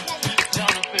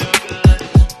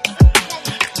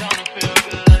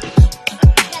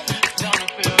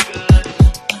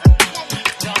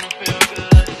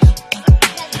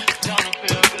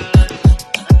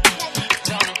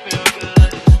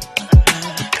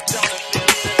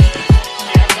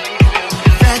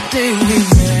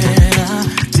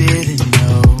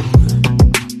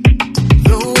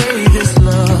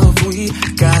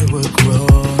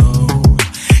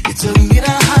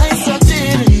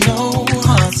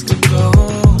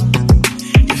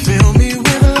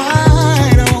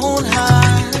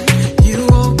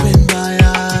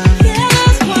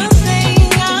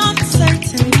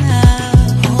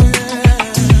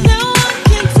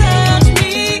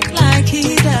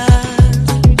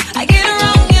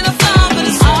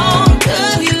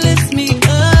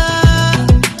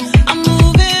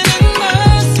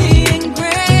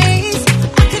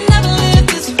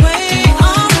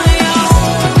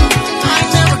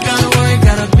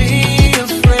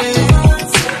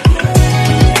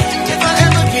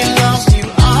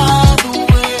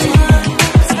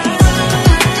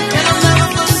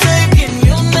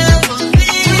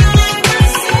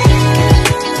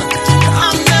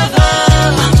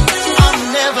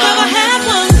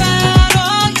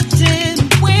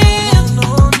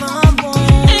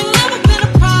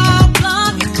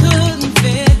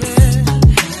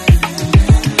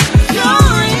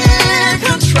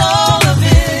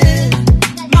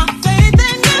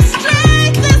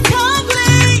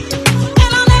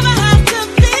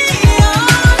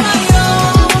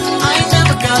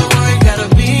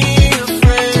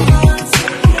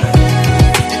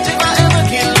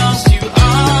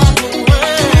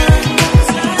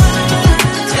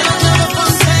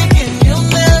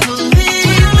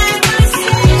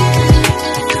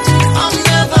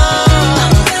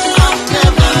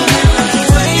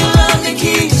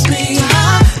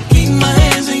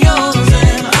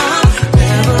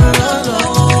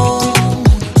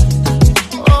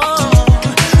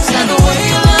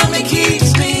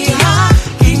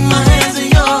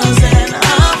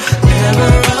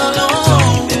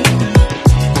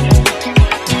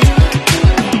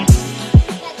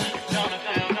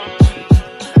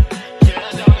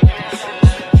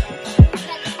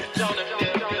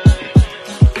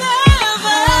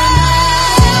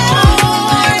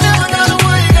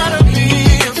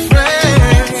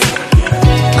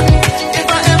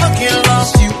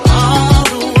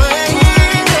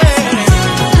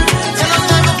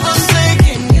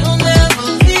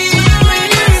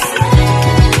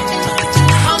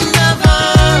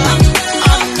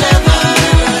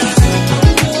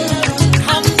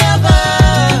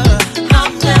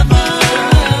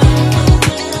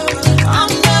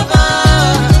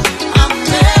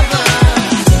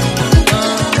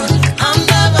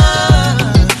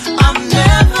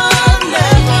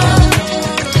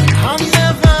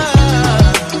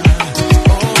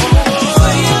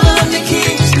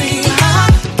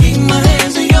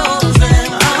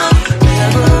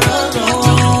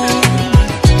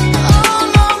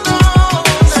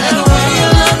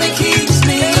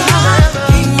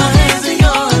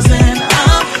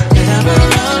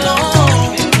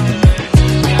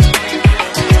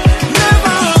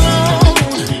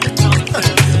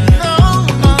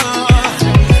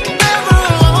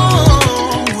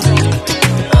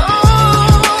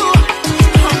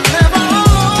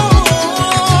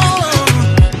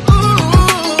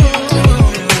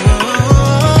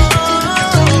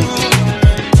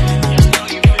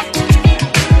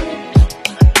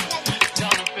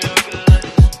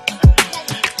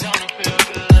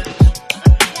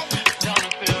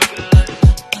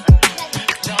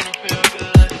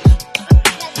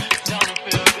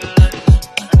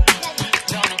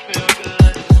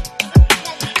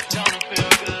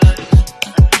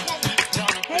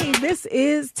 This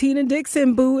is Tina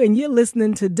Dixon, boo, and you're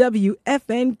listening to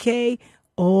WFNK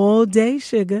all day,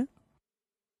 sugar.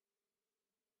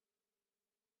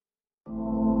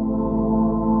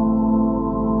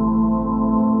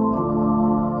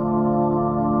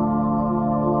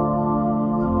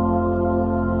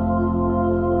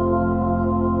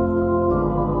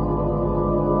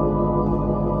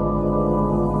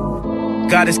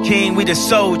 God is king, we the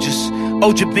soldiers.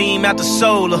 Ultra beam out the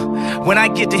solar. When I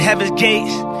get to heaven's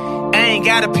gates, I ain't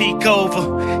gotta peek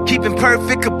over. Keeping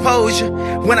perfect composure.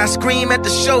 When I scream at the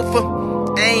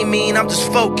chauffeur, I ain't mean, I'm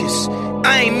just focused.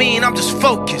 I ain't mean, I'm just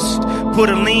focused. Put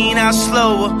a lean out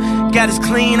slower. Got us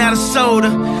clean out of soda.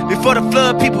 Before the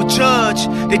flood, people judge.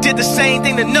 They did the same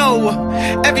thing to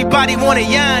Noah. Everybody wanted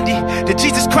Yandi. That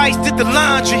Jesus Christ did the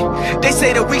laundry. They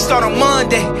say that we start on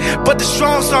Monday, but the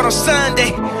strong start on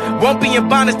Sunday. Won't be in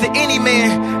bondage to any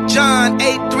man. John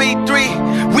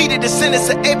 8:33. We the descendants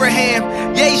of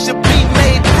Abraham. Ye should be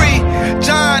made free.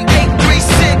 John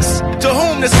 8:36. To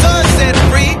whom the Son set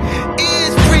free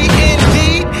is free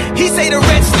indeed. He say the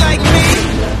wretch like me.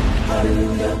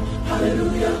 Hallelujah,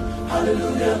 hallelujah,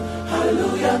 hallelujah,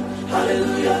 hallelujah,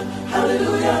 hallelujah,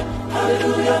 hallelujah,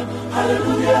 hallelujah,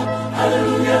 hallelujah,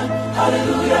 hallelujah,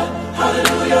 hallelujah,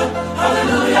 hallelujah,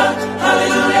 hallelujah,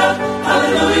 hallelujah,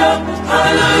 hallelujah,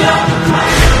 hallelujah.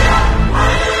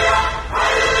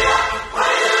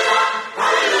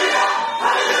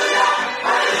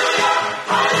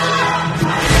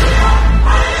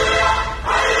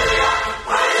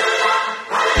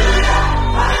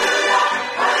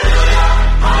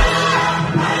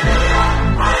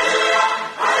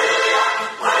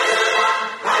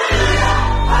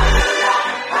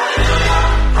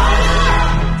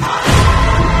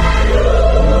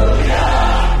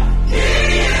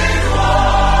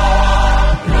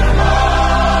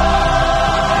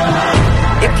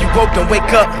 Woke and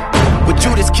wake up with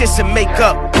Judas kiss and make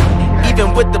up.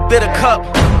 Even with the bitter cup,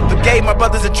 but gave my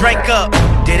brothers a drink up.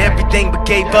 Did everything but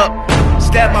gave up.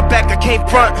 Stabbed my back, I came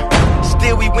front.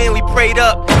 Still we win, we prayed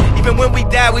up. Even when we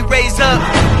die, we raise up.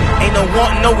 Ain't no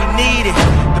wanting, no we need it.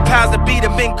 The powers that be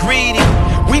have been greedy.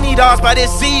 We need ours by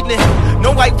this evening.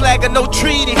 No white flag or no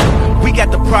treaty. We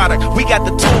got the product, we got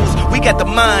the tools, we got the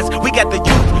minds, we got the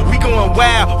youth. We going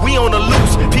wild, we on the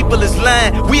loose. People is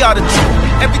lying, we are the truth.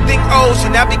 Everything old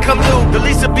should now become new. The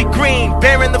leaves will be green,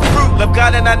 bearing the fruit. Love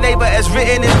God and our neighbor as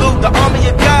written in Luke. The army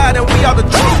of God and we are the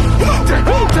truth.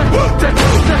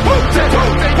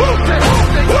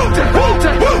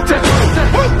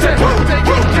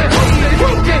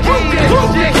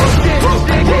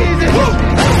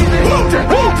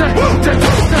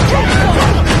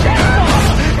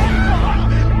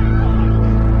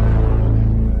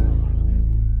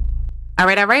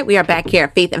 All right. We are back here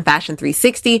at Faith and Fashion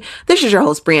 360. This is your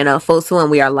host, Brianna Fosu,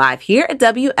 and we are live here at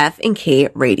WFNK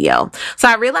Radio. So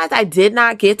I realized I did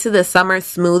not get to the summer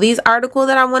smoothies article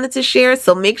that I wanted to share.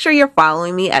 So make sure you're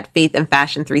following me at Faith and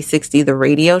Fashion 360, the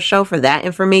radio show, for that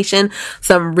information.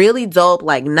 Some really dope,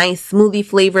 like nice smoothie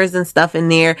flavors and stuff in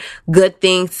there. Good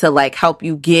things to like help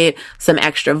you get some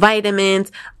extra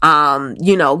vitamins,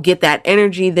 get that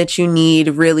energy that you need,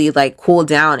 really like cool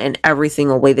down in every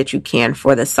single way that you can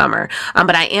for the summer.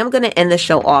 But I am going to end the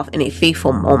show off in a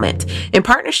faithful moment. In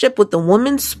partnership with the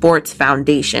Women's Sports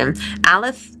Foundation,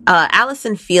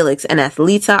 Allison Felix and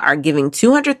Athleta are giving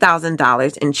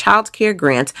 $200,000 in child care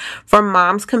grants for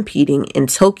moms competing in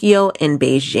Tokyo and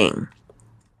Beijing.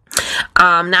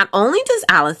 Not only does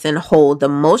Allison hold the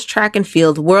most track and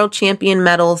field world champion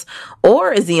medals,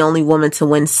 or is the only woman to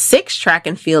win 6 track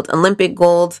and field Olympic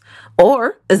golds,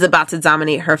 or is about to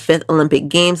dominate her 5th Olympic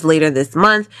Games later this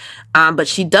month, but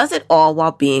she does it all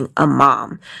while being a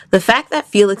mom. The fact that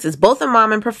Felix is both a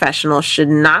mom and professional should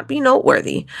not be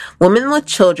noteworthy. Women with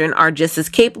children are just as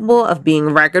capable of being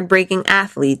record-breaking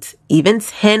athletes, even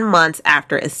 10 months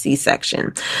after a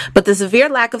C-section. But the severe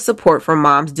lack of support for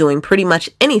moms doing pretty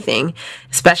much anything,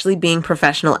 especially being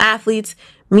professional athletes,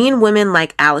 mean women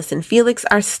like Allison Felix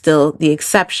are still the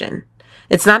exception.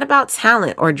 It's not about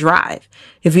talent or drive.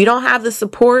 If you don't have the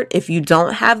support, if you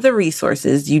don't have the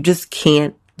resources, you just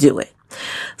can't do it.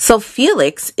 So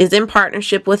Felix is in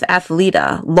partnership with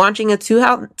Athleta, launching a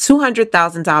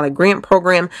 $200,000 grant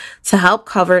program to help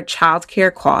cover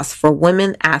childcare costs for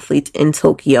women athletes in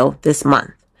Tokyo this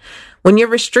month. When you're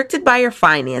restricted by your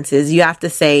finances, you have to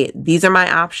say, these are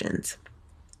my options.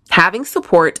 Having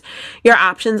support, your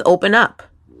options open up.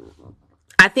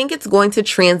 I think it's going to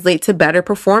translate to better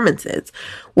performances.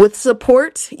 With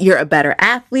support, you're a better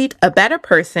athlete, a better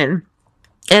person,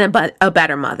 and a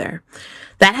better mother.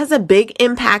 That has a big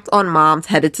impact on moms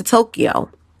headed to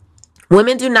Tokyo.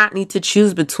 Women do not need to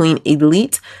choose between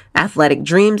elite athletic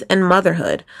dreams and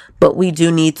motherhood, but we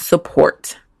do need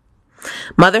support.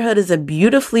 Motherhood is a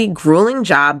beautifully grueling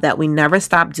job that we never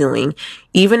stop doing,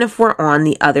 even if we're on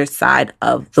the other side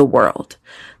of the world.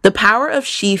 The Power of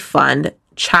She Fund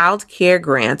child care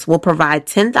grants will provide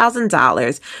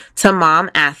 $10,000 to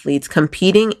mom athletes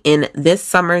competing in this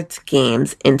summer's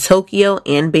games in Tokyo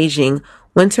and Beijing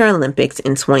Winter Olympics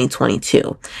in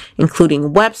 2022,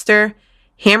 including Webster,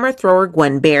 hammer thrower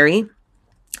Gwen Berry,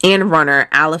 and runner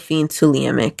Alafine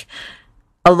Tuliamic,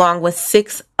 along with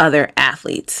 6 other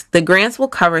athletes. The grants will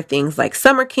cover things like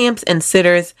summer camps and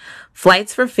sitters,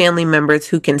 flights for family members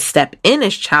who can step in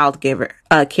as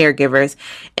caregivers,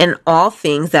 and all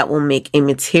things that will make a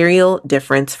material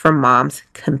difference for moms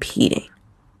competing.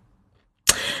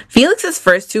 Felix's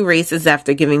first 2 races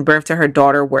after giving birth to her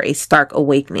daughter were a stark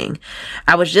awakening.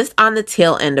 I was just on the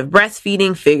tail end of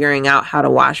breastfeeding, figuring out how to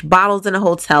wash bottles in a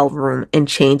hotel room, and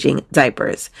changing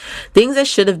diapers. Things that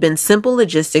should have been simple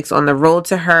logistics on the road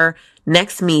to her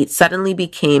next meet suddenly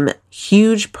became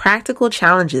huge practical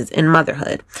challenges in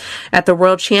motherhood. At the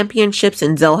World Championships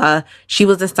in Doha, she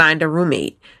was assigned a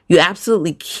roommate. You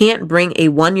absolutely can't bring a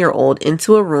 1-year-old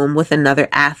into a room with another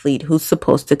athlete who's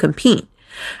supposed to compete.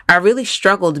 I really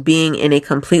struggled being in a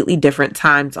completely different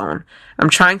time zone. I'm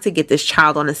trying to get this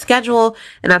child on a schedule,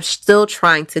 and I'm still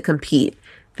trying to compete.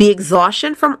 The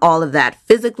exhaustion from all of that,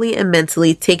 physically and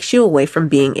mentally, takes you away from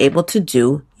being able to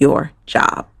do your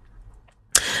job.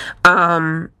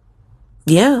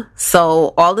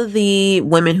 So all of the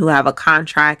women who have a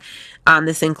contract,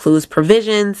 this includes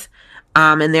provisions,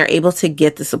 and they're able to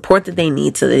get the support that they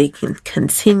need so that they can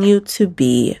continue to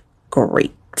be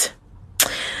great.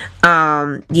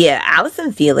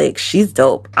 Allison Felix, she's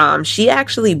dope. She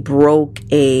actually broke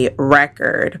a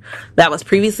record that was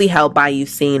previously held by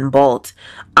Usain Bolt,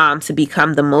 to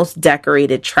become the most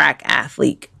decorated track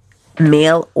athlete,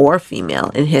 male or female,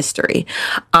 in history.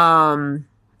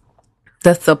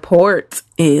 The support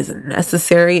is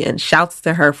necessary, and shouts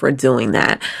to her for doing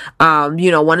that.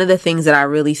 One of the things that I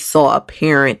really saw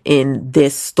apparent in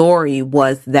this story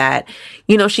was that,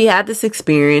 she had this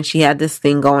experience, she had this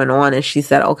thing going on, and she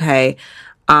said, okay,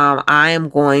 I'm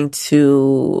going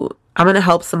to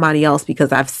help somebody else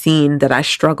because I've seen that I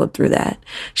struggled through that.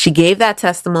 She gave that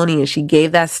testimony and she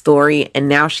gave that story, and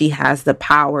now she has the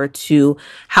power to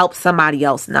help somebody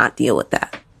else not deal with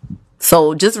that.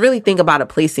 So just really think about a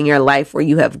place in your life where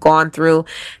you have gone through,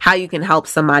 how you can help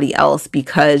somebody else,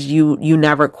 because you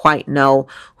never quite know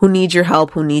who needs your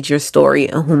help, who needs your story,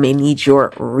 and who may need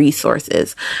your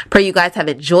resources. Pray you guys have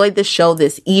enjoyed the show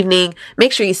this evening.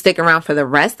 Make sure you stick around for the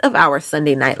rest of our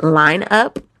Sunday night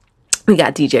lineup. We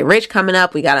got DJ Rich coming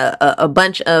up. We got a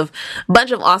bunch of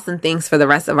awesome things for the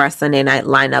rest of our Sunday night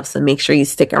lineup. So make sure you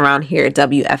stick around here at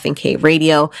WFNK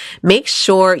Radio. Make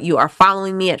sure you are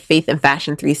following me at Faith and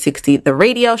Fashion 360, the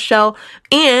radio show.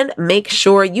 And make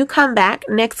sure you come back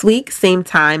next week, same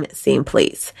time, same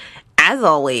place. As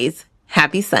always,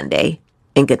 happy Sunday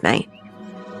and good night.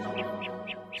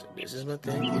 This is my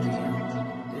thank you to you.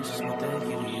 This is my thank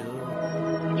you to you.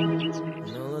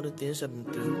 And all of the things I've been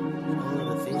through.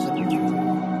 All of the things I've been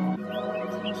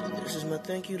through. This is my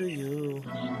thank you to you.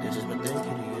 This is my thank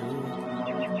you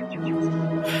to you.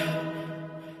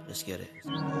 Let's get it.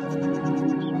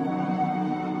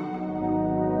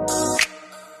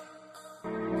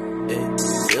 Hey,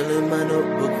 feeling my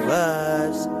notebook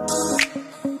vibes.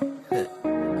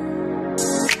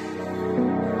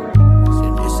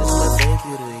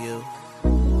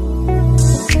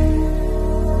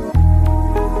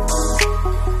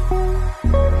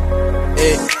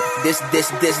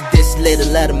 This little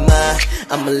light of mine,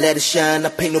 I'ma let it shine, I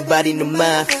pay nobody no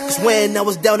mind. Cause when I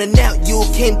was down and out, you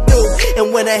came through.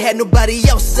 And when I had nobody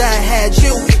else, I had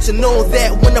you. So know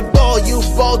that when I ball, you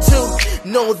ball too.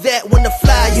 Know that when I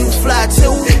fly, you fly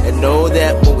too. And know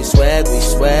that when we swag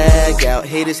out.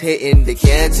 Haters hating, they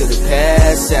can't till they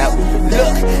pass out.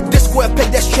 Look, this square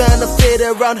peg that's trying to fit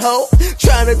around home,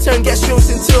 trying to turn gas shoes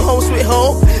into home sweet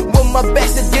home. When my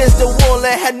back's against the wall,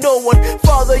 I had no one.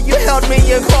 Father, you held me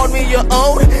and called me your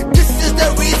own. This is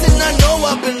the reason I know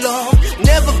I belong.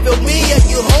 Never felt me yet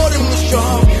you holding me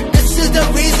strong. This is the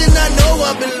reason I know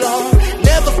I belong.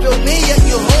 Never felt me yet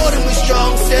you holding me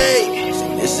strong. Say,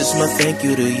 this is my thank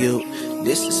you to you.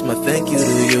 This is my thank you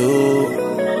to you.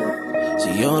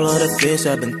 See all of the things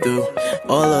I've been through.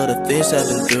 All of the things I've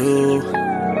been through.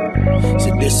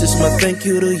 So this is my thank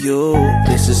you to you.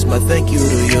 This is my thank you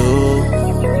to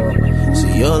you.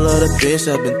 See all of the things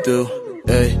I've been through.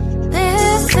 Hey.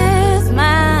 This is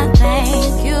my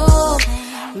thank you.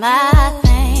 My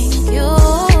thank you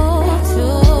to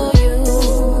you.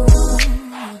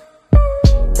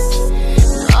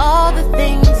 And all the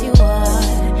things you are,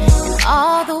 and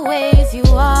all the ways you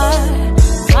are.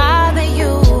 Father, you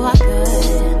are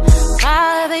good.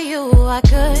 Father, you are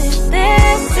good.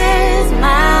 This is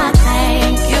my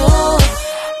thank you.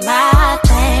 My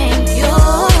thank you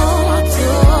to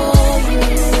you.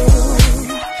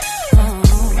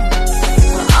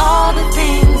 For all the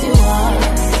things you are,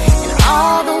 and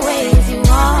all the ways you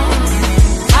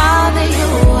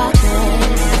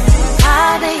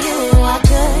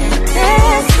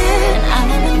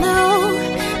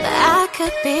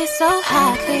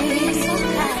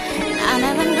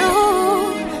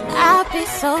be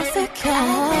so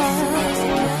secure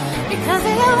because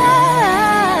of your love.